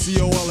Union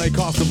COLA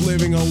cost of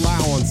living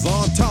allowance.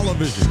 On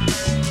television,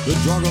 the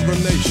drug of the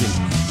nation,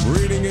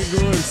 breeding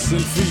ignorance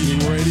and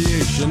feeding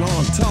radiation.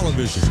 On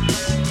television,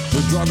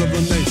 the drug of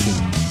the nation,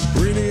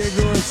 breeding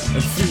ignorance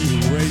and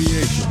feeding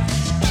radiation.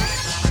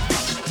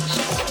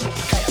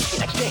 Cash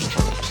in exchange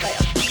for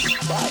cash.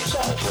 Buy,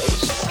 sell,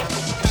 please.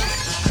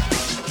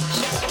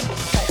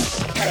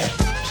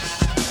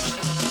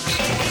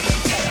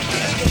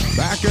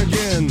 Back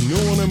again,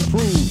 new and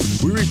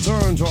improved, we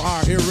return to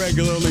our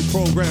irregularly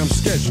programmed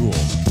schedule,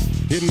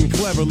 hidden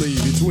cleverly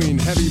between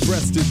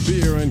heavy-breasted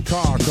beer and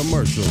car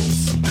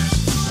commercials.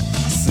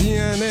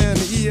 CNN,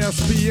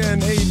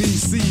 ESPN,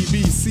 ABC,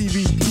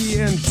 BCB,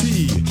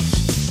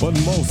 TNT, but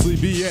mostly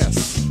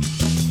BS.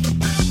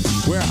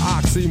 where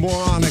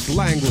oxymoronic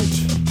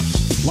language,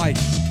 like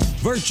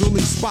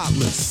virtually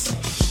spotless,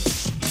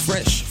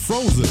 fresh,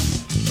 frozen,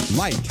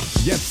 light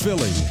yet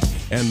filling,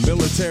 and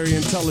military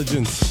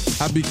intelligence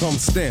have become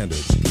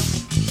standard.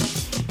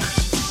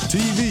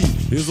 TV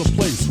is a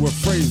place where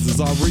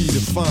phrases are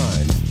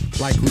redefined,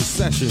 like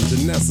recession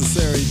to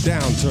necessary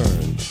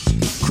downturn,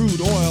 crude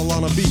oil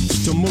on a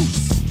beach to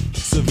moose,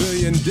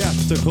 civilian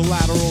death to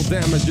collateral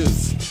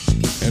damages,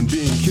 and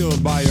being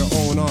killed by your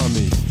own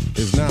army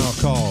is now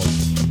called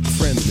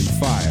friendly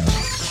fire.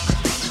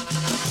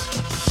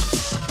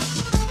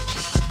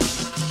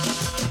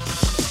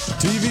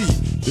 TV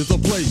is a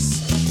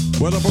place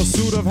where the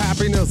pursuit of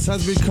happiness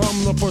has become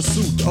the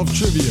pursuit of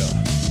trivia,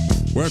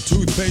 where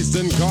toothpaste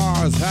and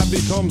cars have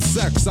become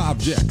sex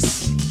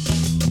objects,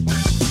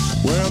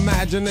 where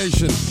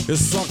imagination is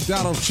sucked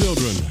out of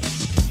children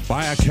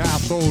by a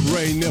cathode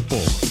ray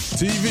nipple.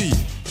 TV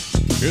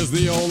is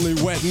the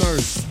only wet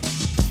nurse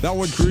that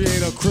would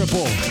create a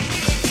cripple.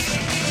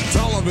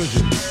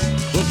 Television,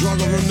 the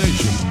drug of the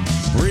nation,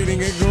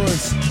 breeding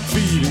ignorance,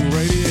 feeding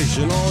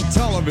radiation. On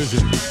television,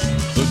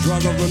 the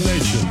drug of the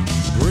nation,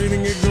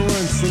 breeding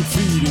ignorance and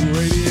feeding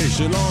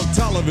radiation. On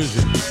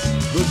television,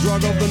 the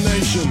drug of the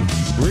nation,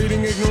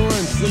 breeding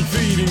ignorance and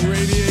feeding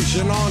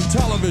radiation. On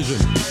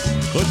television,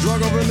 the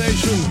drug of the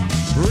nation,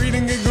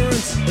 breeding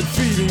ignorance and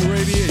feeding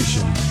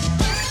radiation.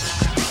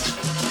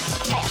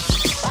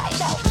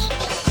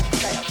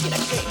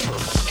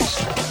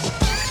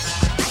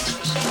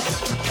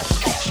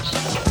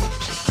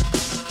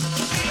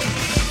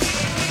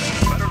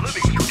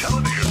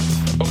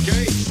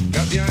 Okay,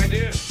 got the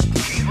idea?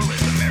 Cable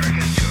is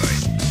America's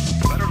choice.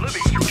 Better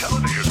living through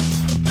television.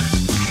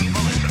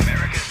 Cable is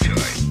America's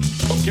choice.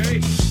 Okay,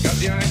 got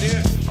the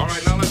idea? All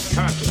right, now let's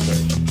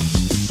concentrate.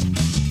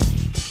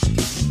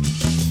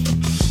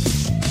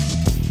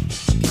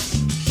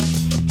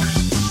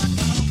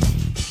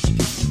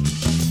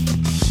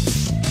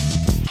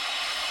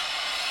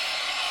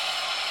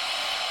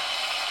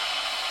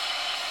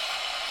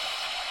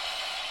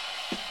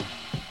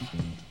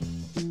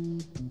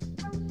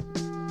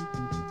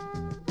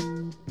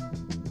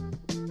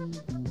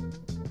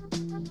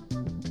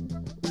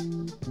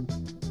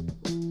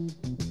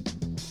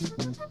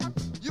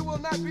 You will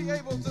not be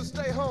able to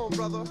stay home,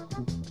 brother.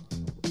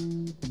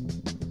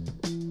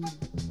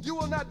 You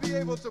will not be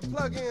able to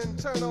plug in,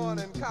 turn on,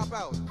 and cop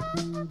out.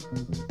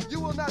 You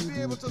will not be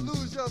able to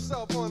lose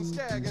yourself on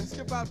Skag and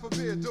skip out for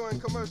beer during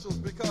commercials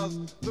because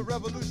the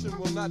revolution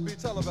will not be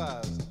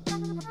televised.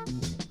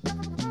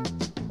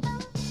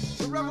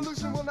 The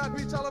revolution will not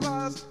be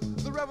televised.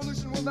 The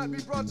revolution will not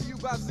be brought to you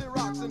by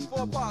Xerox in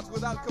 4 parts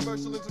without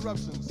commercial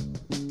interruptions.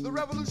 The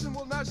revolution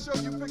will not show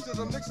you pictures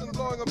of Nixon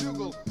blowing a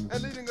bugle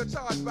and leading a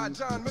charge by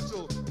John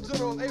Mitchell,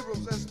 General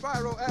Abrams, and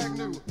Spyro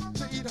Agnew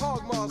to eat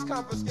hog maws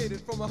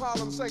confiscated from a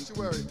Harlem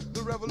sanctuary.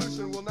 The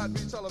revolution will not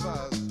be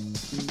televised.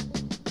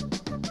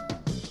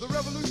 The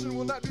revolution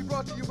will not be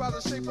brought to you by the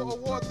Schaefer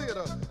Award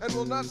Theater and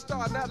will not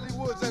star Natalie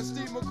Woods and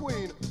Steve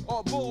McQueen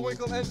or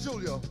Bullwinkle and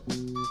Julia.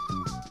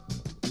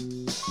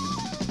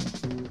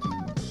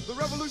 The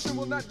revolution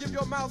will not give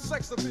your mouth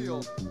sex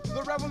appeal.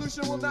 The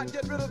revolution will not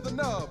get rid of the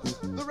nub.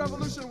 The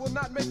revolution will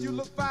not make you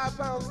look 5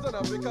 pounds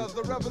thinner because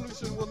the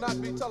revolution will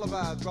not be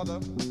televised, brother.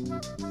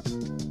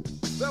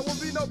 There will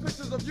be no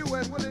pictures of you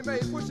and Willie Mae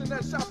pushing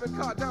that shopping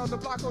cart down the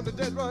block on the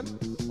dead run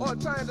or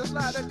trying to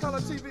slide that color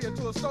TV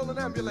into a stolen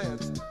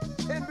ambulance.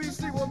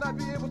 NBC will not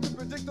be able to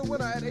predict the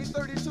winner at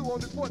 8:32 on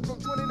report from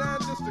 29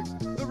 districts.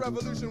 The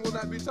revolution will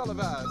not be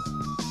televised.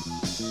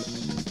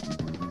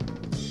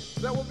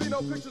 There will be no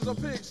pictures of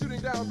pigs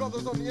shooting down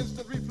brothers on the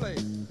instant replay.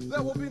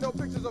 There will be no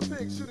pictures of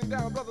pigs shooting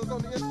down brothers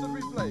on the instant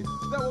replay.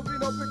 There will be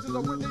no pictures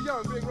of Whitney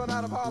Young being run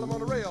out of Harlem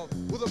on a rail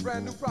with a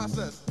brand new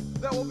process.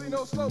 There will be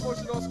no slow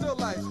motion or still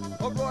lights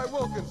of Roy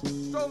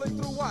Wilkins strolling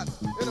through Watts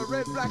in a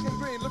red, black, and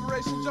green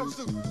liberation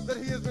jumpsuit that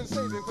he has been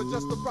saving for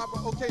just the proper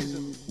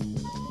occasion.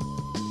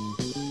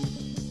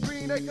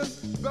 Green Acres,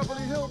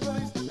 Beverly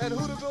Hillbillies, and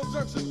Hooterville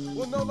Junction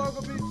will no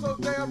longer be so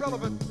damn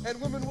relevant, and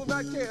women will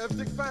not care if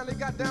Dick finally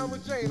got down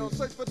with Jane on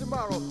Search for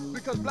Tomorrow,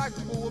 because black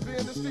people will be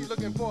in the street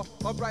looking for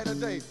a brighter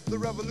day. The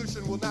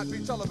revolution will not be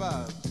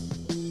televised.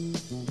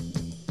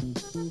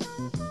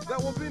 There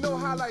will be no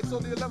highlights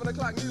on the 11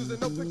 o'clock news and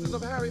no pictures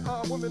of Harry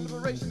armed women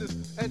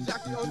liberationists and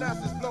Jackie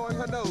Onassis blowing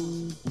her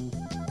nose.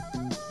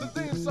 The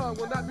theme song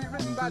will not be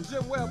written by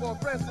Jim Webb or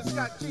Francis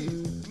Scott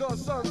Keys, nor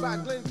sung by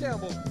Glenn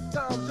Campbell,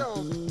 Tom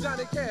Jones,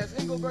 Johnny Cash,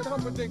 Engelbert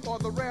Humperdinck, or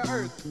The Rare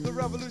Earth. The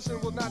revolution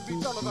will not be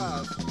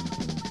televised.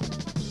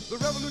 The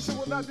revolution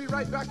will not be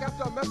right back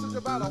after a message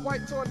about a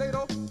white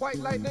tornado, white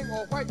lightning,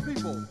 or white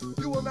people.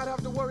 You will not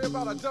have to worry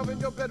about a dove in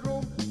your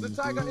bedroom, the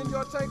tiger in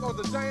your tank, or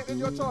the giant in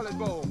your toilet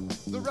bowl.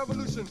 The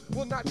revolution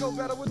will not go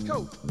better with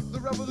Coke. The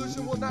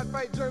revolution will not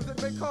fight germs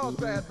that may cause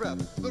bad breath.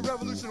 The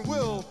revolution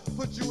will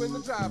put you in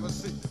the driver's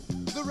seat.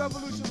 The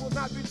revolution will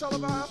not be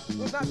televised,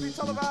 will not be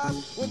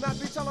televised, will not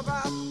be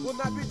televised, will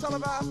not be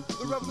televised.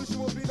 The revolution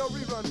will be no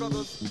rerun,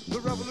 brothers. The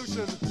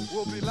revolution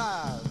will be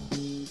live.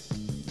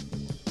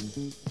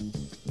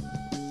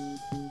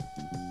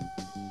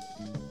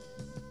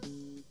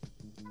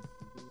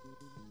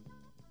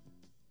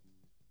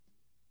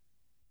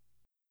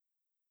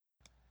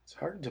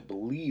 hard to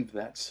believe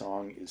that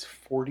song is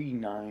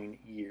 49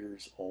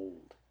 years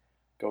old.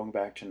 Going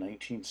back to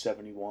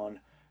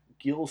 1971,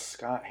 Gil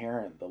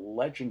Scott-Heron, the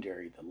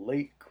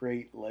late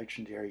great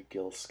legendary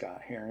Gil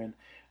Scott-Heron,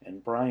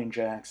 and Brian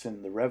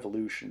Jackson, The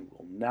Revolution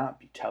Will Not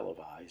Be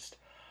Televised.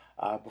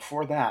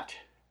 Before that,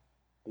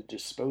 The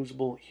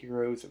Disposable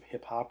Heroes of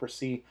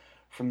Hypocrisy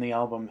from the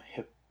album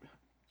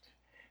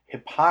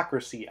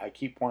Hypocrisy. I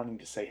keep wanting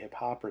to say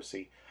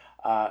Hypocrisy.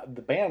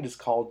 The band is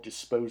called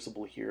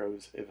Disposable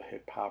Heroes of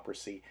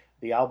Hypocrisy.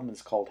 The album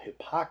is called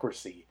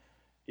Hypocrisy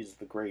is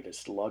the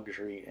Greatest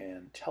Luxury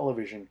and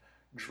Television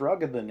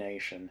Drug of the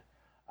Nation.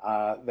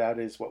 That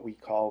is what we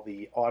call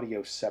the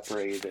audio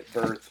separated at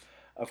birth.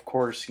 Of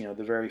course, the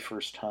very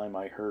first time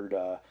I heard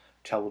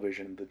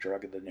television, the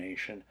drug of the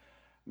nation,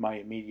 my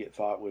immediate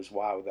thought was,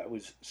 wow, that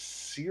was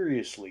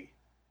seriously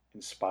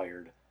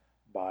inspired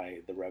by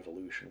The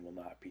Revolution Will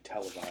Not Be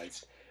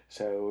Televised.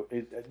 So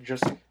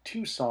just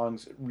two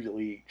songs that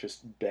really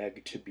just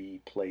beg to be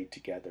played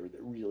together,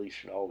 that really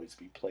should always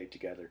be played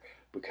together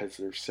because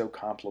they're so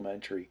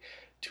complementary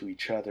to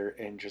each other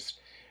and just,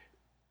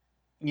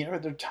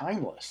 they're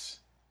timeless.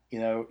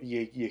 You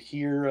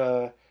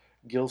hear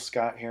Gil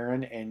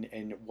Scott-Heron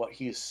and what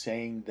he is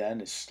saying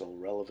then is still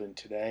relevant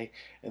today.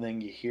 And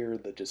then you hear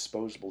the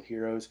Disposable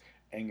Heroes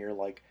and you're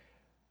like,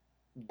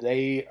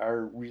 they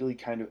are really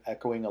kind of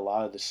echoing a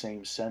lot of the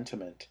same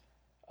sentiment.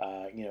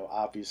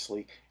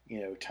 Obviously,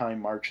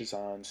 time marches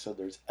on, so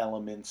there's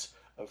elements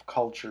of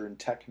culture and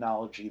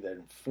technology that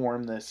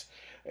inform this.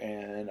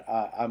 And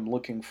I'm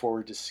looking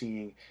forward to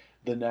seeing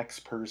the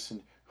next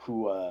person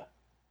who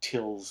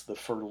tills the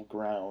fertile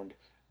ground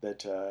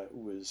that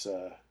was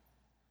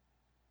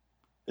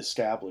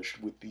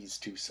established with these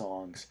two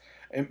songs.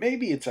 And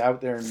maybe it's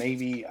out there, and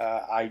maybe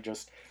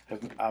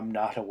I'm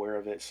not aware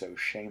of it, so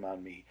shame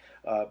on me.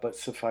 But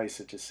suffice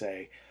it to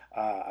say,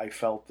 I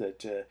felt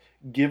that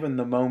given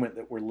the moment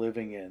that we're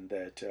living in,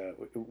 that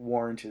it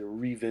warranted a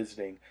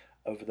revisiting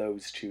of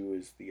those two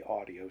as the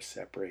audio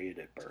separated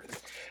at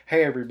birth.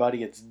 Hey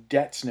everybody, it's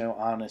Debts No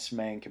Honest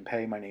Man Can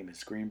Pay. My name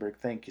is Greenberg.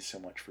 Thank you so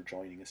much for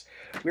joining us.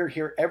 We're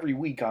here every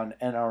week on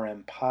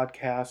NRM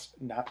Podcast.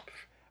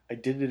 I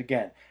did it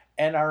again.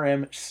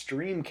 NRM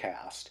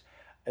Streamcast,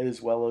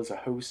 as well as a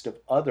host of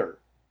other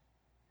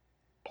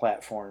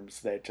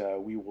platforms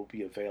that we will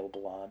be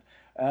available on.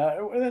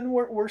 And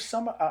we're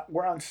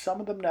on some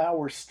of them now.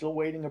 We're still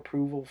waiting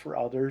approval for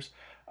others.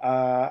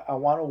 I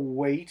want to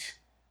wait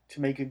to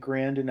make a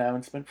grand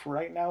announcement. For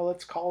right now,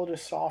 let's call it a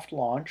soft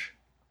launch.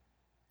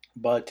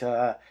 But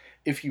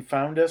if you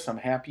found us, I'm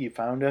happy you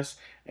found us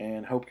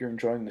and hope you're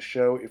enjoying the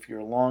show. If you're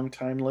a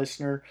long-time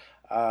listener,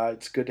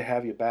 it's good to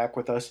have you back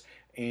with us.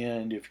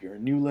 And if you're a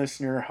new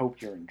listener,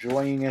 hope you're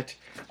enjoying it.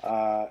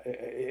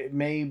 It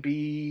may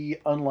be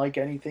unlike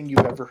anything you've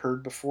ever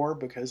heard before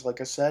because,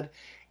 like I said,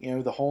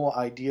 the whole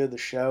idea of the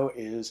show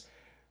is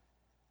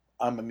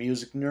I'm a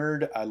music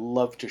nerd. I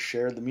love to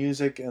share the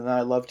music, and I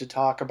love to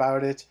talk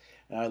about it,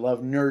 and I love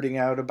nerding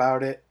out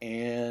about it,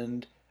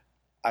 and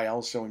I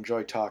also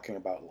enjoy talking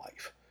about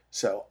life.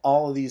 So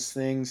all of these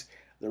things,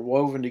 they're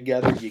woven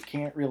together. You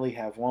can't really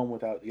have one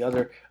without the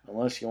other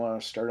unless you want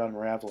to start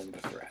unraveling the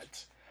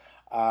threads.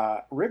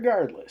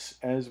 Regardless,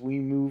 as we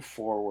move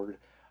forward,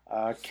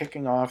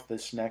 kicking off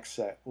this next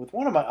set with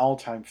one of my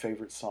all-time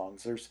favorite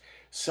songs. There's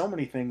so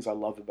many things I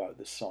love about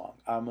this song.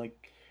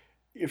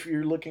 If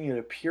you're looking at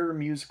a pure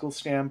musical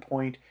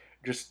standpoint,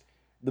 just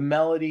the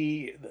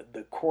melody,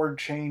 the chord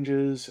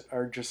changes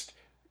are just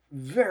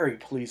very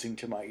pleasing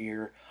to my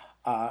ear.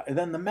 And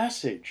then the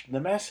message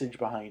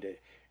behind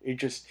it,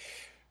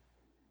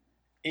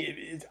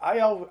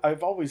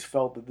 I've always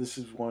felt that this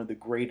is one of the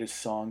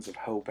greatest songs of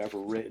hope ever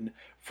written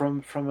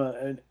from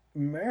an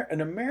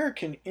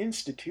American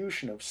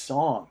institution of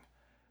song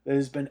that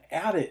has been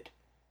at it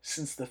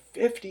since the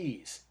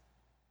 50s.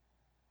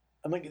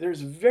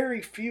 There's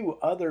very few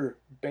other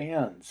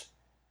bands,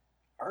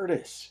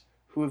 artists,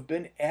 who have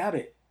been at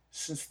it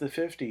since the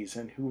 50s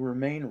and who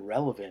remain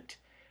relevant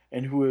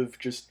and who have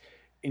just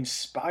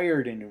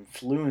inspired and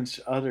influenced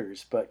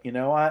others. But you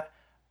know what?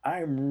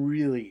 I'm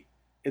really,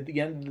 at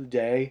the end of the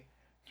day,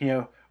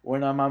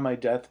 when I'm on my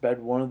deathbed,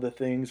 one of the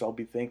things I'll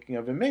be thinking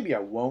of, and maybe I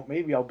won't,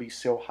 maybe I'll be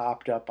so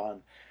hopped up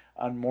on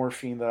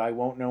morphine that I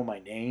won't know my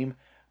name,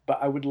 but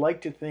I would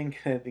like to think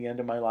at the end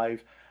of my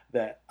life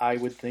that I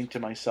would think to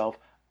myself,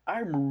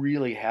 I'm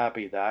really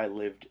happy that I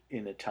lived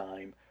in a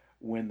time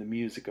when the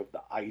music of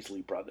the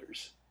Isley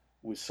Brothers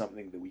was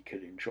something that we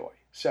could enjoy.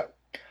 So,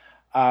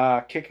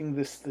 kicking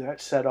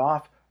that set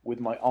off with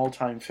my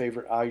all-time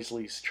favorite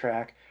Isley's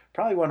track,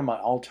 probably one of my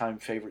all-time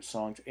favorite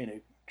songs,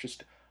 and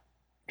just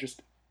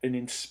an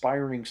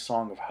inspiring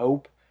song of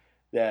hope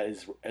that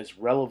is as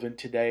relevant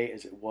today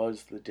as it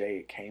was the day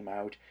it came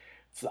out.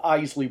 It's the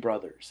Isley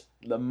Brothers,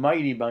 the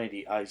mighty,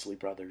 mighty Isley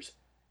Brothers,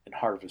 and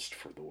Harvest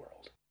for the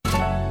World.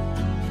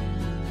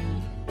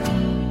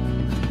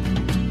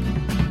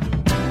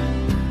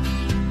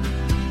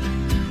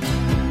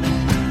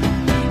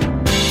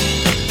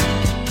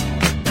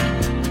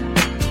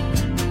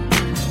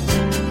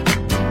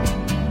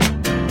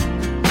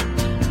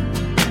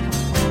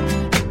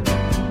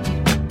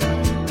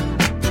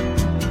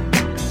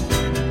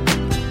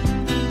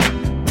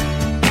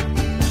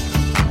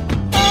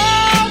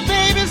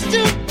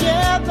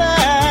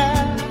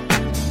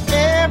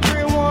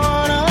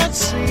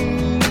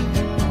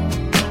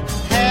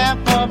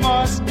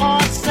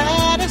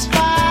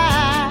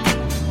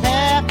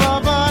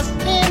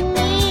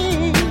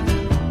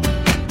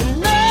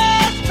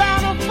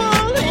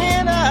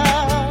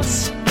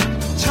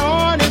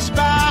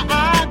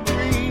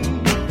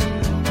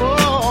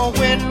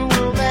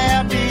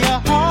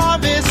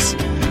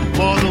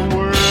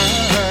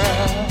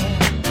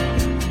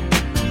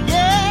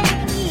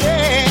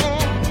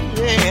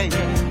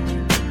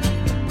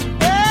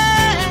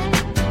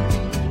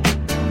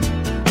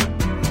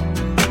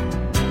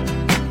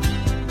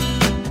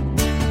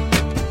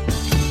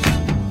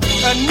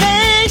 a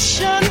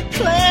nation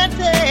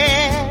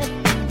planted,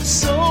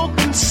 so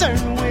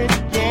concerned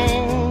with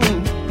gain.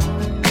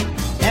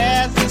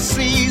 As the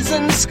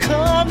seasons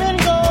come and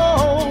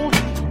go,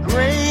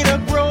 greater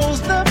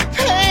grows the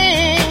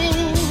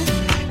pain.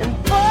 And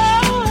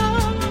far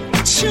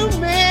too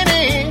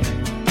many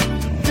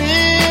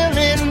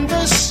feeling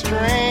the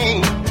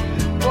strain.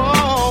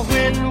 Oh,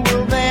 when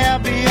will there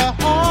be a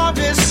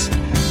harvest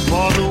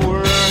for the world?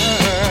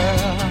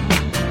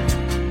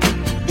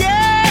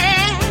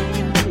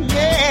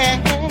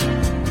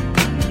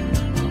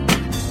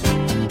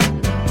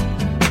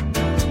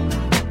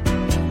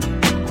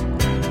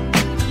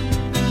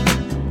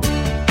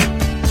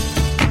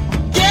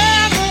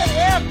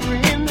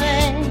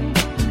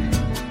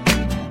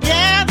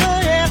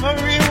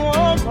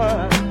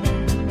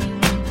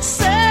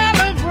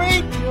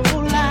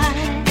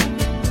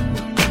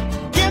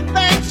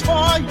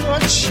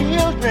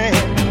 Children,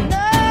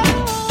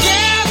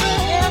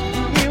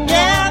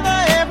 gather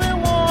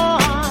everyone,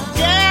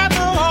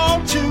 gather all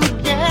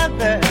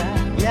together,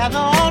 gather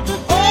all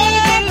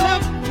together,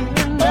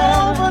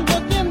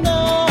 overlooking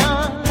the,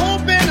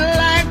 hoping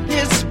life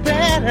gets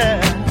better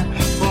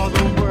for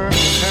the world.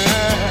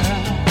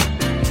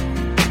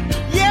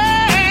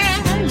 Yeah,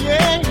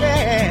 yeah,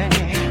 yeah.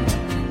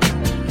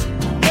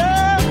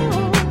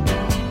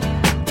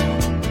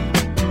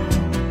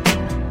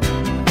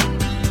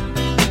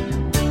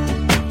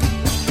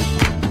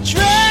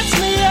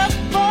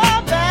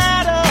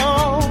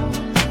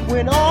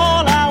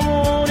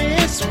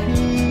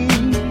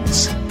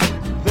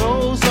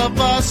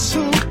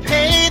 Who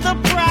pay the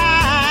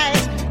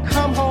price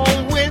come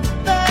home with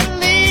the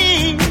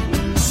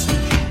leaves,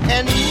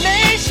 and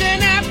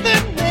nation after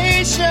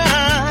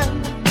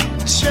nation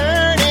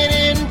turning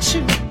into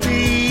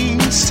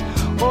peace.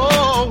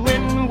 Oh,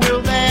 when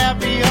will there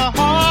be a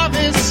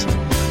harvest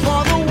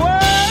for the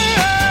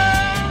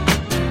world?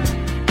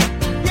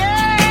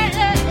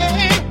 Yeah,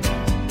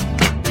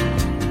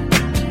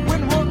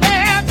 when will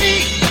there be?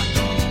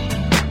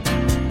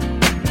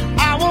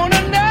 I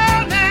wanna know.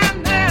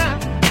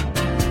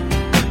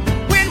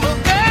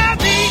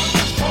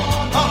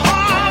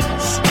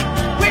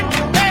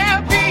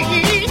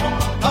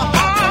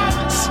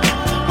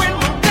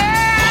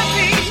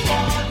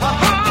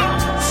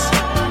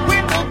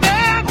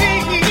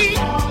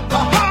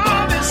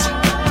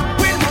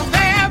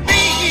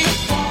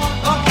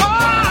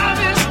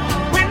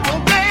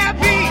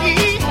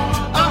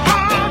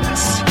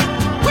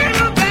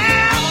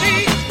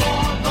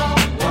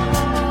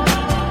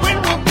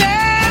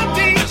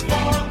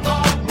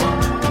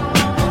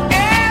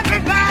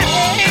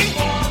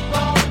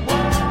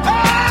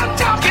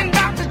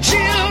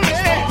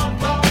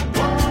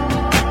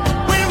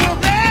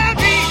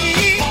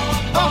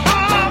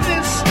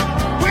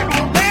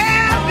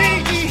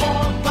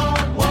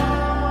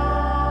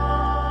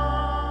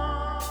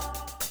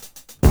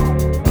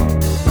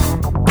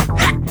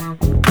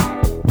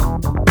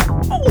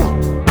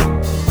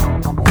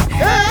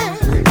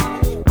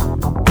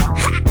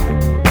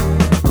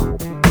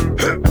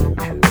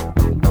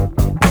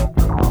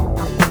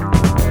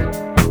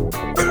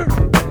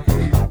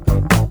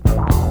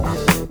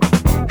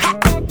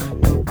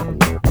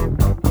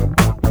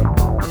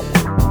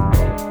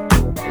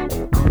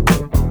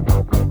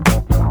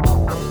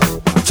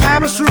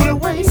 Time is truly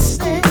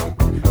wasted.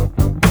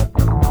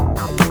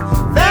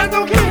 There's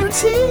no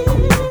guarantee.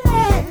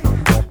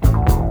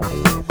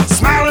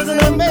 Smile is in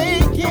the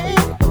making.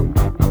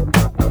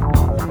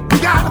 We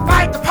gotta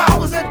fight the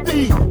powers that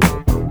be.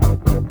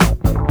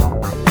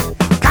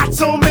 Got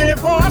so many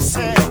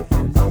voices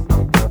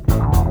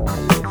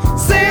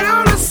saying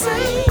all the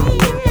same,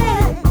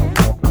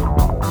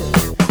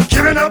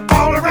 giving up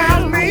all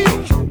around me.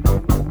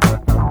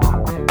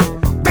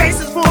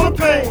 Faces full of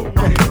pain.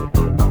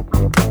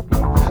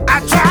 I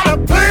try to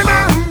play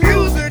my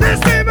music, they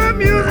say my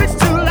music's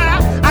too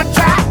loud. I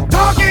try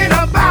talking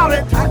about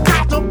it, I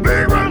got the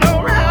big run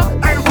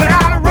around. And when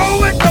I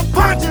roll with the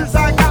punches,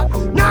 I got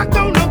knocked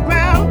on the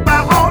ground by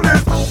all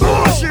this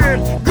bullshit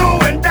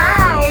going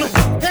down.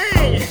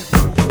 Hey,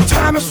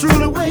 time is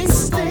truly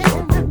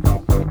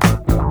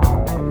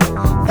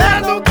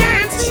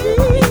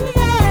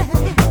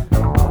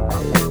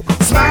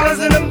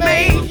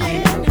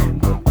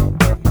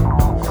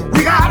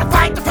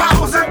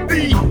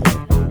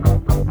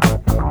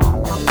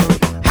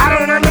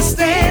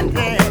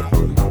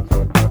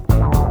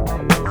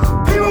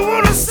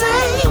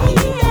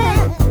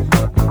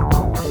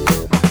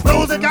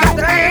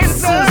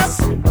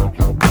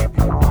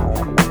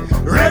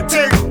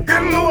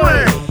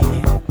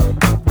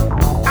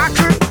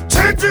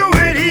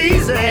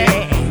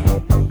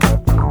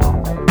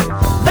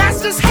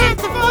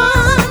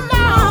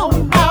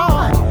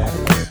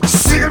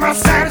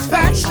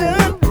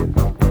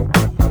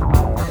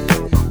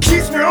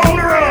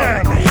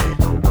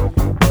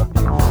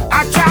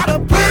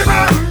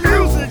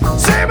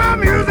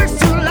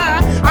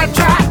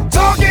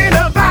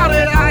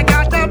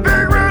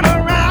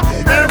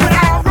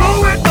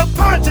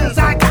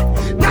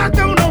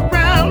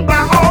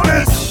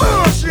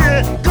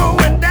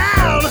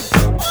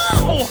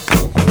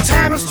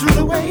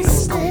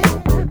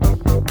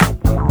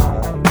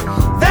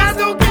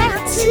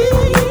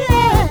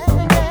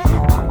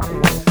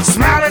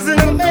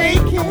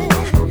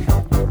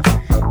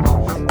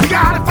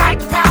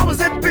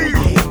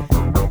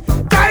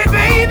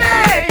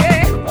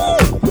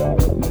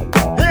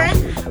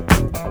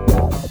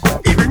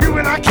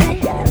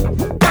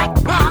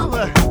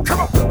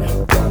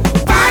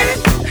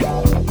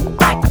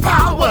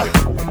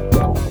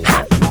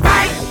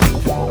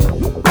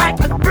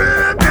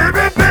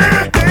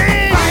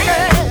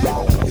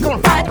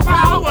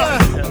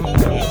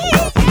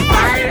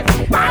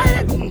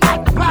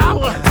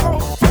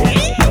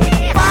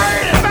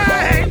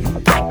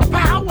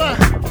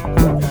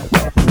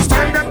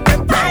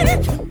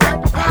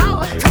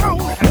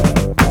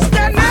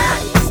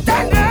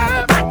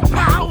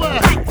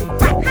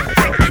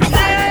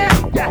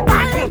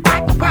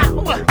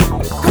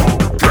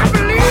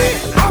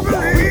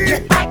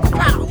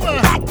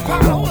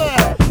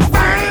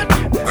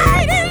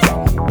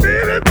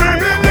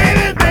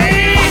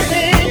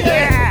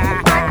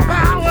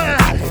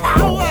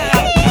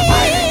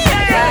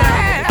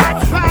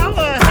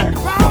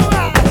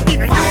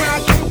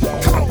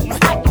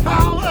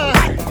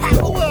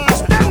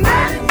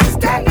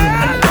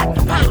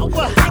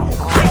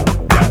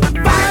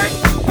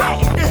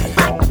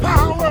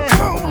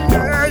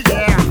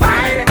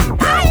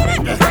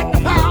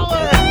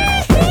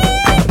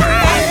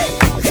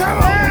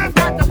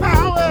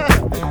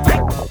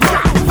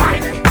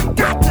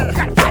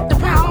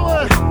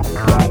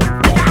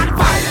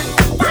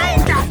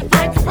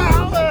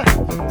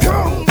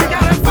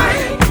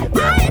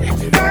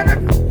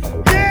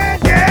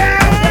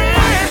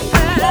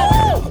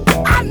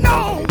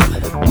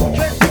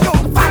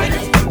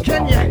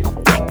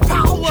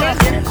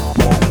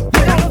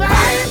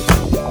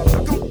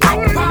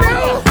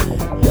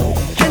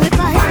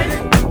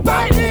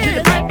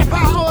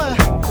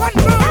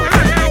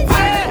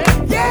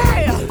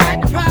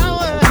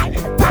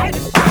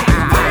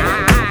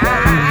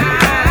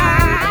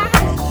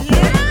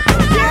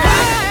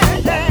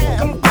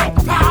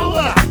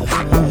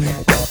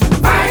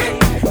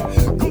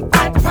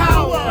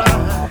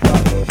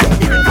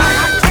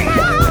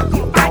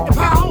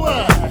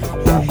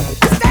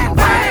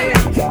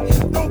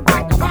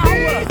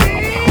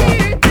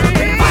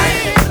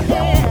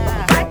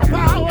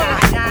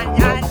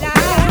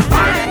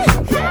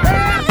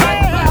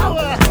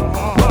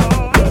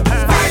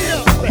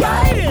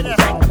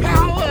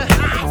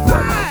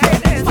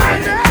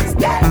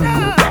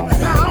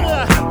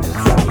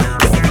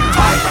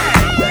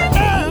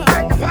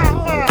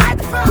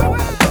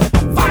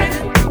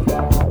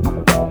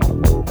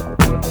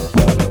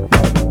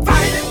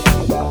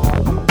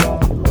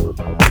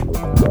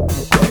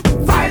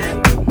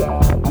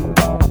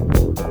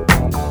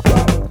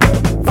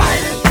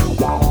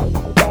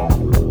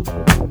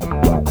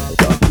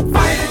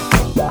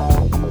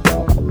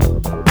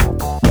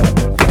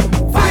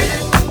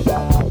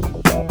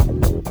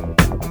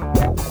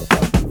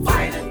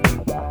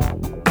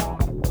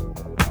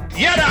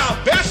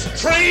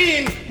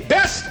trained,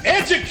 best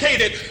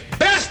educated,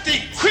 best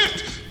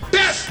equipped,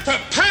 best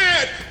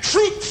prepared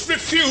troops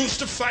refuse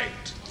to fight.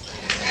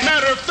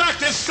 Matter of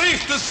fact, it's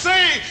safe to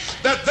say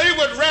that they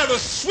would rather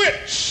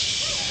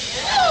switch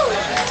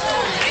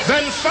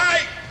than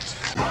fight.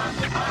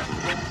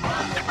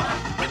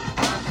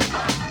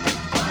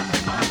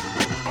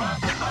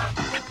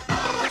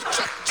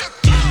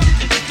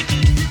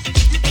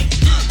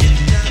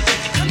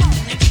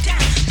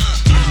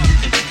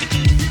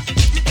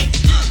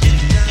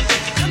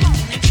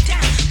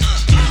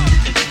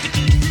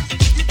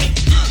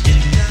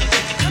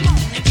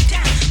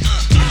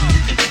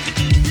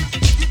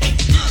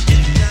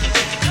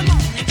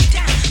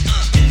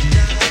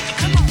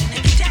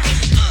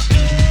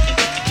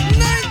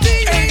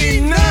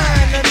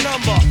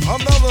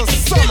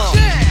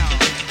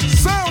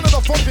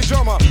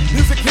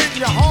 Music hitting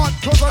your heart,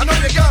 cause I know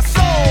you got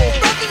soul.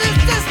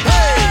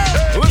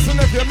 Hey, listen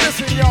if you're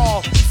missing,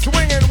 y'all.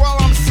 Swinging while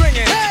I'm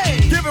singing.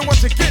 Hey, giving what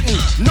you're getting.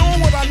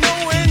 Knowing what I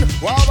know in.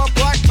 While the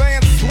black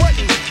band's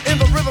sweating. In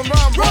the rhythm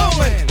I'm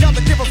rolling.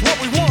 Gotta give us what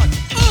we want.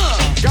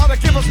 Gotta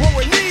give us what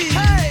we need.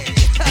 Hey,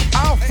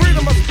 our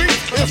freedom of speech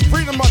is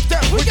freedom of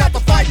death. We got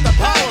to fight the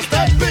powers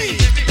that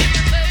be.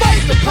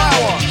 Fight the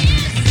power.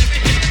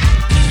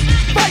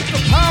 Fight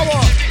the power.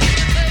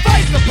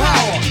 Fight the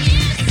power.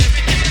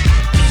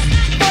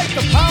 Fight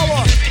the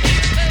power!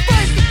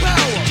 Fight the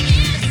power!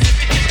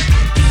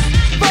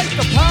 Fight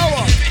the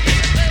power!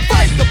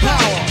 Fight the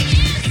power!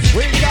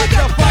 We got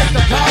to fight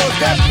the powers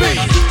that be!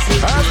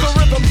 As the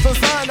rhythm's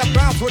designed to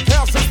bounce with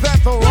calcium that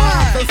the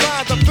rhyme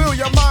designed to fill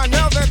your mind.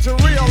 Now that you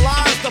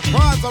realize the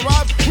prize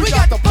arrives, we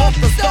got to pump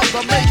the stuff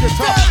to make it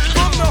tough.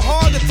 From the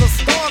heart, it's a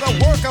start, a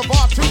work of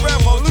art to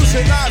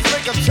revolutionize,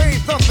 make a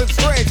change, nothing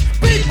strange.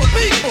 People,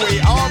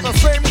 we are the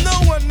same. No,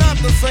 we're not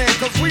the same,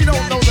 cause we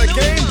don't know the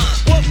game.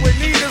 What we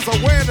need is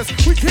awareness.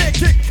 We can't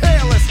get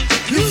careless.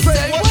 You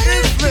say, what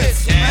is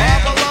this? My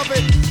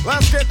beloved,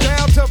 let's get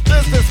down to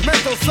business.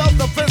 Mental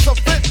self-defense of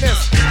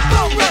fitness.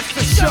 Don't rush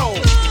the show.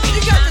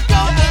 You got to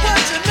go for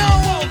what you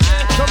know.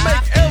 To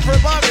make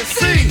everybody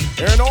see.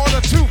 In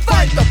order to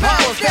fight the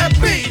powers that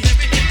be.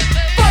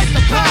 Fight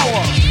the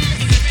power.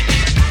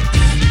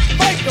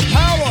 Fight the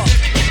power.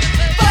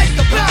 Fight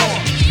the power.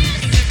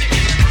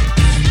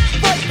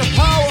 Fight the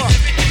power.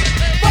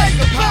 Fight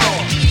the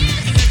power.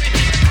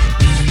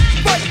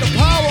 Fight the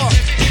power.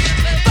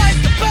 Fight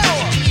the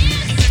power.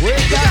 We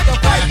got to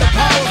fight the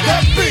powers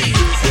that be.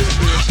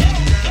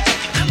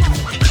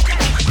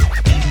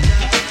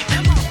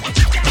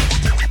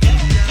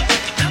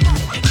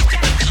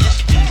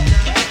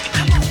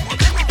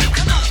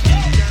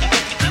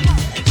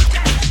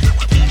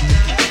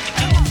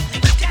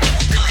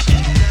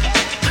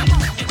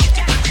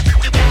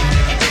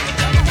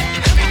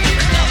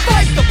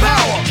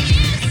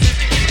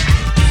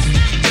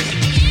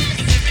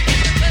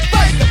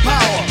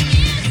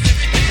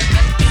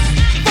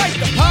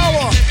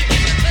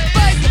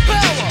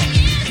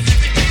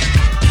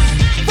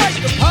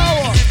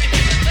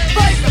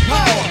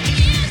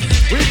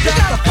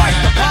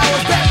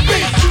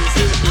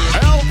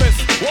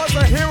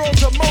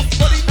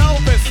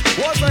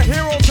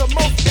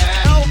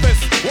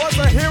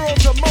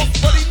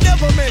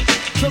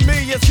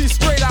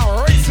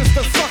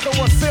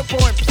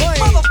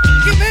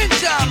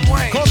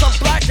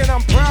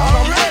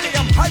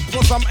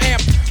 I'm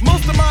amped.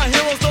 Most of my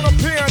heroes don't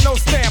appear in no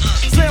stamp.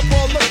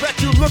 Sample look back,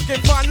 you look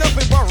and find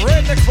nothing but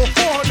rednecks for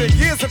 400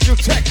 years if you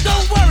check.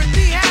 Don't worry,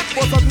 be happy.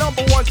 Was a #1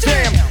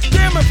 jam.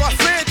 Damn if I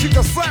said you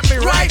could slap me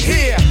right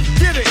here.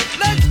 Get it?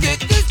 Let's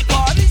get this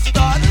party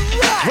started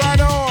right.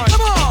 Right on.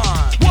 Come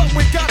on. What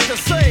we got to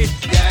say?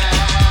 Yeah.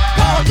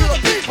 Power to the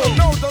people,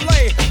 no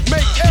delay.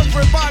 Make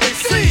everybody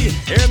see.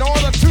 In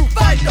order to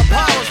fight the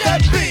powers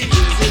that be.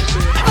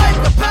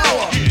 Fight the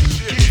power.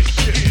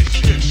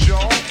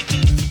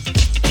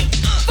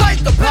 Fight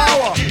the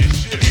power!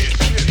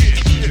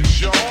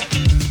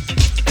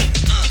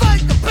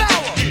 Fight the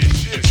power!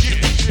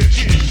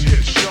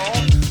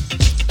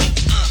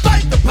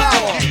 Fight the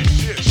power!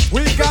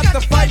 We got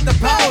to fight the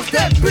powers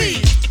that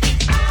be!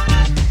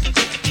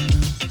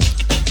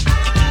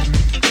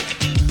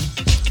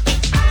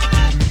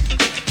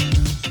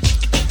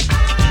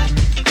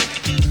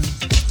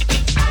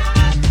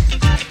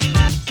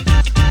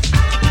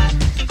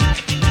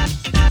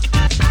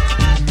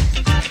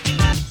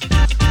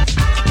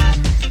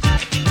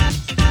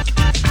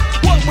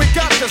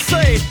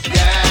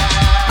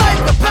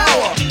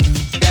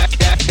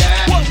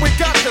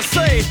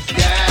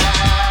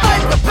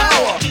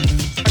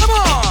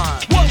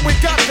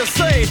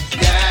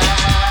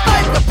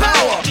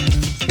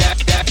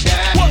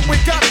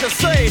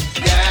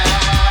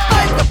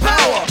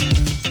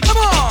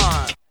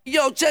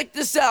 Check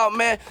this out,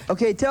 man.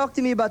 Okay, talk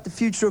to me about the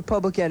future of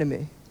Public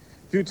Enemy.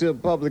 Future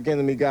of Public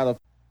Enemy got a...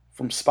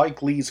 From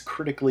Spike Lee's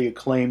critically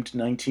acclaimed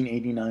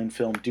 1989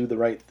 film Do the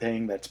Right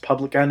Thing, that's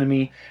Public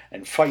Enemy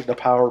and Fight the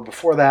Power.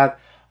 Before that,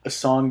 a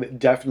song that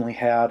definitely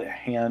had a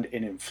hand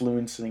in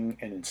influencing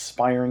and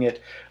inspiring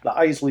it, the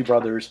Isley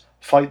Brothers,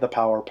 Fight the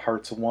Power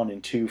Parts 1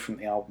 and 2 from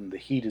the album The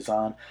Heat Is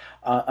On.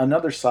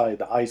 Another side,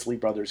 the Isley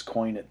Brothers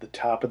coin at the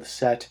top of the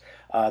set.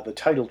 The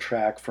title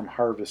track from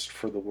Harvest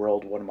for the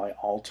World, one of my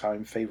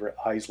all-time favorite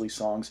Isley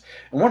songs,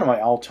 and one of my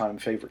all-time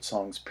favorite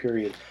songs,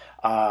 period.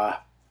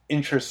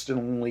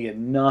 Interestingly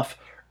enough,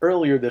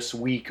 earlier this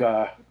week,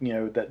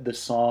 that this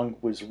song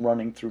was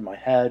running through my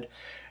head,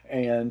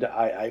 and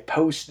I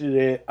posted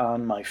it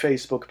on my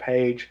Facebook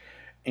page,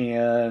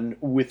 and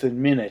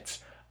within minutes,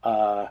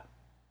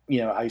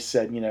 I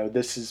said,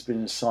 this has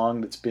been a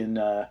song that's been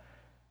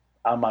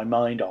on my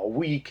mind all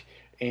week,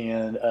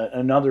 and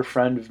another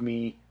friend of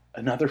mine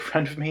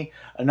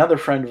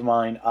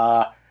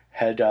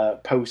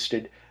had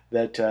posted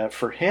that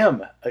for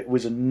him, it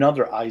was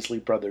another Isley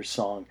Brothers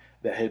song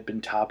that had been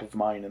top of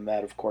mind, and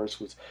that, of course,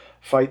 was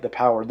Fight the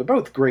Power. They're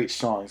both great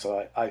songs.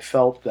 I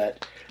felt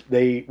that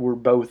they were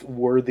both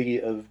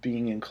worthy of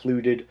being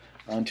included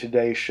on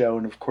today's show,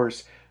 and of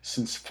course,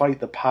 since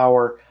Fight the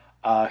Power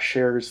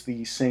shares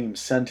the same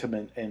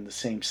sentiment and the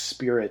same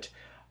spirit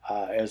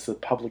as the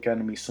Public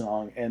Enemy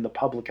song, and the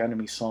Public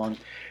Enemy song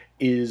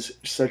is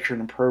such an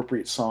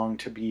appropriate song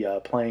to be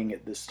playing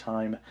at this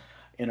time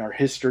in our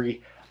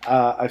history,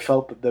 I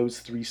felt that those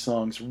three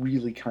songs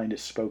really kind of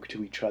spoke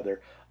to each other.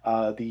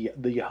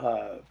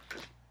 The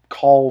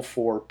call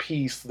for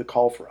peace, the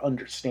call for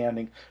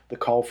understanding, the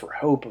call for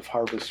hope of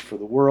Harvest for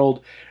the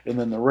World, and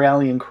then the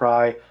rallying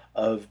cry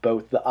of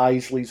both the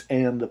Isleys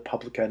and the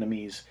Public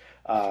Enemy's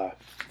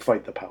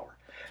Fight the Power.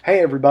 Hey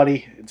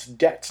everybody, it's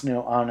Debts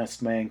No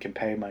Honest Man Can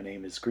Pay. My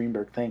name is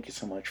Greenberg. Thank you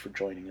so much for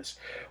joining us.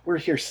 We're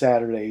here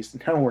Saturdays.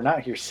 No, we're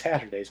not here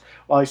Saturdays.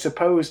 Well, I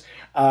suppose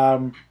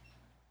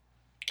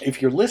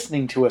if you're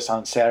listening to us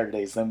on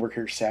Saturdays, then we're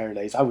here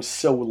Saturdays. I was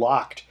so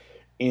locked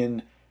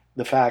in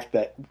the fact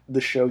that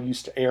the show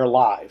used to air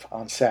live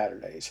on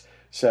Saturdays.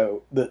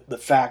 So the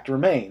fact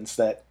remains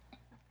that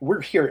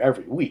we're here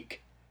every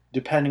week,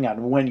 depending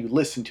on when you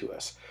listen to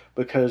us,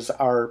 because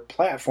our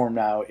platform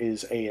now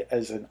is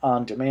as an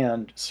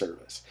on-demand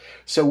service.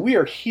 So we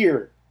are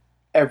here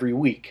every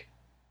week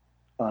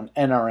on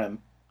NRM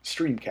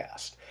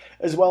Streamcast,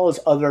 as well as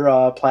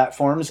other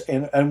platforms,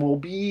 and we'll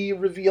be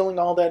revealing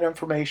all that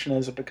information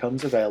as it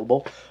becomes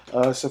available.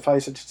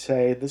 Suffice it to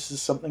say, this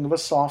is something of a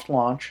soft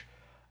launch.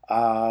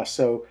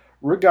 So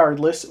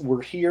regardless,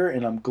 we're here,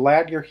 and I'm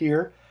glad you're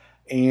here.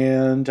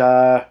 And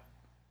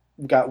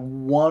we've got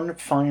one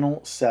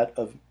final set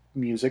of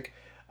music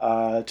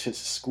to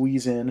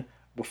squeeze in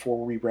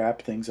before we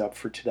wrap things up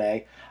for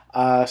today.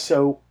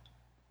 So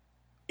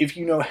if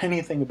you know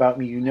anything about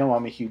me, you know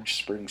I'm a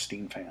huge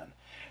Springsteen fan.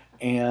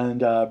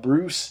 And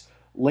Bruce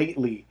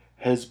lately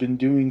has been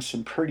doing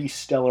some pretty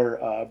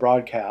stellar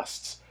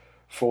broadcasts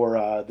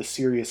for the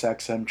Sirius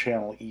XM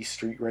channel E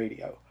Street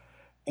Radio.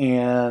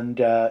 And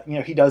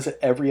he does it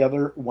every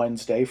other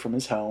Wednesday from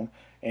his home,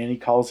 and he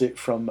calls it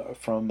from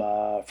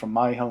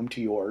my home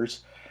to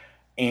yours.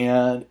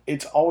 And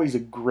it's always a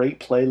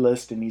great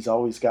playlist, and he's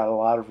always got a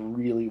lot of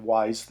really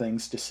wise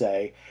things to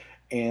say.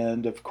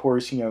 And of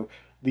course,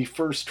 the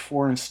first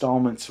four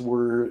installments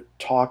were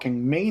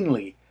talking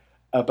mainly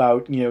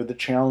about the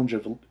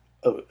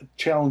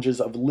challenges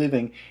of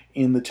living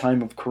in the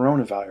time of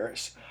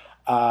coronavirus.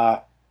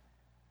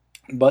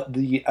 But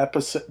the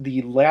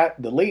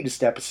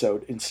latest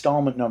episode,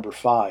 installment number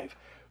 5,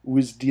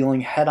 was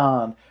dealing head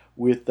on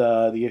with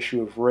the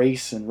issue of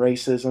race and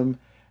racism,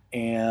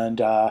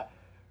 and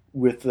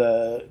with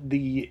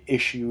the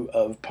issue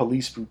of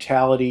police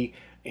brutality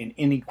and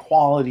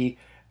inequality,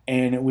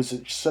 and it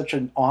was such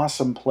an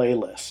awesome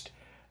playlist.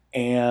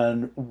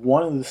 And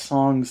one of the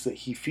songs that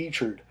he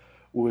featured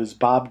was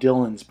Bob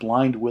Dylan's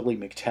Blind Willie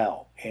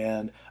McTell,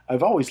 and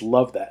I've always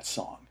loved that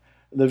song.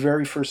 The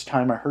very first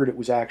time I heard it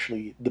was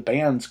actually the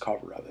band's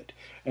cover of it,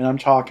 and I'm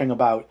talking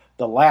about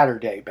the Latter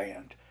Day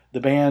Band, the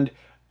band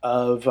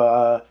of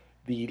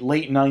the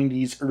late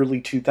 90s, early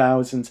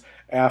 2000s,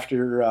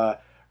 after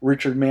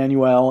Richard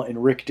Manuel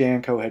and Rick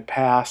Danko had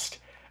passed.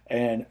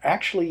 And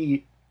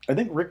actually, I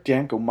think Rick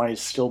Danko might have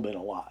still been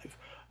alive.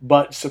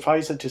 But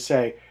suffice it to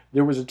say,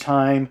 there was a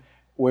time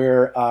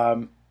where,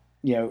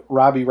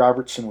 Robbie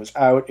Robertson was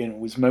out, and it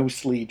was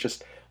mostly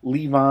just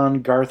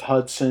Levon, Garth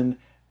Hudson,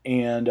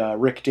 and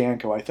Rick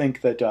Danko. I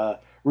think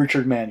that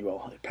Richard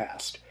Manuel had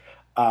passed.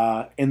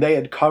 And they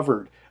had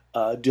covered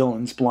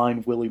Dylan's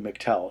Blind Willie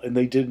McTell, and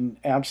they did an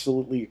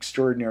absolutely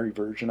extraordinary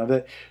version of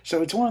it.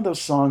 So it's one of those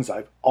songs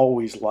I've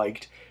always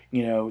liked.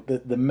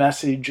 The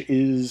message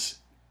is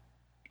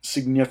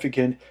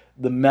significant,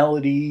 the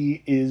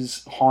melody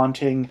is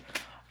haunting,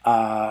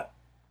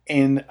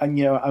 and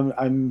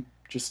I'm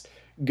just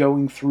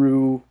going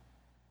through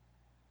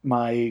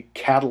my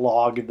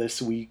catalog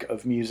this week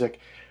of music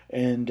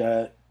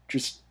and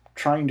just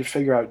trying to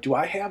figure out, do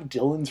I have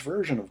Dylan's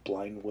version of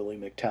Blind Willie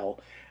McTell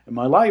in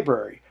my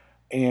library?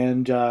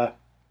 And I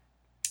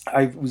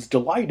was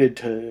delighted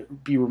to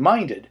be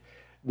reminded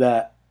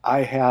that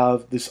I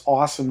have this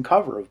awesome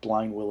cover of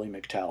Blind Willie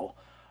McTell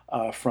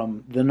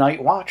from The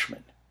Night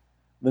Watchman.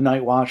 The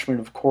Night Watchman,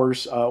 of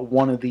course,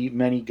 one of the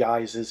many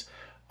guises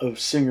of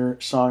singer,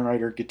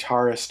 songwriter,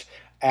 guitarist,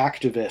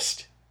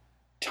 activist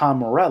Tom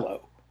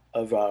Morello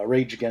of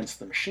Rage Against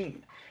the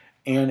Machine.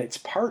 And it's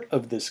part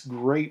of this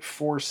great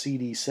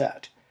 4-CD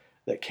set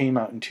that came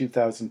out in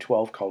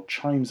 2012 called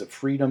Chimes of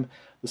Freedom,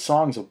 the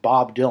songs of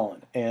Bob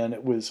Dylan. And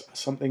it was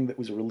something that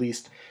was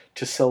released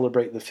to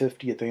celebrate the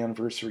 50th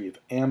anniversary of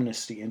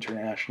Amnesty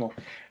International.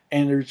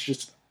 And there's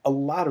just a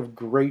lot of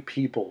great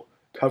people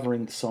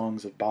covering the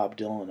songs of Bob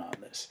Dylan on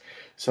this.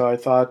 So I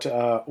thought,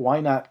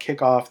 why not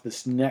kick off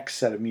this next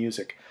set of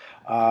music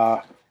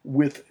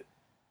with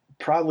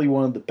probably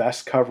one of the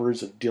best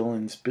covers of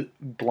Dylan's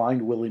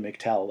Blind Willie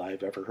McTell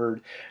I've ever heard.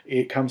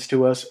 It comes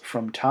to us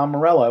from Tom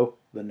Morello,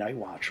 The Night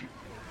Watchman.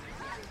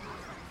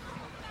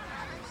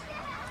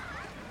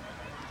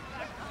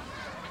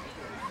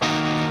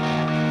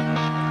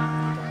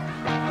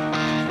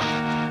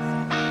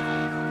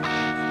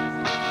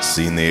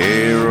 Seen the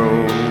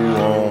arrow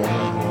on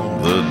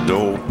the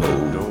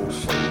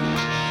doorpost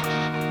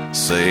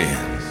saying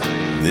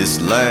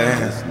this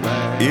land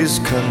is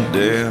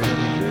condemned.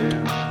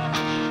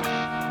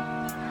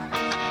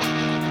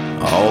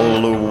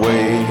 All the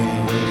way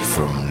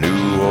from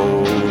New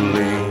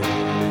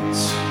Orleans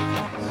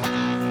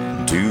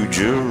to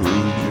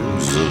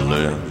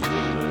Jerusalem,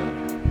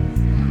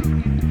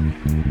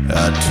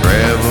 I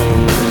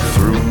traveled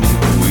through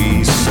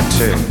East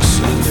Texas,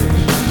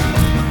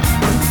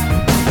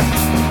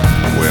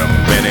 where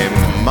many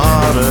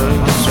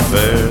martyrs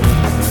fell,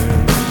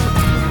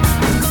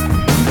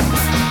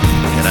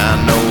 and I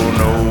know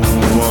no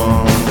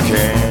one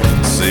can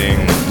sing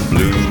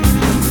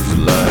blues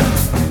like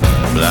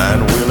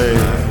Blind Willie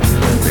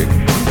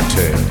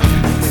McTell.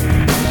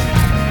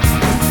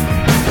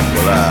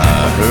 Well, I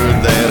heard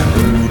that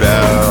hoot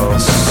owl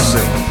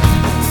sing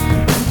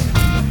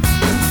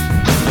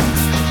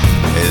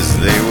as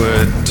they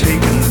were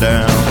taking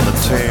down the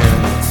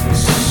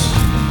tents.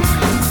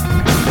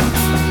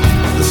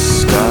 The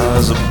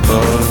stars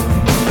above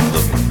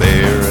the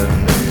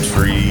barren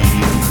tree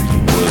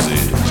was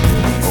its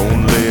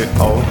only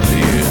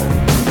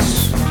audience,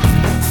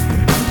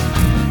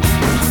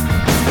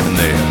 and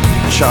their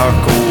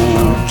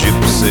charcoal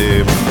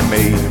gypsy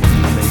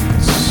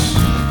maids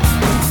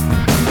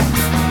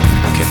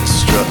can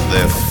strut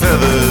their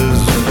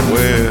feathers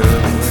well,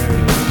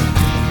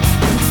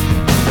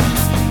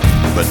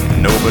 but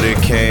nobody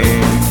can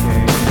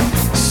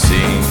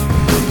sing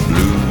the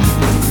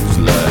blues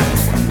like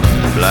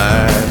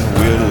Blind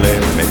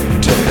Willie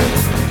McTell.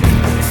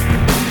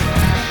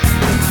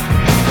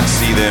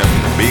 See them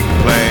big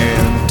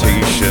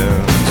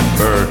plantations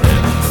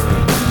burning,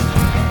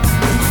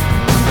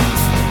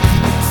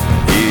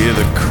 hear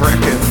the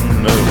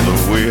cracking of the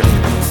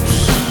whips,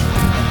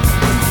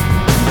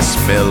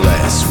 smell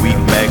that sweet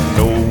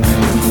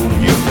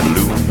magnolia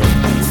blooming,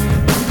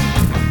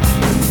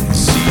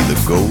 see the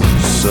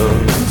ghosts of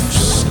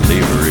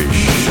slavery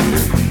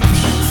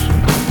ships.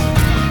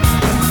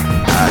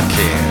 I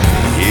can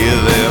hear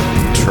them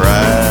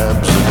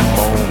tribes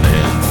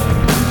a-moaning,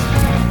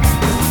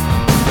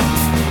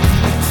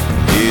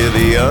 hear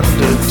the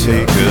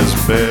undertaker's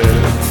bell.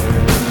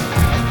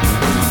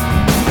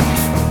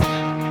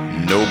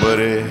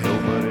 Nobody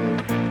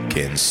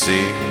can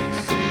sing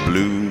the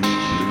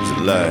blues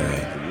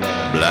like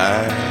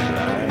Blind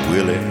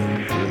Willie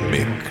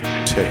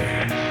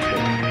McTell.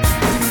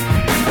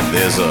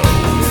 There's a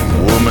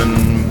woman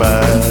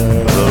by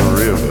the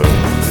river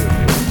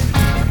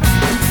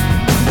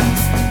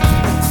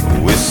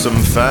with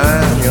some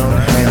fine young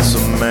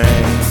handsome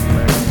man.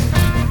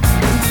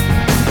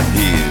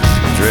 He's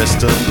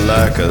dressed up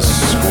like a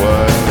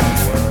squire,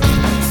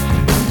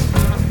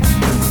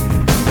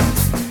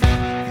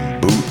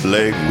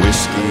 bootleg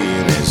whiskey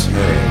in his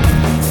hand.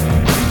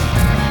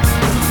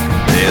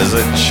 There's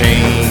a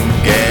chain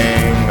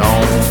gang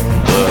on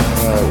the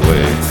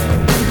highway,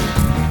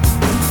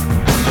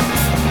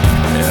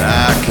 and I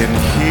can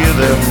hear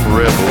them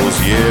rebels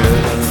yell.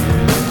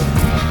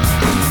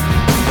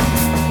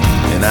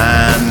 And I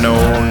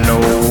know no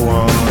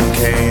one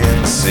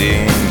can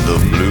sing the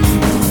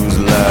blues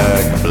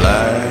like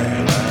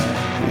Blind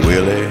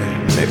Willie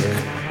McTell.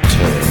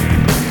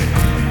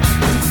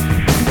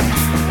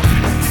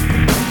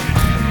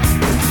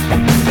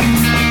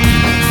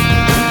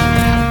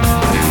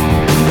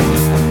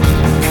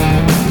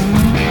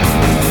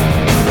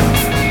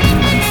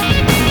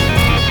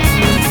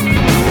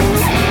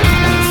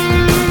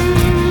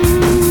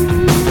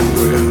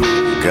 Well,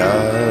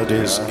 God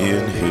is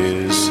in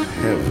his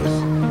heaven,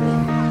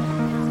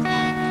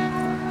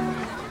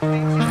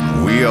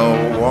 we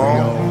all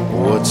want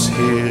what's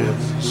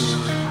his,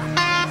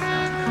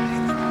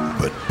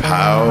 but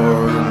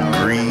power and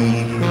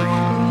greed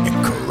and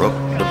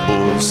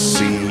corruptible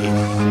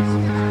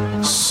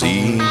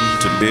seem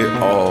to be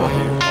all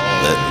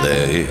that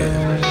there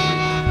is.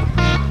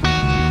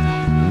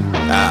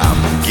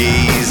 I'm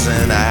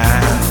gazing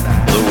out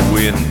the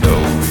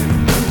window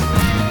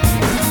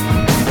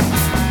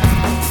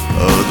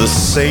of the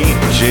St.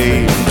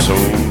 James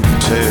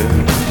Hotel,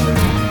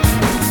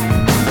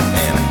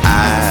 I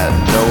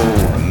know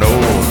no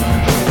one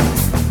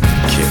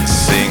can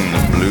sing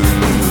the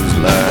blues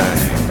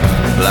like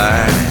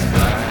Blind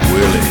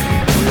Willie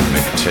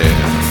McTell.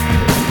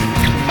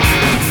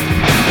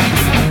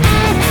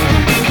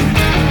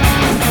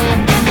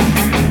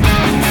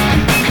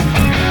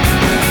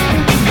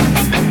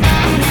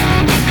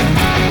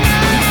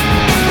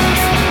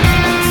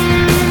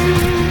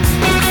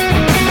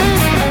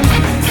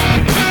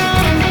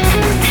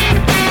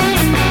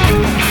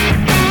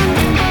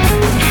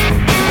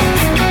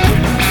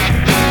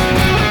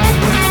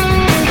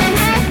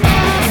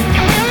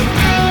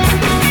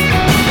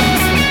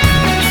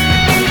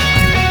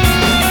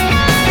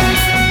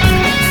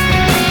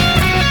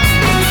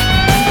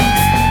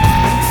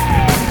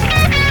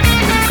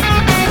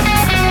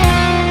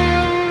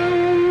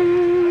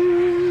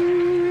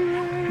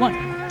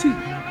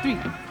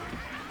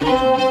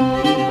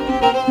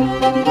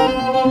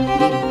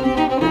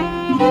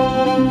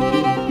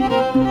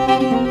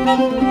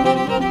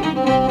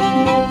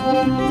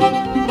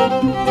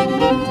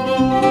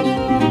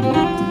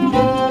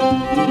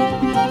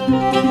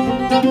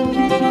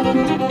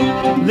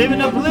 Live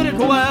in a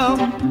political world,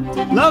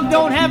 love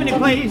don't have any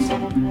place.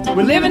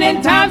 We're living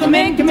in times when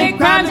men commit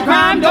crimes and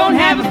crime don't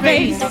have a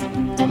face.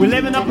 We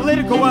live in a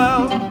political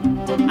world,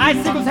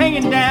 icicles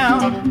hanging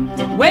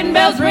down, wedding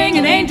bells ring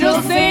and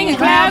angels sing and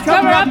clouds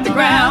cover up the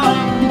ground.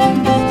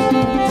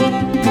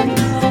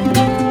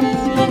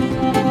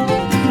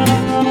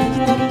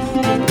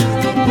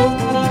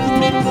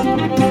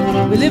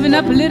 We live in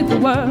a political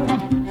world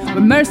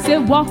where mercy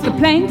walks the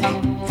plank.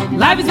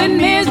 Life is in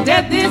mirrors,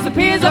 death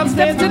disappears up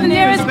steps to the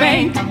nearest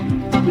bank.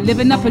 We live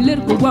in a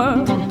political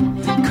world.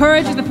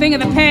 Courage is the thing of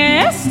the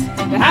past.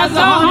 The house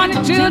all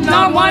 100 children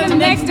on one, and the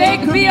next day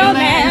could be your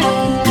last.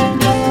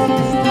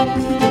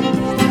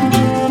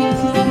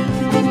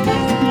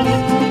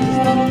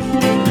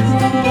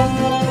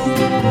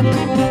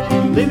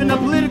 Live in a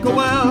political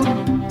world,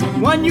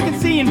 one you can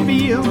see and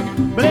feel,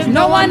 but there's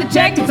no one to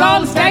check. It's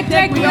all a stacked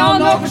deck. We all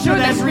know for sure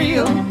that's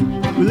real.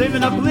 We live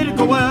in a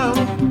political world.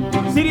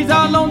 Cities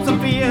are lonesome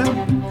fear.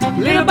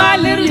 Little by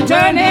little you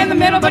turn in the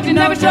middle, but you're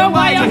never sure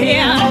why you're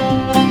here.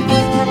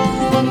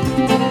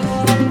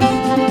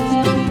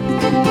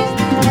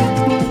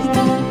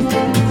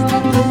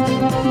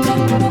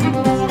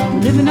 We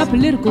live in a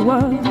political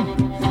world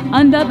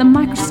under the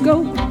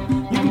microscope.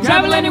 You can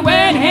travel anywhere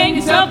and hang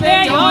yourself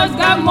there. You always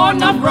got more than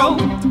enough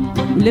rope.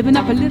 We live in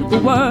a political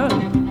world,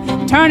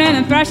 turning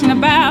and thrashing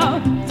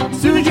about.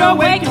 As soon as you're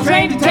awake, you're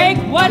trained to take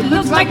what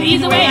looks like the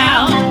easy way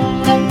out.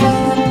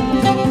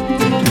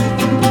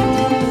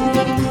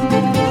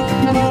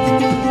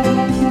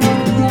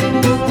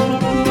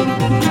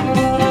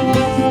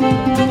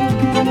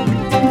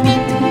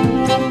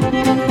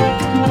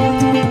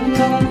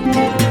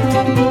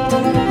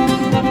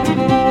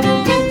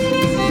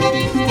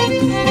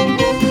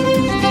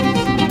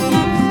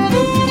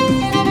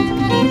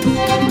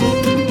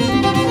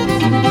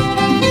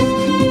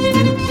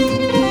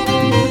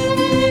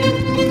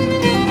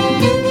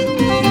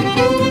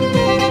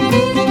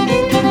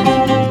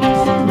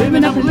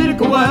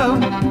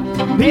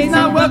 He's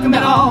not welcome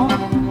at all.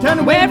 Turn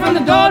away from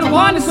the door to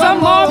wander some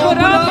more, put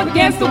up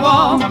against the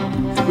wall.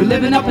 We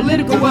live in a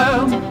political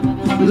world.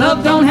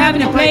 Love don't have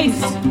any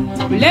place.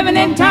 We're living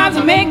in times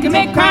when men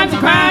commit crimes and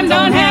crime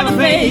don't have a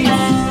face.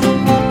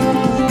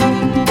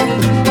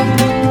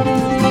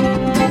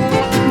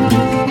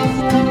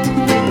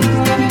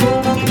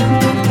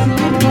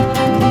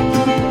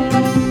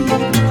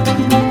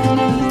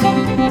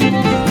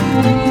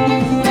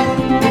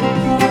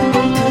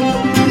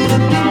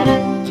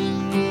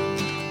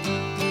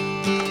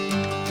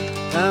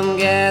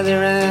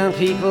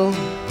 People,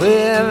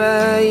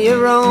 wherever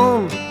you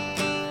roam,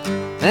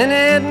 and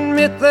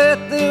admit that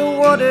the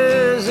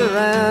waters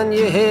around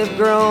you have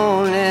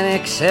grown, and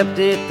accept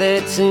it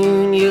that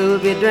soon you'll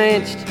be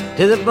drenched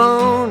to the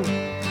bone.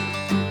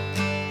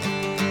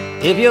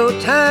 If your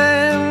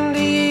time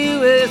to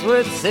you is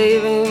worth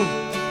saving,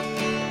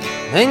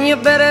 then you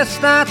better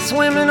start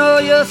swimming or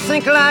you'll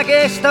sink like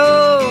a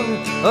stone,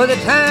 or the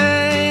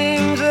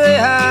times they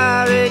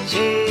are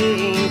a-changing.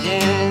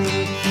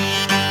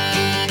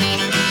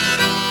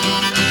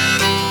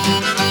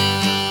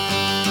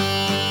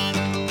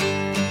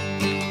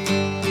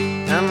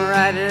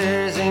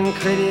 Writers and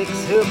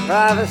critics who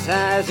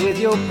prophesize with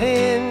your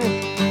pen,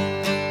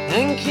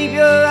 and keep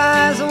your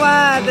eyes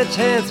wide, the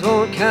chance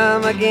won't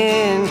come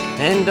again.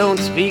 And don't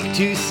speak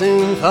too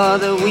soon, for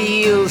the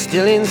wheel's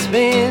still in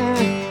spin,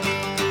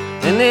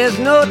 and there's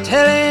no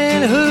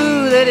telling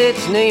who that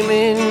it's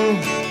naming.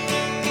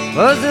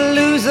 Was the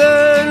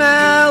loser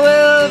now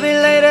will be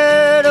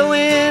later to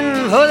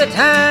win, for the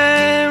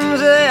times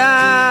they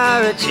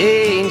are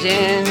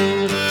a-changing.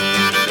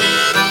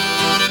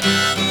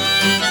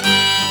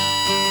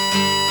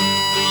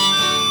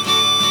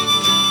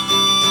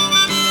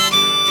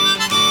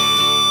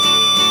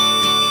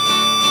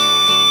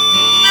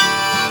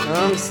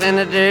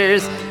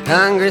 Senators,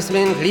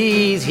 congressmen,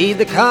 please heed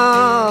the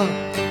call.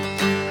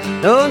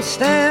 Don't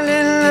stand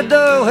in the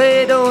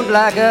doorway, don't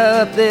block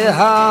up the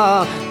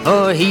hall,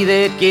 for he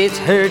that gets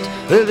hurt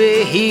will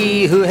be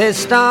he who has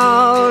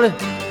stalled.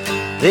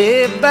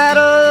 The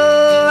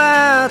battle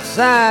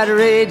outside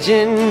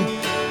raging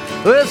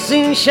will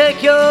soon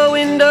shake your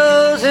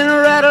windows and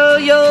rattle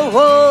your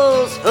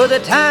walls, for the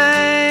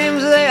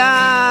times they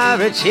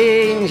are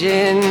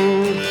a-changing.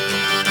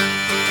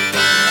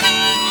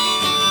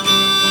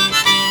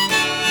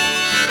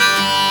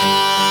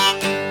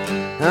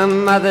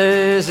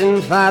 Mothers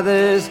and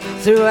fathers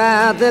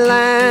throughout the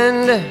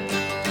land,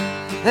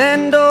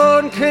 and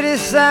don't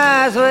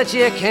criticize what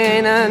you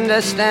can't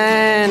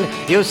understand.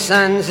 Your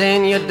sons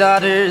and your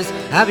daughters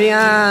are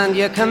beyond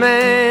your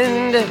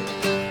command.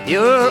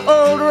 Your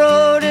old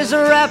road is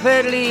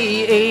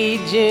rapidly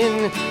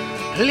aging.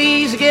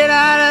 Please get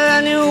out of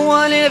the new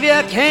one if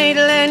you can't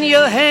lend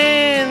your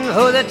hand,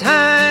 for the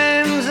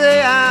times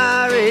they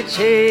are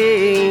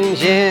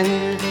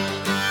a-changing.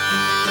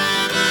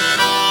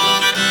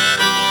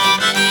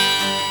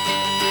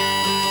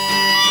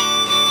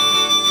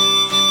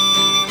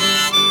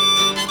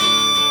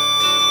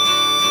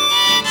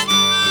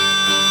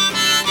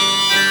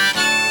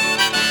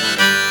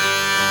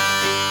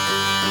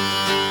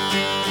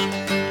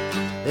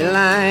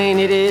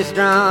 is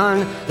drawn,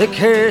 the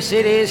curse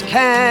it is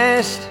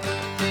cast.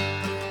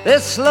 The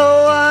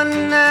slow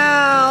one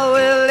now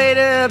will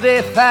later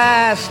be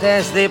fast,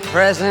 as the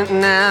present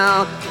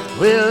now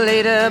will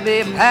later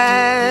be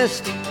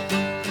past.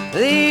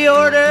 The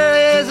order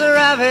is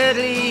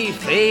rapidly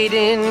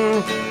fading,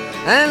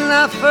 and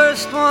the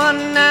first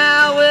one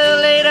now will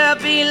later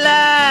be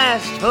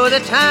last, for the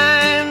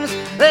times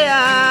they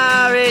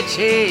are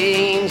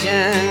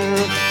a-changin'.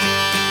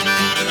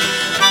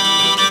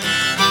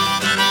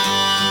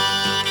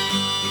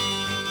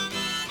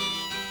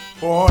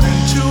 Born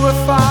into a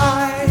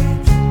fight,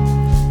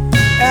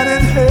 an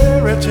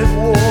inherited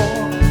war.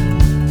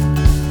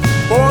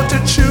 Born to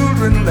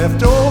children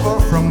left over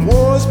from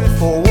wars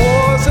before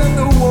wars and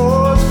the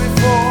wars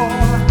before.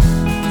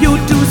 You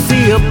do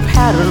see a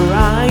pattern,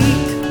 right?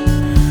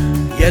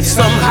 Yet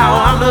somehow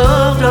our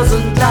love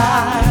doesn't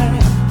die.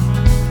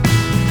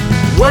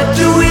 What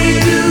do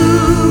we do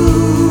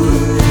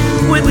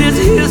with this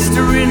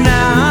history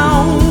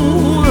now?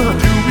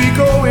 Do we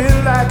go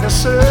in like a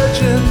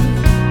surgeon?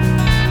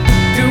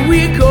 Do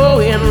we go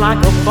in like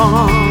a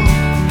bomb?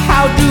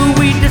 How do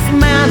we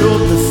dismantle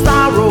the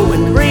sorrow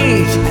and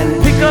rage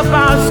and pick up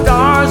our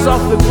stars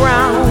off the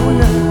ground?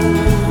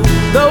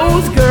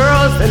 Those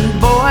girls and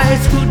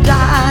boys who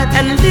died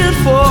and lived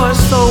for us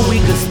so we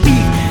could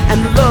speak and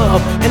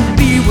love and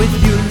be with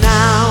you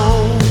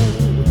now.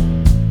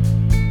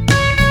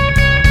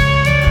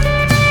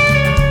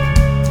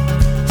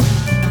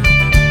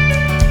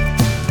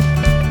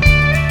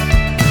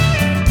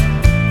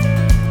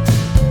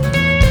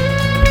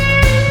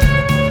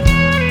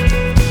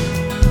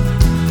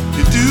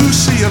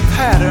 See a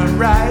pattern,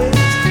 right?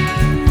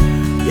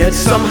 Yet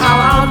somehow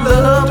our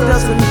love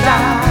doesn't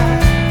die.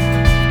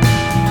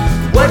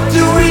 What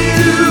do we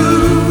do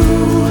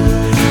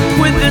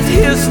with this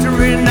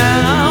history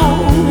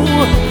now?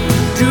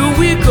 Do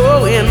we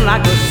go in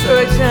like a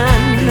surgeon?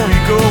 Do we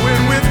go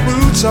in with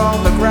boots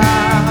on the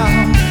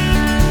ground?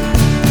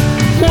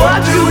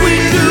 What do we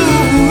do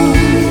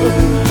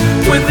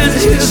with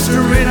this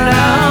history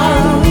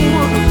now?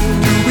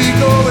 Do we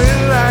go in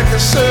like a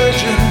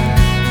surgeon?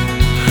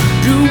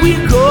 Do we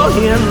go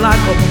in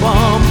like a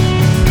bomb?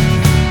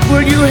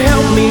 Will you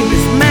help me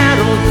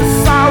dismantle the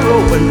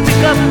sorrow and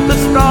pick up the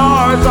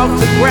stars off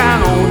the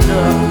ground?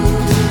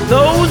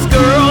 Those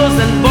girls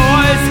and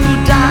boys who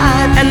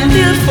died and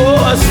lived for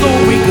us so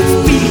we could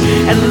speak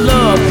and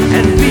love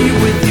and be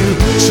with you.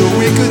 So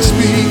we could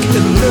speak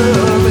and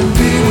love and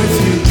be with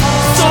you.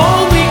 So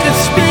we could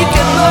speak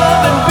and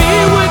love and be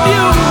with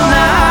you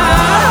now.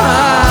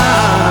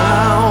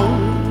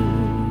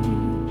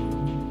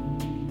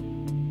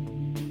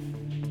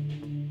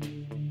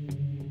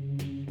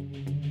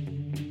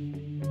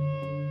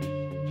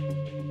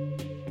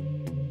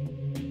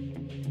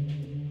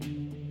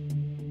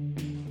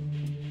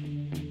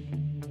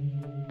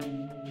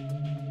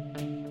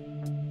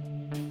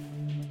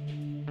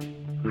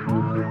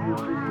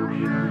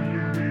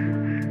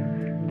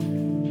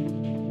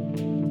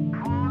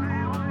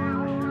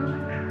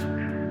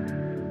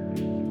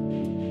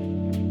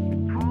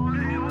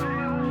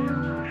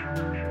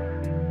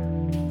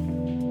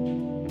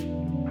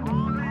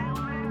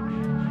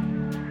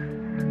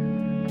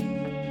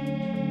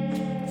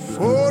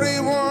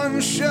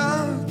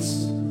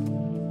 Shots,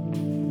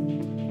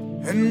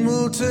 and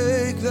we'll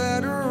take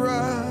that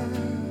ride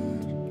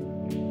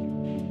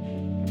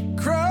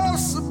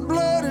across the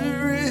bloody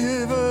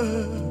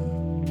river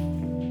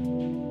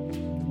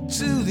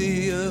to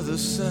the other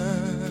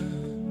side.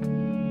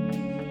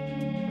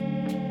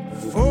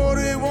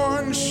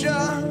 41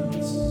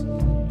 shots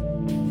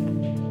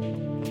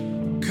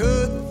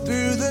cut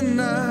through the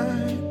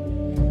night.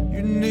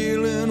 You're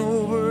kneeling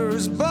over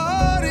his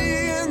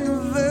body in the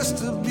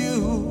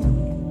vestibule,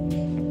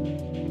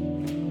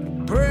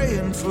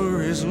 praying for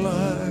his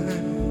life.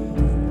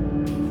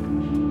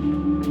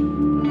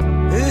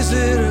 Is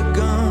it a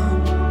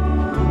gun?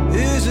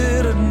 Is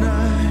it a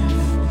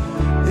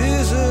knife?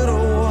 Is it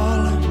a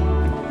wallet?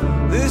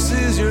 This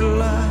is your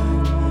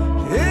life.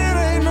 It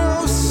ain't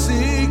no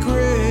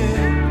secret.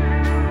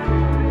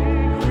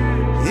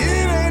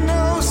 It ain't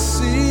no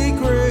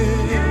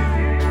secret.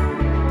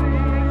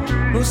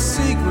 No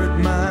secret,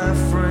 my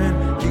friend.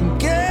 You can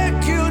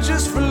get killed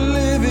just for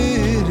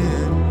living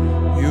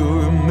in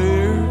your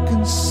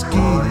American skin.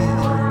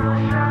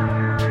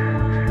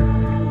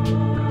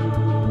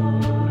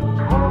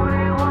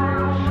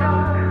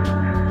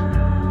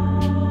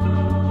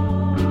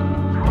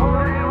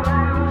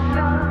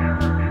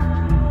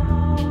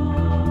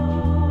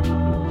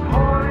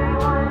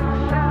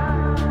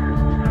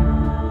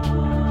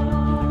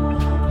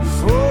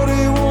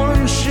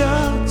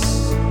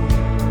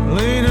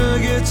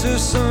 Her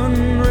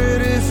son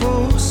ready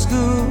for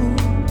school.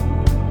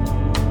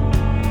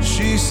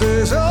 She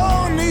says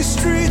on these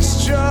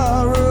streets,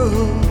 Charles,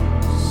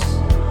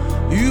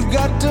 you've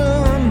got to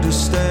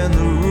understand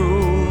the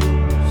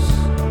rules.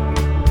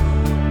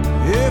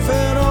 If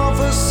an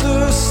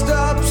officer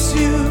stops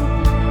you,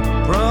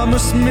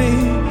 promise me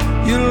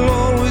you'll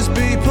always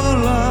be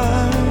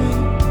polite,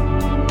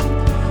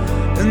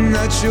 and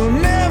that you'll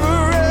never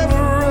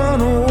ever run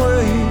run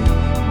away.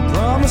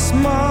 Promise,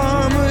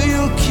 mama,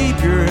 you'll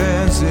keep your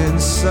hands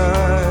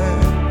inside.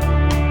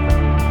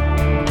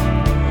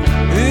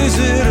 Is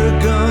it a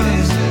gun?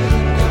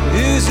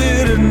 Is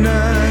it a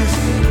knife?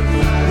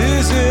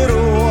 Is it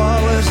a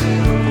wallet?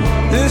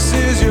 This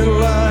is your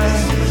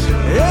life.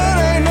 It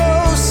ain't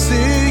no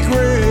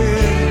secret.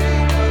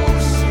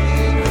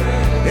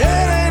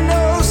 It ain't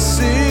no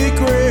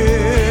secret.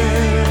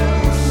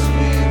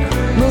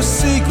 No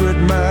secret,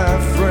 my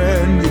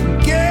friend. You can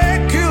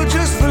get killed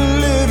just for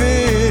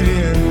living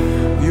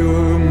in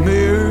your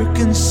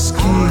American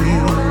scheme.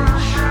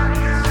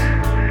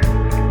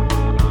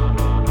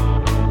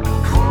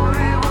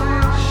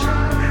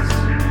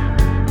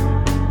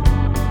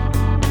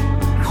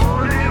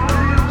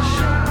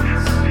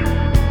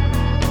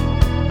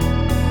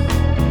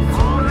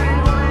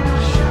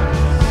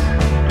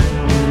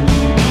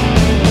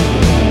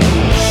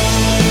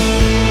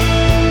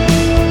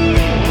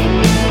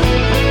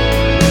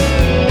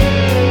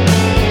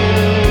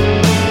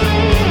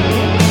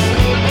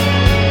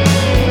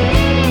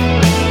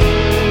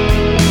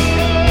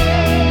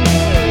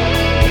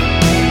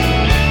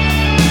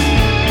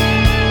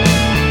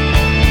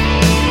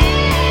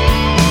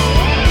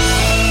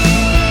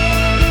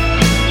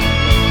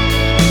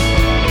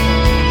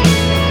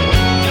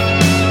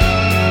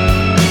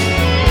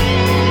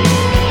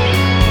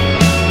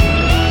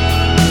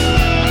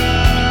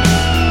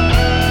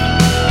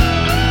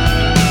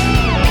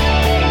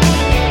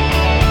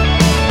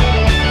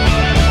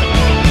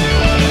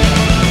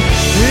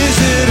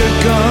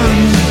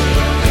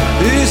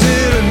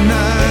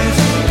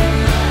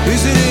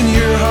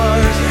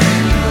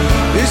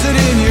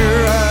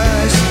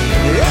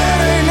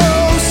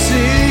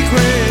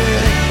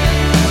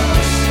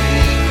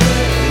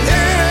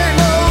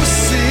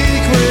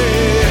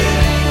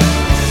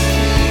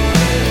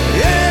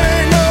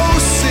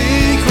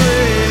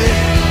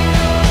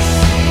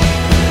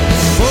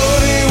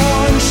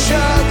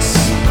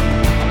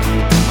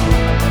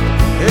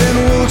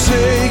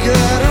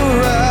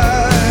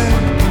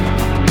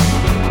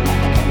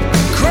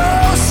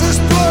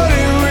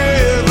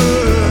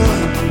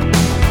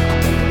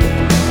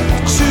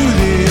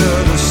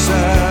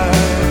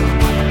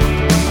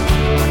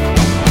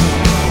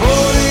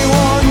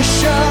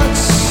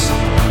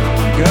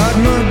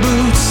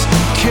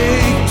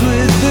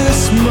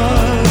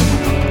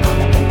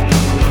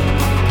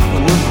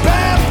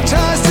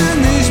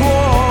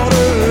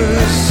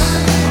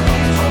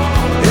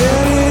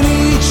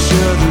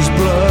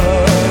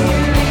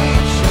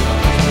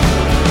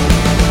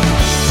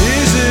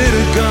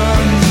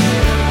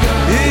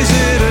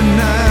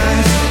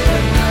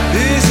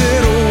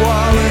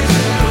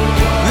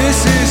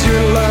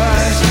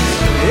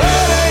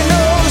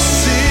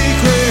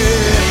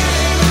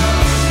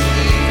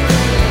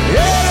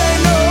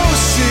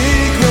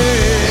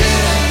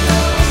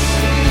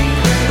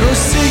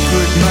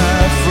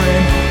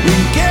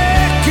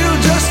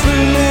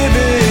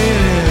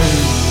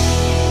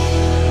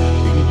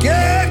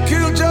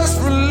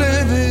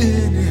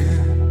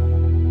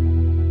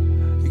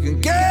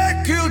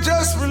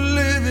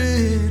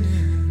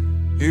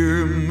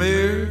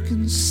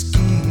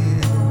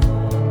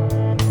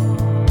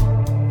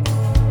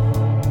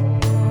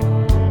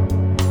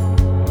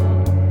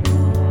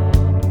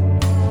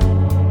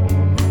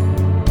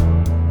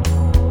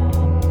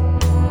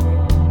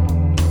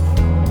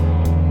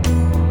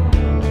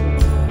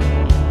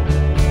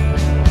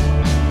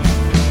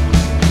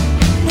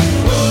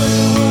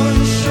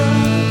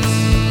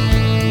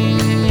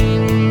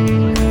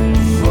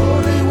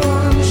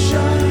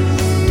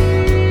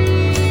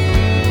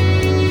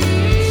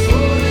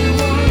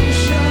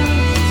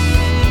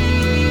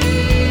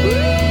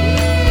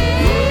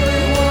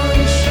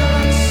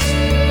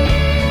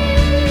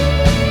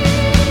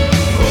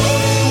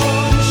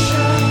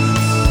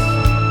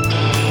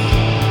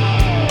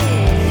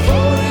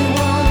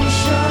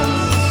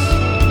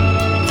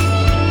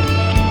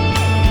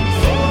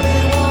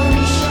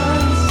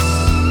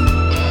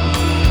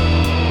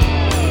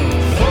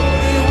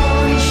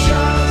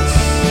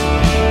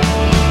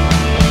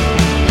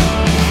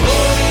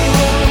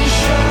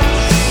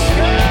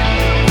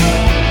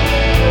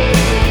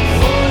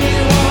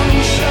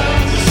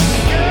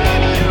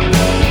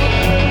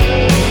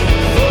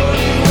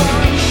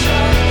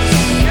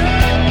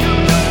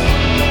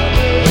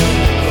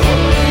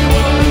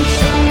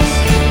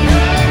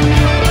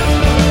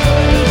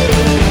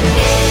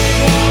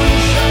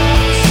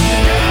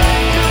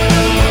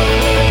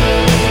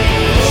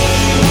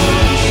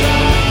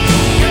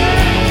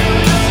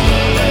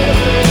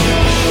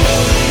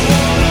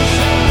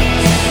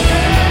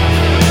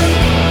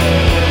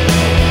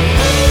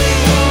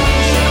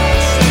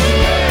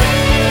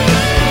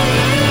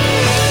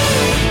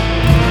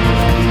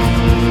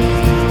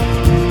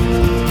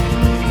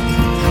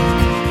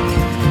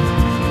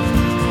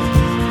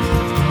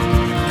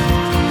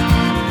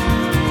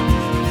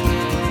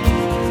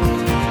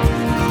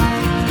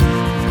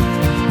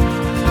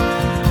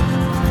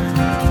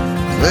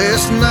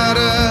 Last night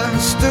I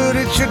stood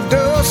at your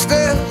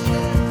doorstep,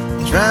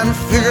 trying to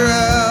figure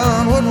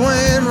out what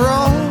went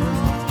wrong.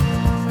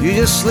 You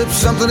just slipped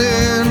something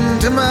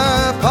into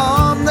my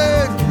palm,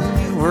 then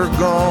you were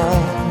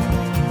gone.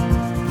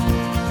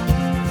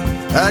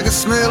 I could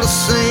smell the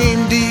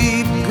same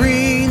deep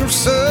green of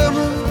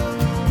summer.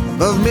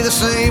 Above me the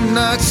same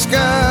night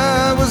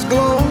sky was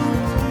glowing.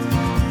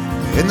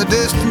 In the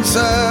distance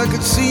I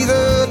could see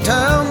the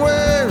town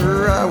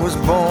where I was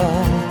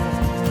born.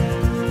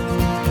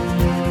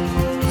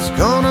 It's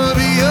gonna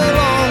be a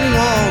long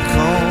walk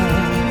home.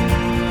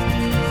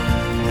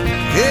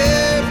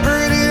 Yeah,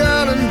 pretty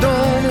darling,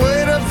 don't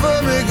wait up for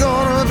me.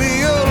 Gonna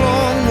be a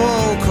long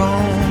walk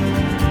home.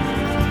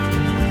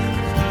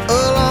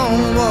 A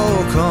long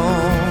walk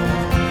home.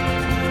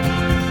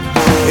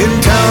 In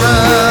town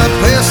I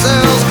pass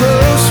Sal's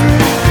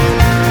grocery,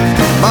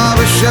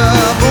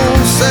 barbershop on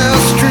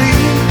South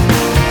Street.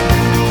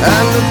 I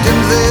looked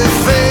into their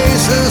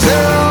faces,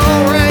 they're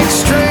all rank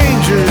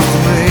strangers to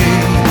me.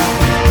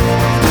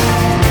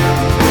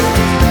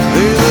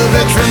 There's a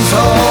veterans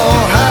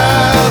hall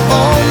high up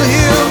on the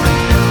hill,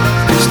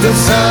 stood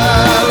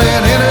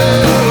silent in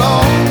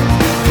alone.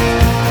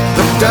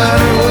 The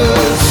diner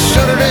was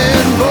shuttered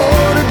and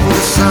boarded with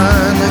a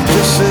sign that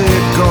just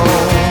said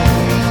gone.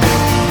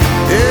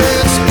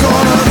 It's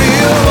gonna be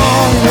a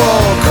long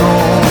walk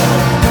home.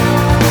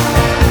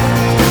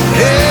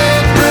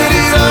 Hey,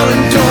 pretty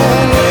darling,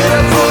 don't wait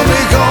up for me.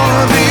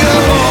 Gonna be a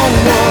long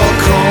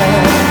walk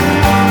home.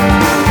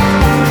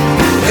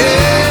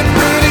 Hey,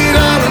 pretty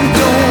darling,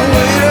 don't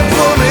wait up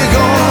for me.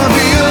 Gonna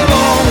be a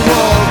long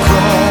walk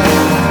home.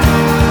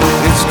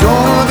 It's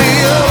gonna be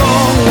a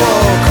long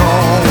walk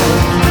home.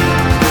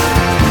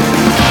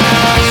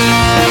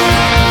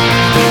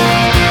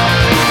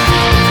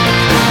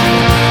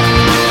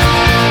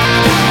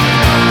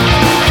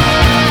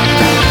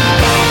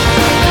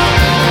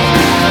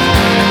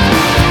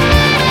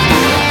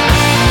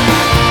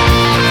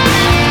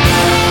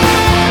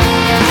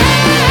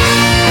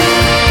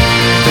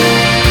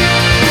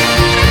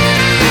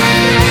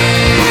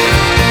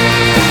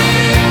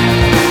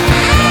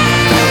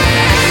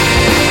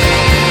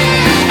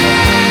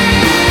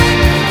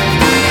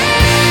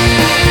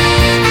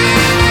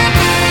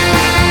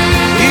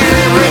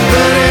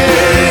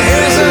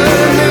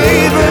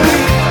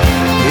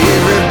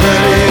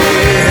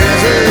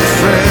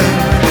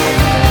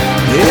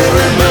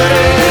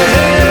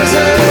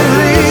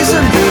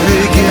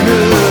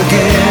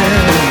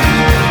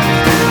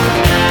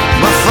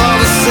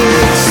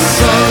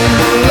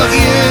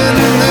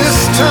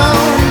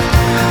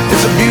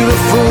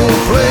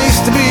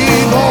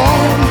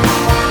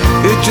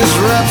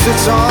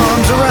 Its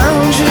arms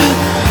around you.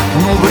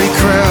 Nobody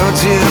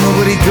crowds you,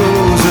 nobody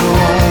goes it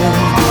alone.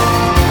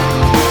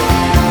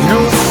 You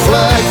know the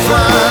flag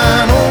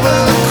flying over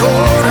the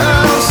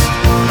courthouse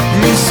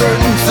means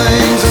certain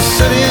things are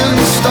set in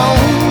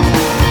stone.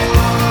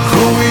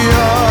 Who we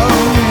are,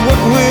 what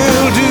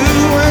we'll do,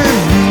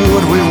 and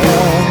what we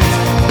want.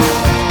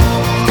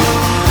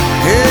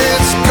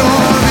 It's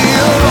gonna be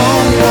a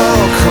long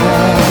walk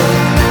home.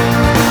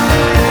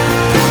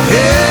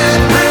 Yeah,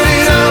 pretty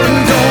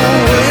darling,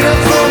 don't wait up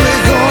for me.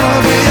 Gonna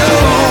be a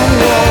long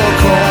walk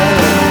home.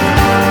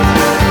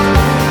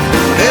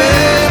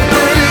 Hey,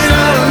 pretty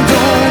darling,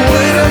 don't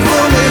wait up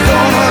for me.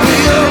 Gonna be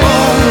a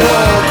long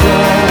walk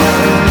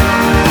home.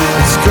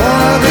 It's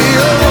gonna be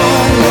a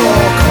long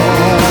walk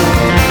home.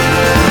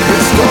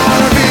 It's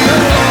gonna be a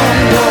long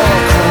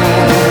walk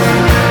home.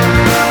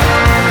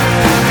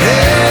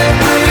 Hey,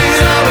 pretty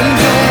darling,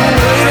 don't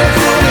wait up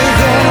for me.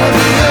 Gonna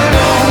be a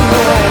long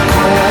walk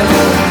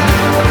home.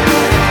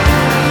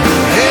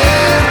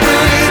 Hey,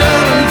 pretty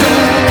darling,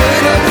 don't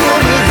wait up for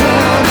me.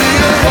 Gonna be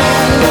a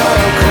long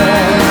walk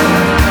home.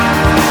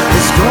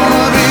 It's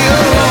gonna be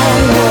a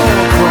long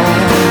walk home.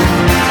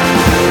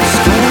 It's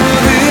gonna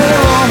be a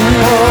long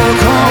walk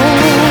home.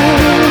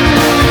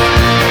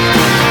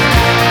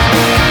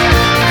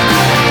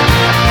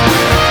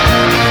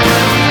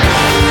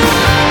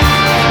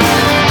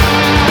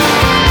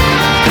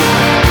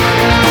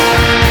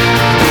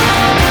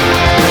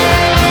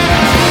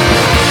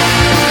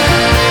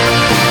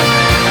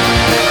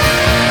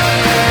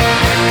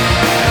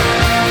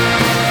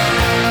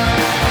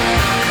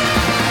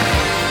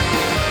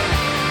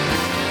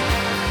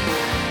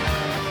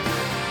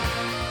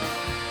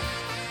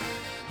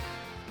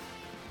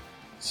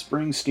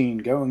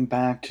 Springsteen, going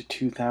back to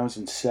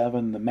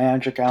 2007, the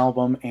Magic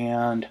album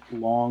and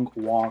Long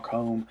Walk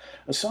Home,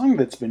 a song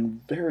that's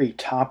been very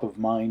top of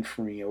mind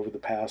for me over the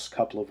past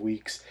couple of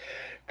weeks,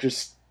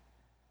 just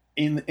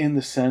in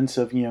the sense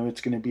of, you know,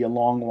 it's going to be a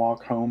long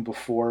walk home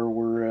before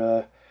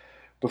we're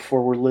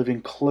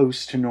living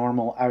close to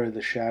normal out of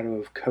the shadow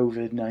of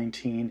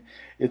COVID-19.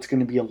 It's going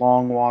to be a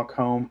long walk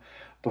home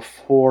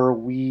before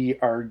we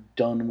are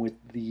done with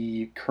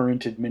the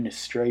current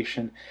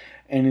administration.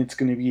 And it's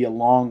going to be a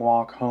long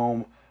walk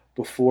home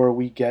before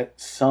we get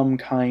some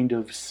kind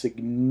of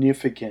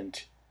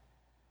significant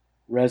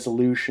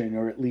resolution,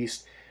 or at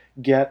least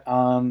get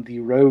on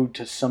the road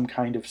to some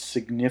kind of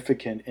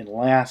significant and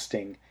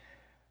lasting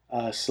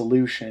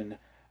solution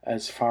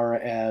as far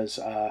as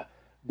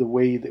the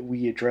way that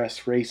we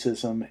address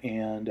racism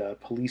and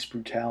police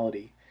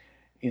brutality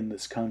in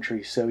this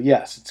country. So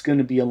yes, it's going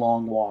to be a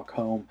long walk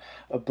home.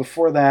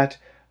 Before that,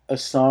 a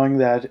song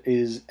that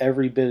is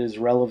every bit as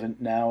relevant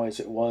now as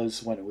it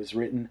was when it was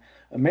written,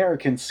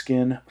 American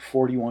Skin,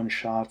 41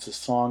 Shots, a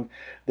song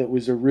that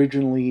was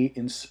originally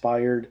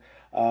inspired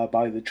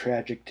by the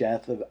tragic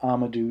death of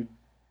Amadou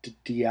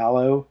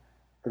Diallo,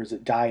 or is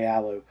it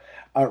Diallo?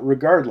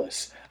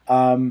 Regardless,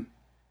 and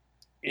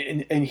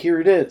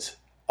here it is,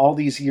 all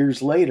these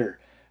years later,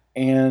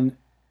 and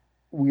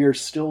we are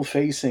still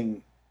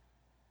facing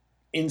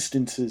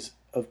instances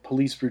of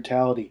police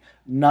brutality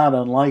not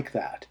unlike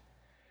that.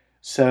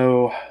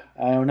 So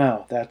I don't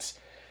know. That's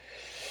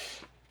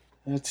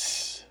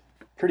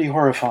pretty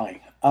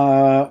horrifying.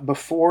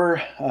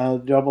 Before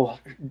the double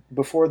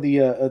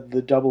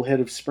hit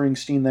of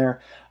Springsteen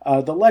there,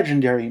 the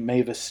legendary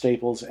Mavis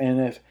Staples,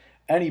 and if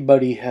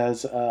anybody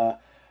has a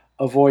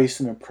voice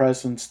and a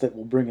presence that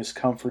will bring us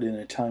comfort in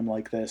a time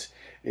like this,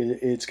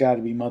 it's got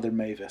to be Mother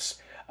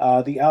Mavis.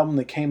 The album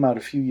that came out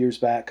a few years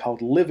back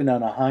called Living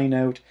on a High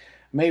Note,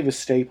 Mavis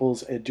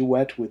Staples, a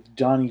duet with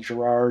Donnie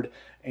Gerard,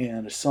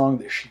 and a song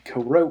that she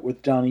co-wrote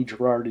with Donnie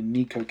Gerard and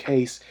Nico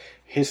Case,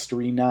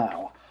 History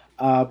Now.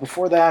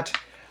 Before that,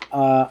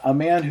 a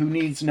man who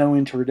needs no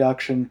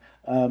introduction,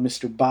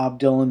 Mr. Bob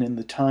Dylan and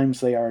The Times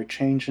They Are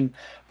A-Changin'.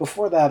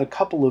 Before that, a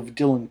couple of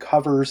Dylan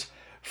covers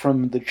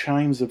from The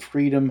Chimes of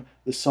Freedom,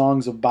 the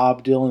songs of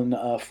Bob Dylan,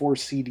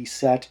 4-CD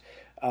set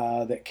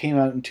that came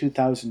out in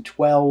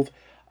 2012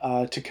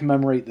 to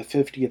commemorate the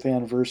 50th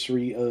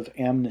anniversary of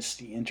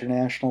Amnesty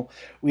International.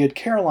 We had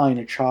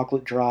Carolina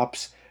Chocolate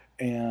Drops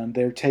and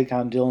their take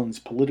on Dylan's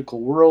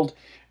political world,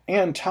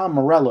 and Tom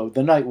Morello,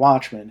 the Night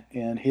Watchman,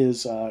 and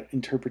his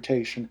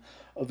interpretation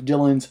of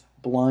Dylan's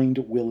Blind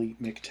Willie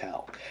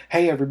McTell.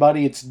 Hey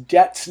everybody, it's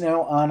Debts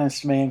No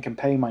Honest Man Can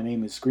Pay. My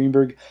name is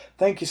Greenberg.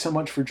 Thank you so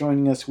much for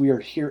joining us. We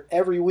are here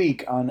every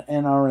week on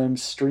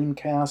NRM's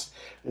Streamcast,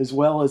 as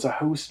well as a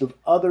host of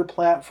other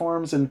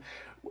platforms, and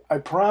I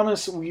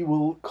promise we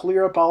will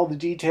clear up all the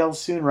details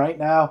soon. Right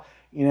now,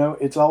 you know,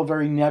 it's all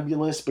very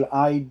nebulous, but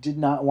I did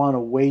not want to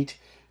wait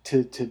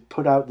to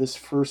put out this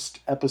first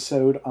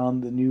episode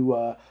on the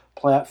new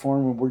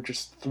platform, and we're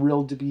just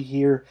thrilled to be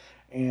here,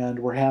 and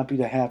we're happy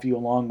to have you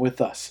along with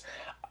us.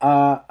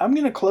 I'm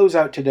going to close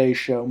out today's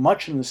show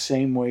much in the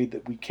same way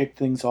that we kicked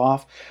things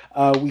off.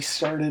 We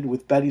started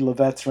with Betty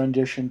LaVette's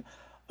rendition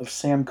of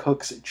Sam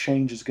Cooke's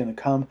Change Is Gonna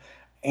Come,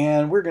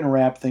 and we're going to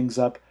wrap things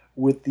up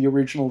with the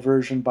original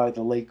version by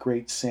the late,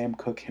 great Sam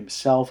Cooke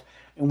himself.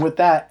 And with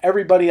that,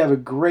 everybody have a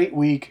great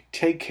week.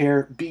 Take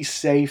care, be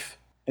safe,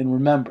 and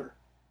remember,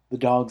 the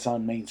dogs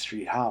on Main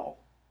Street howl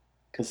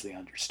because they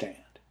understand.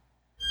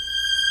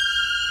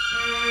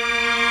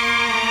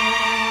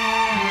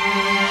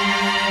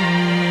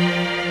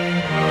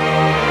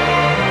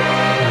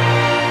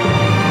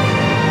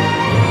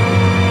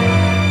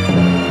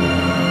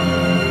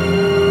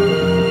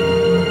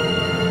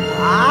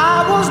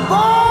 I was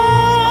born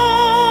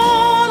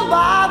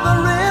by the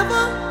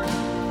river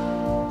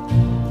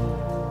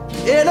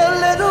in a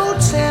little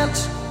tent.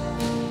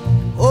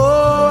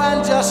 Oh,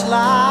 and just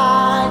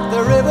like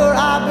the river,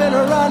 I've been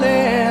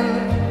running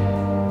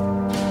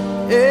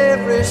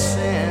ever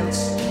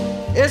since.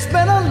 It's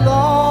been a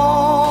long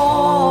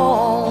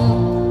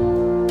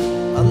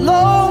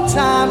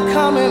time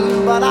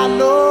coming, but I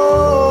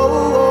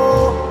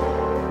know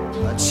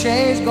a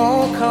change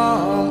gonna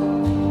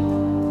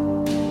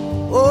come.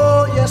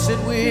 Oh, yes it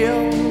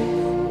will.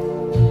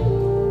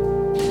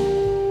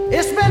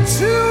 It's been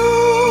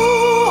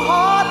too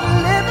hard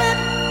living,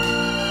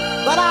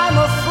 but I'm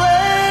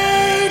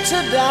afraid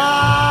to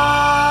die,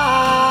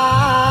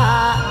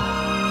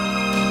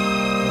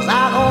 'cause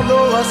I don't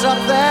know what's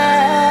up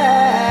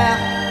there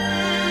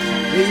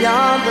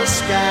beyond the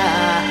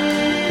sky.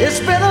 It's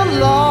been a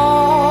long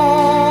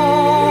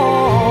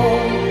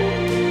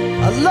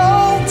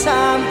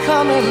time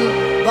coming,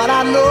 but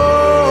I know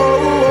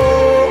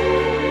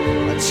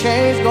a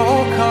change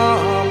gonna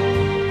come.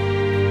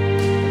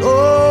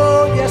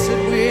 Oh, yes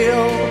it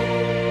will.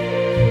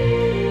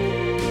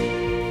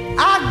 I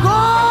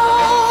go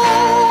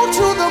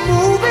to the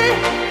movie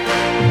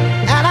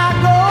and I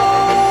go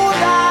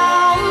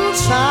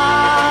downtown.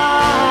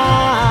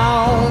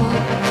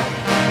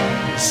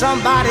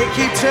 Somebody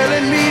keep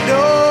telling me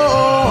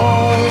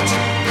don't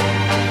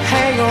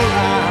hang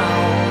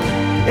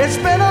around. It's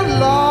been a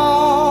long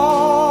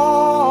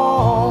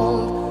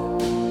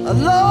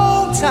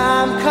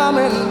time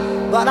coming,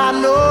 but I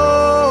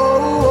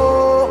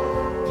know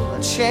a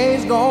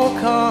change gonna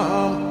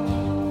come.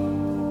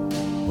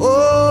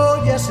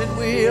 Oh, yes it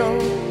will.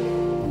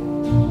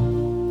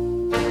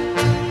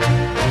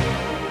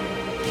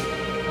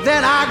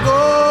 Then I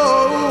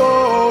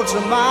go to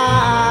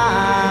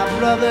my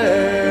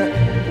brother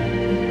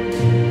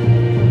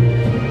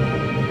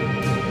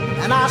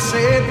and I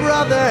say,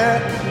 brother,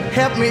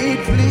 help me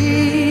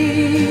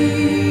please.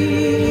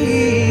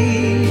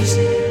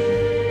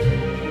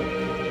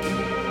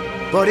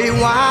 But he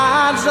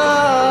winds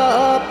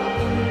up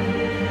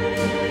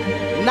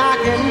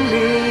knocking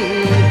me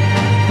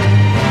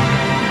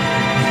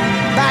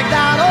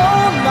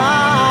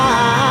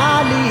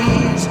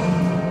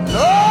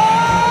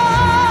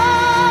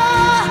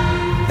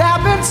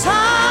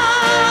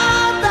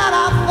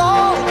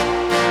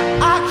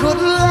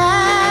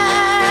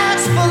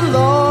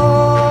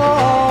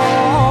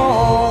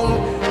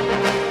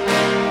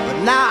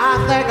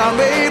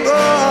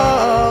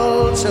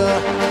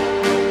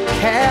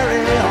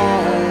carry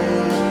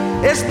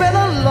on. It's been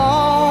a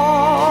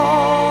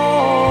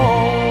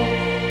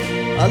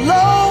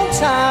long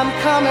time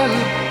coming,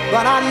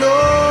 but I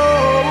know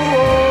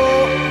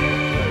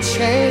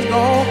change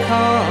gon'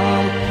 come.